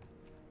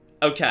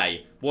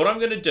 Okay, what I'm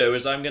going to do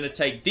is I'm going to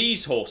take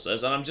these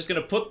horses and I'm just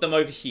going to put them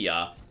over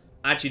here.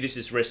 Actually, this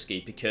is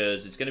risky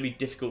because it's going to be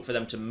difficult for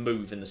them to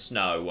move in the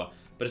snow.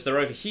 But if they're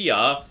over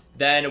here,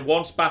 then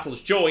once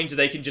battle's joined,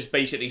 they can just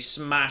basically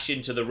smash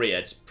into the rear.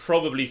 It's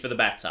probably for the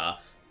better.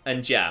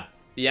 And yeah,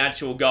 the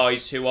actual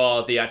guys who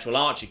are the actual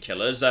archer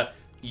killers,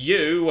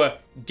 you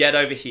get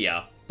over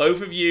here.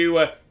 Both of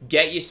you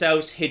get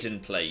yourselves hidden,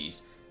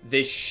 please.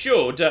 This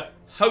should,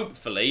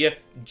 hopefully,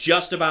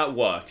 just about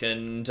work.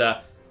 And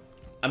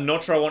I'm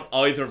not sure I want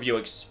either of you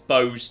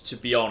exposed, to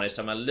be honest.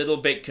 I'm a little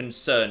bit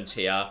concerned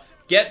here.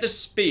 Get the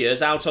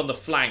spears out on the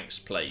flanks,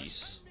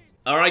 please.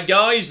 Alright,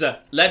 guys,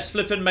 let's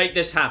flip and make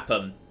this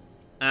happen.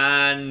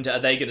 And are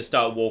they going to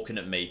start walking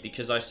at me?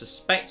 Because I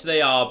suspect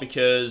they are,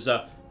 because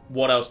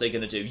what else are they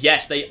going to do?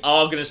 Yes, they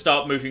are going to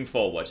start moving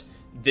forward.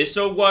 This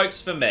all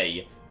works for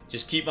me.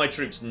 Just keep my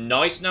troops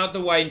nice and out of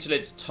the way until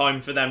it's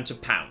time for them to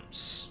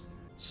pounce.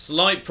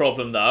 Slight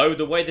problem, though.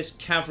 The way this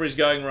cavalry is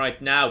going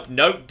right now.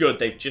 Nope, good.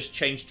 They've just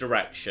changed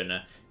direction.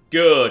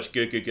 Good,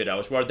 good, good, good. I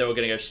was worried they were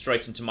going to go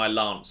straight into my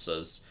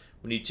lancers.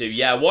 We need to...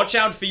 Yeah, watch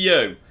out for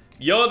you.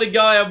 You're the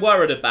guy I'm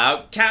worried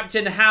about.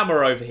 Captain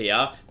Hammer over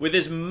here with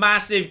this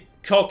massive,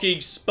 cocky,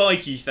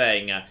 spiky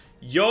thing.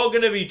 You're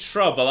going to be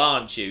trouble,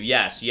 aren't you?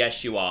 Yes,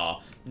 yes, you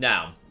are.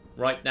 Now,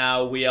 right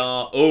now we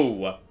are...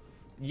 Oh,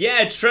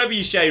 yeah,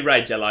 trebuchet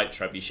range. I like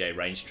trebuchet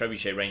range.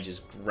 Trebuchet range is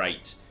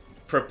great.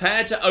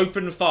 Prepare to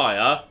open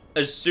fire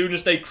as soon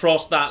as they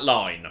cross that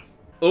line.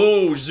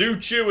 Oh,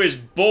 Xu Chu is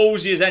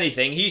ballsy as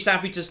anything. He's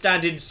happy to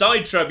stand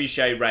inside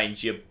trebuchet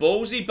range, you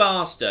ballsy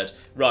bastard.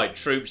 Right,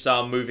 troops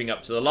are moving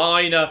up to the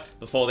line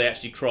before they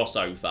actually cross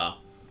over.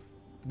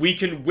 We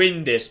can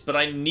win this, but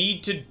I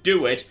need to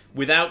do it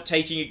without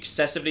taking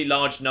excessively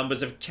large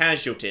numbers of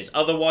casualties.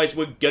 Otherwise,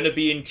 we're going to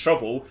be in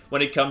trouble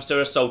when it comes to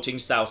assaulting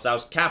Cao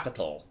Cao's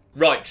capital.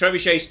 Right,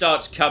 trebuchet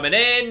starts coming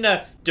in,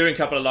 doing a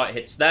couple of light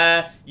hits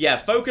there. Yeah,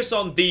 focus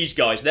on these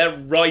guys. They're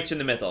right in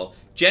the middle.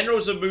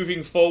 Generals are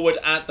moving forward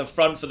at the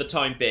front for the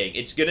time being.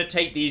 It's going to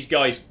take these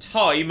guys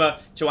time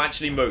to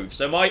actually move.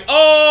 So my...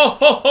 Oh,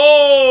 ho,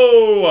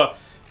 ho!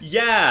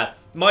 Yeah,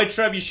 my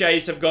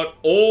trebuchets have got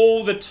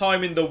all the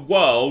time in the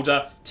world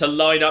to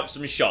line up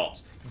some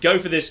shots. Go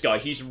for this guy.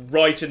 He's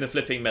right in the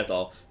flipping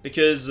middle.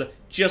 Because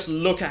just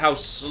look at how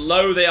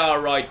slow they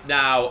are right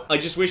now. I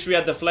just wish we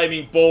had the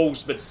flaming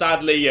balls, but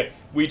sadly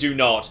we do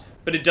not.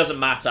 But it doesn't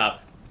matter.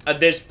 At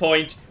this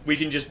point, we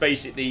can just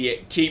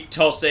basically keep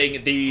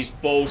tossing these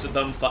balls at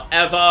them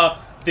forever.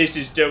 This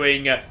is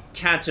doing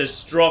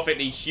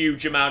catastrophically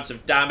huge amounts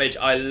of damage.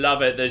 I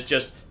love it. There's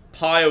just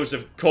piles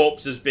of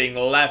corpses being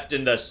left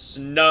in the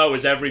snow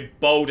as every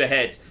boulder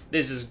hits.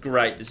 This is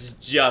great. This is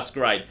just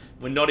great.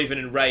 We're not even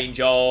in range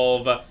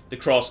of the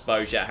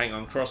crossbows yet. Hang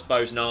on,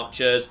 crossbows and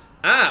archers.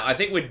 Ah, I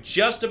think we're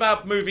just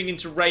about moving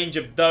into range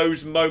of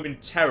those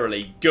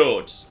momentarily.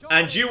 Good.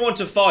 And you want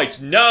to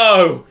fight?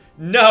 No!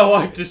 No,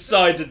 I've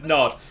decided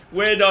not.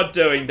 We're not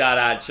doing that,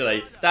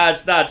 actually.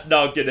 That's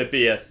not going to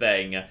be a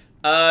thing.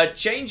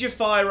 Change your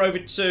fire over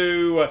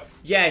to...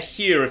 Yeah,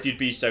 here, if you'd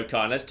be so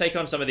kind. Let's take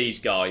on some of these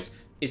guys.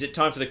 Is it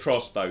time for the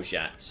crossbows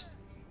yet?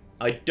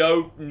 I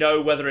don't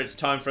know whether it's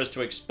time for us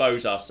to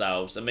expose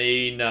ourselves. I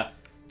mean,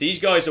 these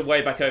guys are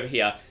way back over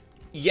here.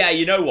 Yeah,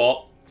 you know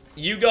what?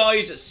 You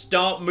guys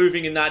start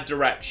moving in that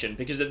direction,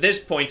 because at this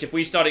point, if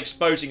we start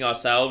exposing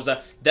ourselves,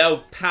 they'll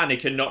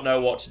panic and not know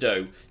what to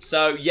do.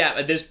 So, yeah,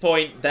 at this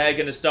point, they're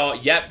going to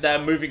start, yep, they're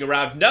moving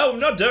around. No, I'm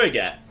not doing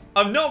it.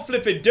 I'm not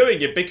flipping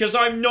doing it because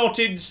I'm not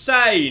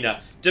insane.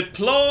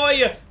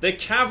 Deploy the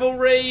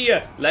cavalry.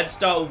 Let's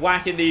start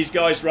whacking these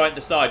guys right in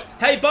the side.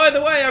 Hey, by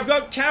the way, I've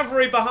got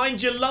cavalry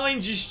behind your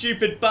lines, you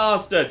stupid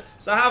bastards.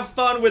 So have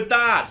fun with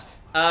that.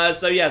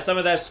 So, yeah, some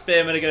of their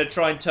spearmen are going to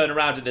try and turn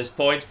around at this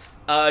point.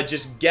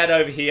 Just get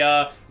over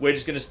here. We're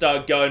just going to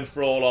start going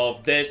for all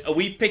of this. Are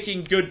we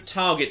picking good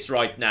targets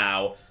right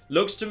now?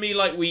 Looks to me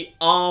like we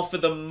are for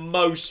the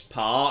most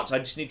part. I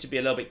just need to be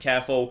a little bit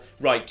careful.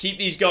 Right, keep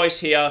these guys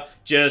here.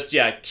 Just,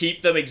 yeah,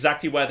 keep them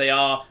exactly where they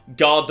are.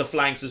 Guard the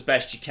flanks as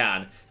best you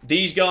can.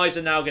 These guys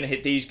are now going to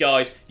hit these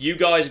guys. You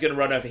guys are going to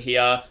run over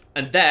here.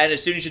 And then,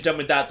 as soon as you're done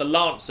with that, the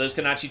Lancers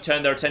can actually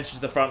turn their attention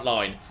to the front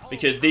line.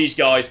 Because these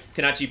guys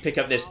can actually pick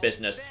up this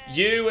business.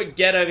 You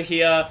get over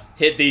here.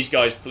 Hit these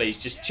guys, please.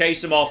 Just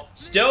chase them off.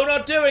 Still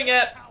not doing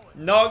it.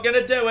 Not going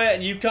to do it.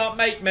 And you can't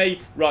make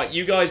me. Right,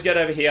 you guys get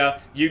over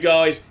here. You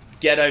guys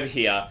get over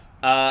here.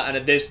 And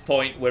at this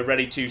point, we're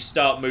ready to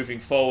start moving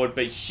forward.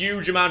 But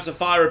huge amounts of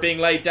fire are being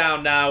laid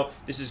down now.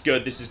 This is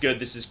good, this is good,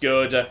 this is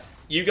good.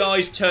 You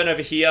guys turn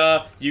over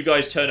here. You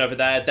guys turn over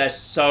there. They're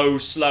so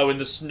slow in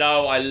the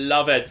snow. I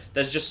love it.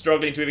 They're just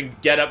struggling to even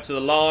get up to the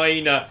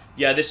line.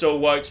 Yeah, this all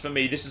works for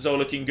me. This is all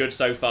looking good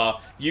so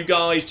far. You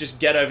guys just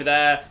get over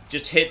there.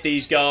 Just hit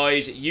these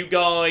guys. You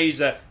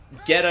guys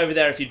get over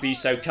there if you'd be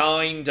so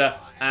kind.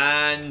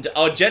 And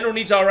our general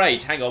needs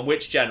R8. Hang on,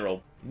 which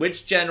general?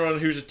 Which general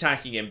and who's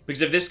attacking him?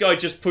 Because if this guy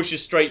just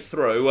pushes straight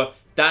through,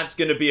 that's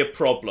going to be a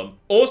problem.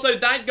 Also,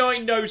 that guy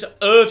knows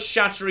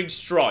Earth-Shattering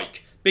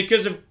Strike.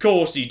 Because of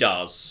course he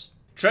does.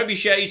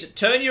 Trebuchets,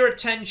 turn your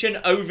attention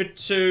over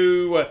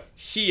to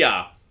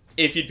here,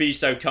 if you'd be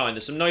so kind.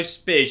 There's some nice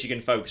spears you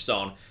can focus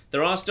on.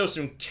 There are still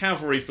some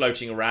cavalry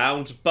floating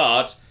around,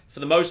 but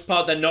for the most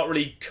part, they're not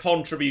really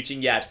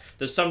contributing yet.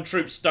 There's some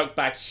troops stuck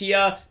back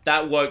here.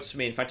 That works for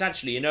me. In fact,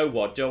 actually, you know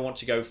what? Do I want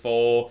to go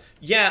for...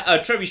 Yeah,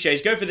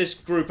 trebuchets, go for this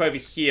group over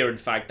here, in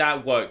fact.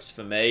 That works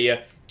for me.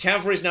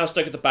 Cavalry's now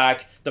stuck at the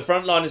back. The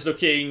front line is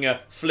looking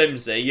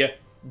flimsy.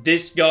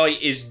 This guy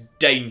is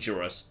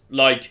dangerous.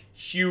 Like,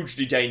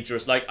 hugely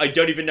dangerous. Like, I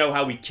don't even know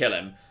how we kill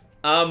him.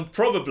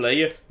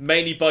 Probably,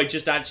 mainly by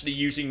just actually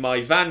using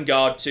my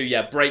vanguard to,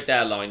 yeah, break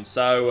their line.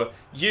 So,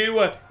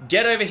 you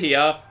get over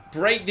here,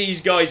 break these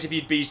guys if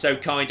you'd be so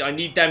kind. I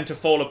need them to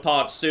fall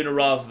apart sooner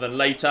rather than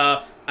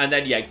later. And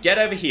then, yeah, get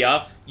over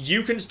here.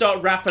 You can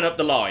start wrapping up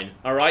the line,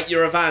 alright?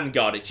 You're a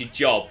vanguard, it's your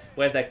job.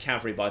 Where's their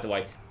cavalry, by the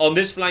way? On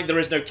this flank, there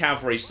is no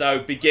cavalry, so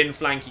begin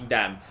flanking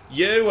them.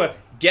 You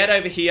get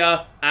over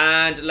here,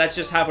 and let's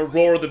just have a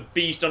roar of the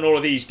beast on all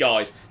of these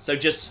guys. So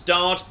just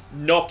start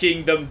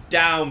knocking them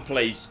down,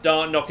 please.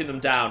 Start knocking them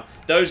down.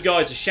 Those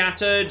guys are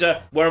shattered.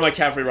 Where are my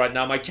cavalry right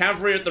now? My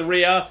cavalry at the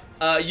rear.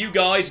 You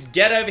guys,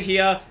 get over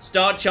here.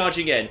 Start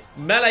charging in.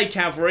 Melee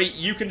cavalry,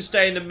 you can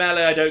stay in the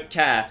melee, I don't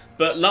care.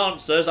 But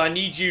lancers, I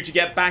need you to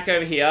get back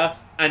over here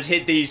and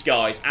hit these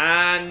guys.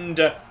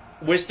 And...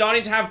 we're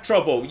starting to have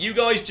trouble. You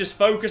guys just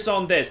focus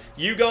on this.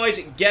 You guys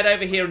get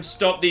over here and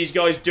stop these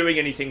guys doing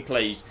anything,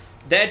 please.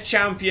 Their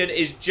champion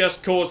is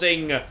just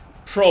causing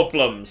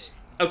problems.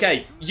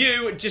 Okay,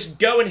 you just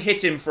go and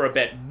hit him for a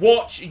bit.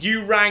 Watch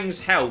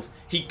Yurang's health.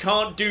 He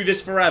can't do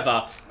this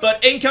forever.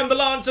 But in come the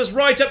Lancers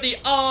right up the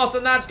arse,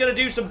 and that's going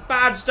to do some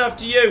bad stuff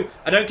to you.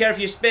 I don't care if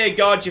you're spear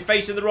guards, you're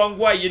facing the wrong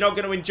way. You're not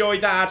going to enjoy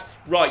that.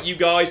 Right, you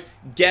guys,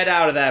 get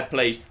out of there,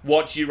 please.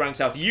 Watch Yurang's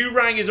health.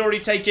 Yurang is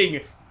already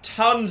taking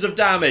tons of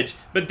damage,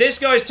 but this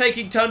guy's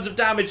taking tons of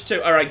damage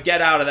too. All right,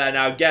 get out of there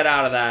now. Get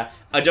out of there.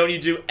 I don't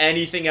need to do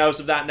anything else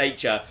of that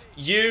nature.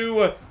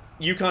 You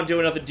can't do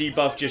another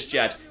debuff just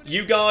yet.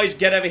 You guys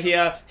get over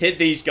here, hit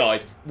these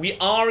guys. We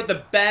are at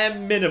the bare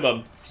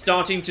minimum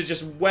starting to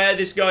just wear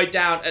this guy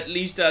down at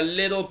least a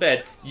little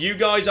bit. You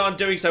guys aren't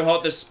doing so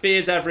hot. There's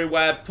spears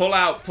everywhere. Pull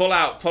out, pull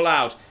out, pull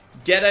out.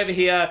 Get over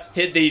here,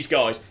 hit these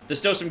guys. There's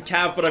still some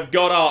cav, but I've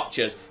got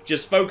archers.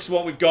 Just focus on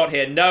what we've got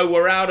here. No,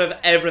 we're out of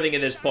everything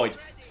at this point.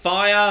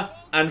 Fire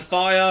and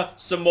fire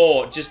some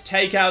more. Just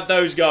take out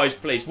those guys,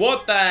 please.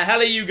 What the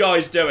hell are you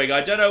guys doing?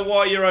 I don't know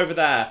why you're over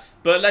there.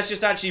 But let's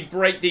just actually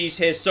break these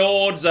here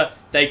swords.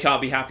 They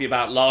can't be happy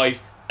about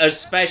life.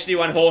 Especially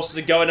when horses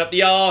are going up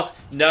the arse.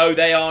 No,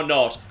 they are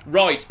not.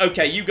 Right,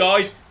 okay, you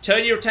guys,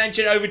 turn your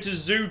attention over to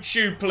Xu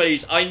Chu,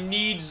 please. I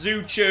need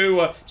Xu Chu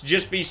to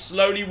just be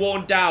slowly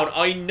worn down.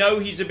 I know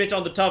he's a bit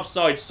on the tough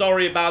side.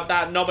 Sorry about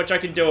that. Not much I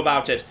can do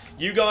about it.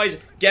 You guys,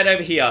 get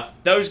over here.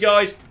 Those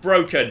guys,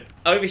 broken.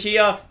 Over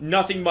here,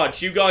 nothing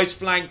much. You guys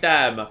flank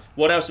them.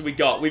 What else have we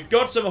got? We've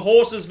got some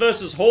horses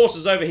versus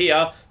horses over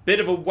here. Bit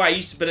of a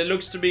waste, but it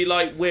looks to me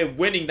like we're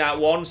winning that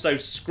one, so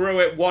screw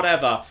it,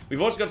 whatever.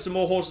 We've also got some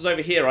more horses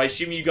over here. I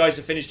assume you guys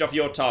have finished off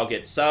your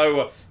target,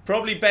 so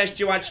probably best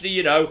you actually,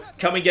 you know,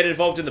 come and get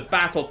involved in the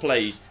battle,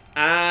 please.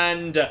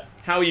 And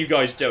how are you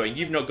guys doing?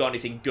 You've not got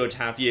anything good,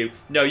 have you?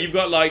 No, you've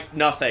got, like,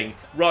 nothing.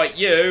 Right,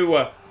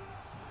 you...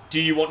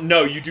 do you want...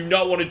 no, you do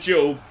not want a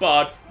duel,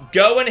 but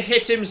go and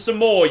hit him some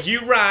more.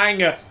 You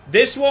rang.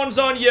 This one's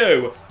on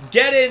you.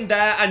 Get in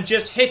there and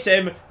just hit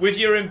him with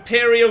your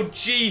Imperial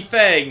G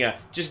thing.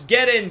 Just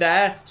get in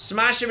there.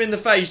 Smash him in the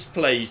face,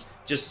 please.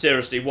 Just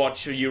seriously,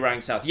 watch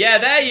Yurang South. Yeah,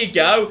 there you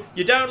go.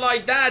 You don't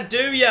like that,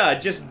 do ya?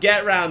 Just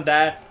get round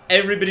there.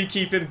 Everybody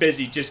keep him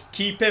busy. Just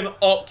keep him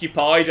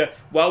occupied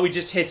while we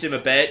just hit him a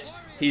bit.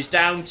 He's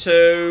down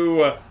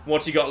to...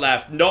 what's he got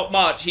left? Not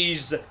much.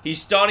 He's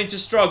starting to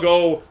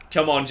struggle.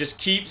 Come on, just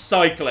keep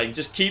cycling.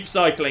 Just keep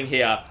cycling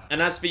here.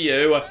 And as for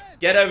you,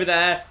 get over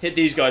there, hit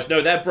these guys.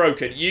 No, they're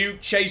broken. You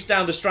chase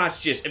down the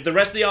strategist. If the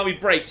rest of the army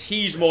breaks,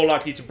 he's more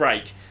likely to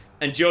break.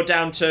 And you're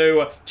down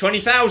to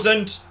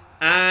 20,000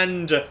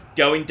 and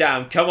going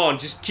down. Come on,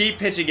 just keep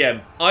hitting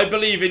him. I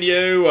believe in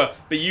you.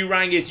 But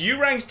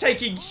Yurang's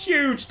taking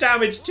huge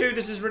damage too.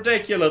 This is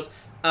ridiculous.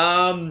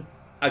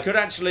 I could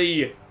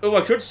actually... oh,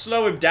 I could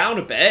slow him down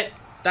a bit.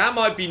 That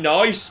might be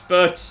nice,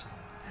 but...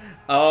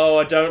 oh,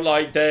 I don't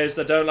like this.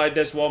 I don't like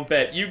this one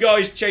bit. You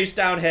guys chase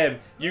down him.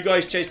 You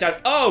guys chase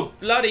down... oh,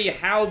 bloody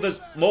hell, there's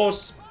more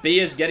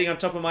spears getting on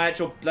top of my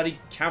actual bloody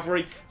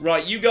cavalry.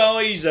 Right, you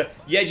guys,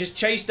 yeah, just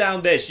chase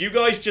down this. You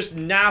guys just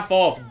naff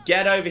off.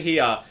 Get over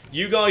here.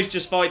 You guys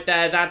just fight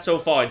there. That's all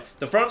fine.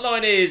 The front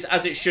line is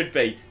as it should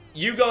be.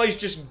 You guys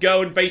just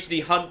go and basically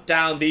hunt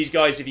down these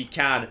guys if you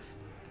can.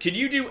 Can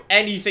you do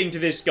anything to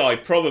this guy?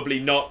 Probably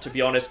not, to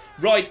be honest.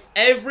 Right,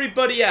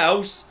 everybody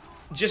else,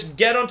 just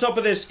get on top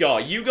of this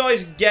guy. You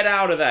guys get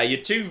out of there. You're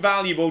too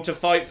valuable to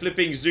fight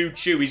flipping Xu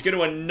Chu. He's going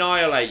to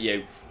annihilate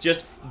you.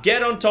 Just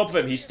get on top of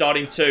him. He's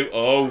starting to...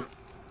 Oh,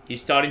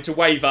 he's starting to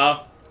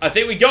waver. I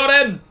think we got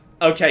him.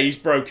 Okay, he's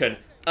broken.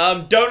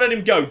 Don't let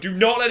him go. Do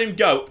not let him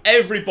go.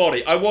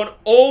 Everybody, I want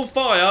all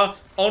fire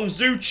on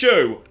Xu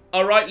Chu.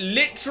 Alright,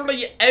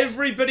 literally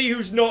everybody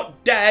who's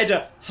not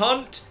dead,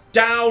 hunt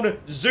down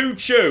Xu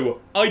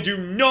Chu. I do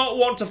not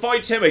want to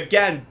fight him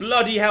again.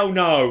 Bloody hell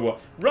no.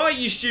 Right,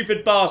 you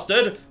stupid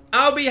bastard.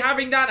 I'll be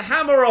having that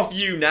hammer off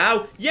you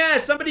now. Yeah,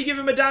 somebody give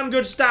him a damn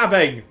good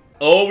stabbing.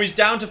 Oh, he's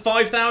down to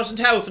 5,000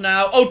 health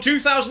now. Oh,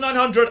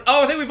 2,900.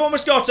 Oh, I think we've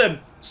almost got him.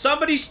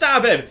 Somebody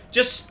stab him.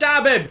 Just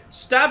stab him.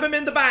 Stab him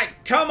in the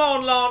back. Come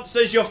on,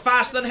 Lancers. You're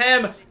faster than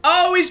him.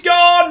 Oh, he's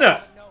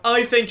gone.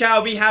 I think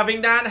I'll be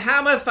having that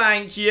hammer,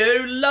 thank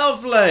you.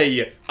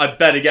 Lovely. I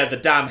better get the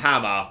damn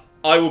hammer.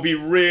 I will be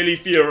really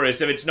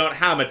furious if it's not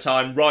hammer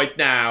time right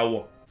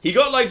now. He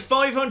got like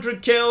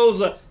 500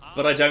 kills,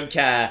 but I don't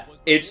care.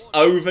 It's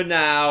over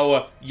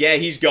now. Yeah,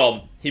 he's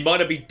gone. He might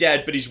not be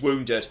dead, but he's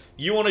wounded.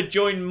 You want to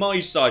join my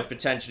side,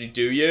 potentially,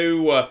 do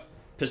you?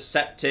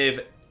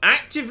 Perceptive.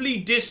 Actively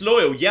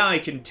disloyal. Yeah, I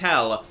can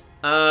tell.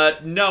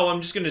 No,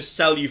 I'm just going to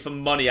sell you for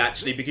money,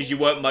 actually, because you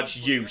weren't much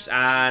use.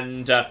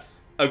 And,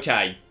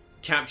 okay.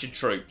 Captured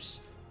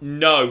troops.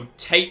 No,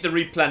 take the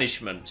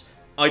replenishment.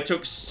 I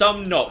took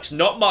some knocks.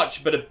 Not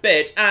much, but a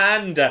bit.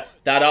 And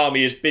that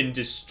army has been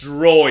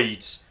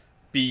destroyed.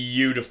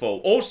 Beautiful.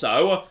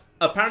 Also,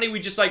 apparently we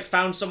just, like,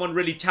 found someone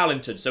really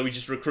talented, so we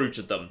just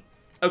recruited them.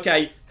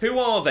 Okay, who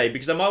are they?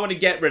 Because I might want to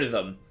get rid of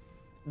them.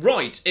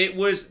 Right, it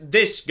was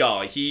this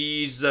guy.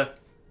 He's...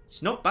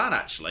 it's not bad,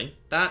 actually.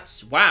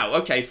 That's... wow,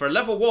 okay, for a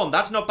level 1,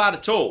 that's not bad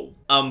at all.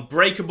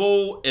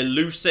 Unbreakable,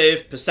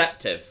 elusive,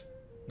 perceptive.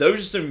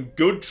 Those are some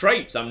good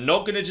traits, I'm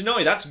not going to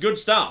deny. That's good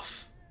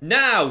stuff.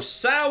 Now,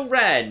 Cao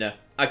Ren.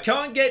 I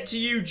can't get to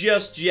you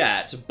just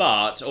yet,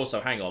 but... also,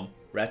 hang on.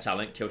 Rare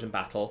talent, killed in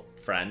battle.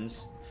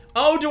 Friends.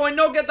 Oh, do I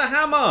not get the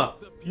hammer?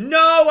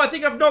 No, I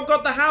think I've not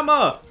got the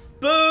hammer.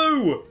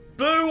 Boo!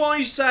 Boo,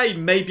 I say.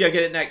 Maybe I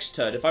get it next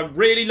turn. If I'm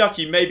really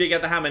lucky, maybe I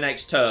get the hammer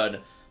next turn.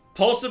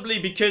 Possibly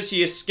because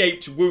he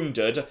escaped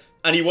wounded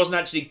and he wasn't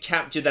actually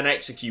captured and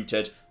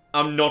executed.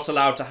 I'm not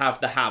allowed to have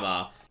the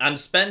hammer. And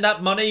spend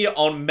that money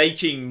on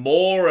making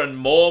more and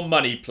more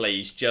money,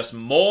 please. Just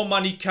more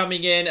money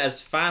coming in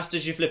as fast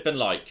as you flippin'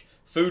 like.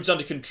 Food's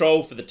under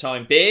control for the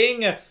time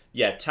being.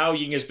 Yeah, Tao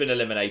Ying has been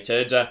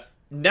eliminated.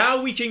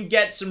 Now we can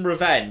get some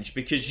revenge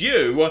because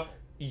you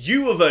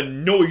have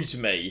annoyed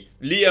me.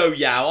 Liu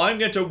Yao, I'm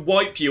going to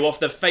wipe you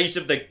off the face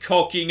of the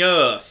cocking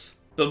earth.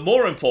 But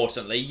more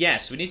importantly,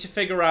 yes, we need to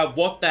figure out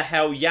what the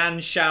hell Yan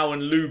Shao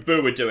and Lu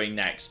Bu are doing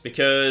next.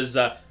 Because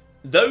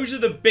those are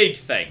the big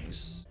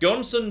things.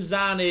 Gonsun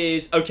Zan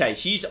is... okay,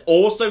 he's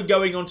also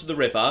going onto the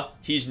river.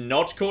 He's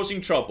not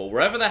causing trouble.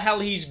 Wherever the hell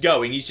he's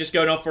going, he's just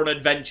going off for an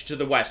adventure to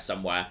the west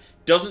somewhere.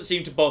 Doesn't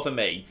seem to bother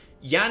me.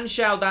 Yan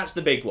Shao, that's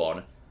the big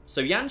one.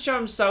 So Yan Shao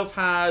himself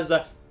has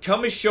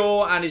come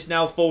ashore and is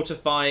now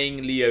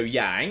fortifying Liu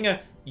Yang.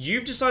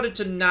 You've decided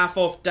to naff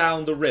off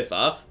down the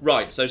river.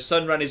 Right, so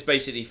Sun Ren is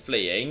basically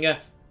fleeing.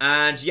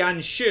 And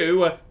Yan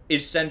Shu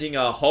is sending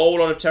a whole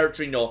lot of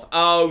territory north.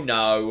 Oh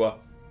no.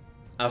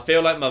 I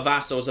feel like my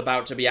vassal's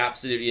about to be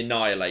absolutely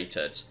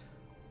annihilated.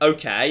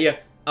 Okay,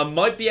 I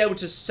might be able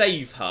to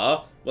save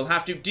her. We'll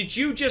have to... did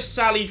you just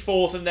sally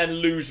forth and then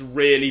lose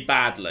really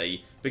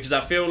badly? Because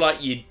I feel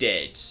like you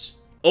did.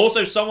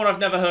 Also, someone I've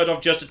never heard of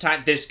just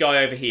attacked this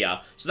guy over here.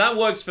 So that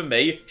works for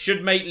me.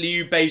 Should make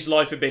Liu Bei's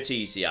life a bit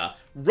easier.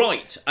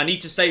 Right, I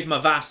need to save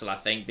my vassal, I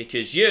think,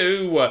 because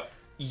you...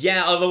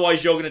 yeah,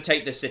 otherwise you're going to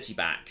take the city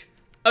back.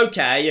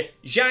 Okay,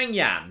 Zhang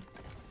Yan.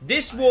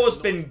 This war's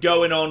been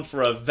going on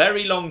for a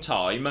very long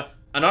time,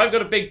 and I've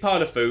got a big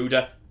pile of food,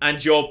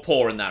 and you're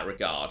poor in that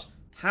regard.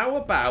 How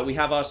about we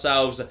have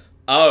ourselves...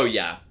 oh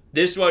yeah,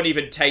 this won't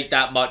even take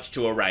that much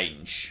to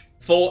arrange.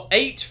 For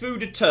 8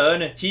 food a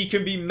turn, he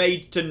can be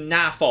made to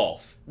naff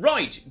off.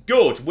 Right,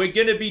 good. We're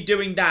going to be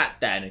doing that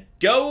then.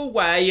 Go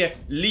away.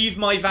 Leave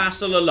my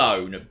vassal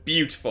alone.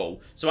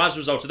 Beautiful. So as a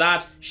result of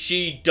that,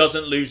 she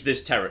doesn't lose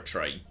this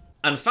territory.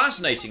 And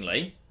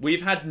fascinatingly,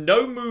 we've had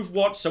no move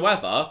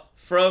whatsoever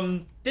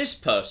from this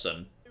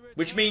person.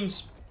 Which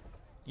means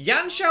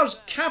Yan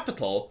Shao's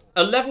capital,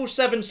 a level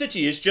 7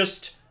 city, is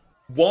just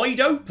wide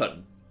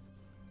open.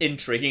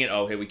 Intriguing.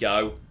 Oh, here we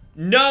go.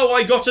 No,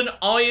 I got an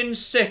iron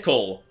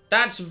sickle.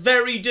 That's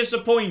very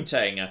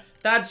disappointing.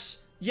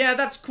 Yeah,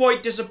 that's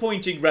quite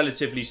disappointing,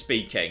 relatively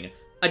speaking.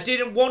 I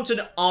didn't want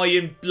an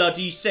iron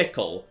bloody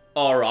sickle.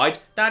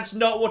 Alright, that's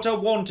not what I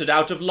wanted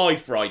out of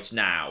life right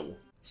now.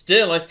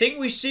 Still, I think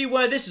we see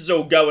where this is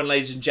all going,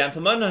 ladies and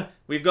gentlemen.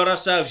 We've got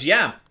ourselves,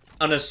 yeah,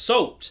 an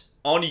assault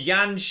on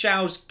Yan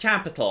Shao's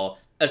capital.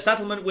 A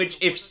settlement which,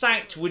 if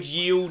sacked, would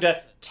yield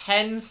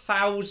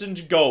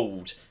 10,000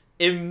 gold.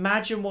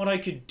 Imagine what I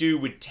could do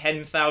with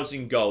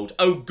 10,000 gold.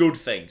 Oh, good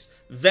things.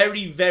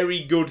 Very,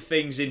 very good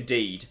things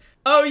indeed.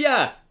 Oh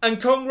yeah, and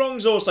Kong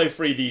Rong's also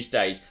free these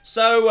days.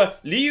 So,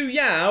 Liu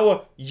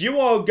Yao, you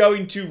are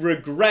going to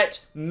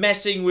regret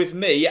messing with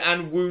me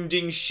and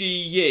wounding Shi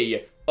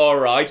Yi.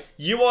 Alright,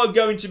 you are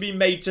going to be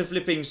made to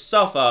flipping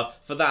suffer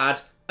for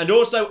that. And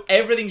also,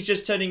 everything's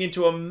just turning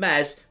into a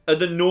mess at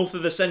the north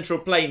of the Central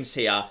Plains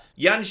here.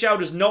 Yan Shao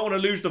does not want to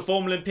lose the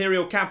former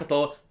imperial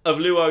capital of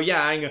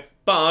Luoyang,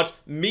 but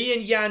me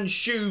and Yan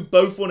Shu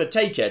both want to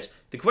take it.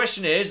 The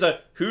question is,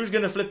 who's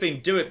going to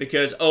flipping do it?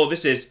 Because, oh,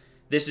 this is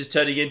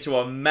turning into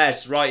a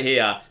mess right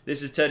here.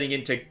 This is turning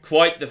into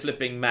quite the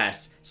flipping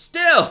mess.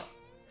 Still,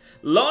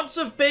 lots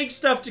of big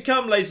stuff to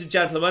come, ladies and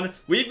gentlemen.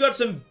 We've got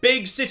some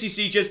big city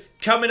sieges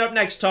coming up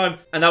next time,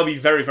 and that'll be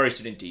very, very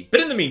soon indeed.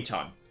 But in the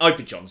meantime, I've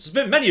been John. This has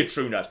been many a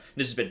true nut.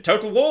 This has been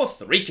Total War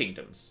 3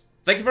 Kingdoms.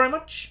 Thank you very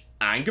much,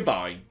 and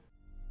goodbye.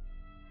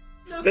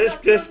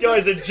 This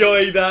guy's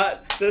enjoying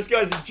that. This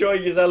guy's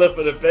enjoying his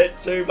elephant a bit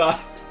too much.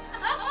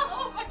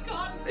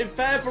 In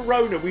Fair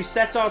Verona, we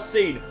set our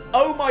scene.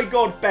 Oh my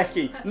god,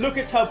 Becky, look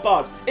at her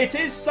butt. It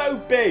is so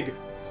big.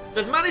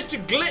 They've managed to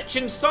glitch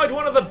inside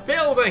one of the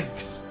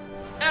buildings.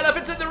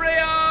 Elephants in the rear!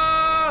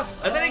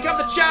 And then in come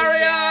the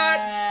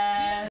chariots!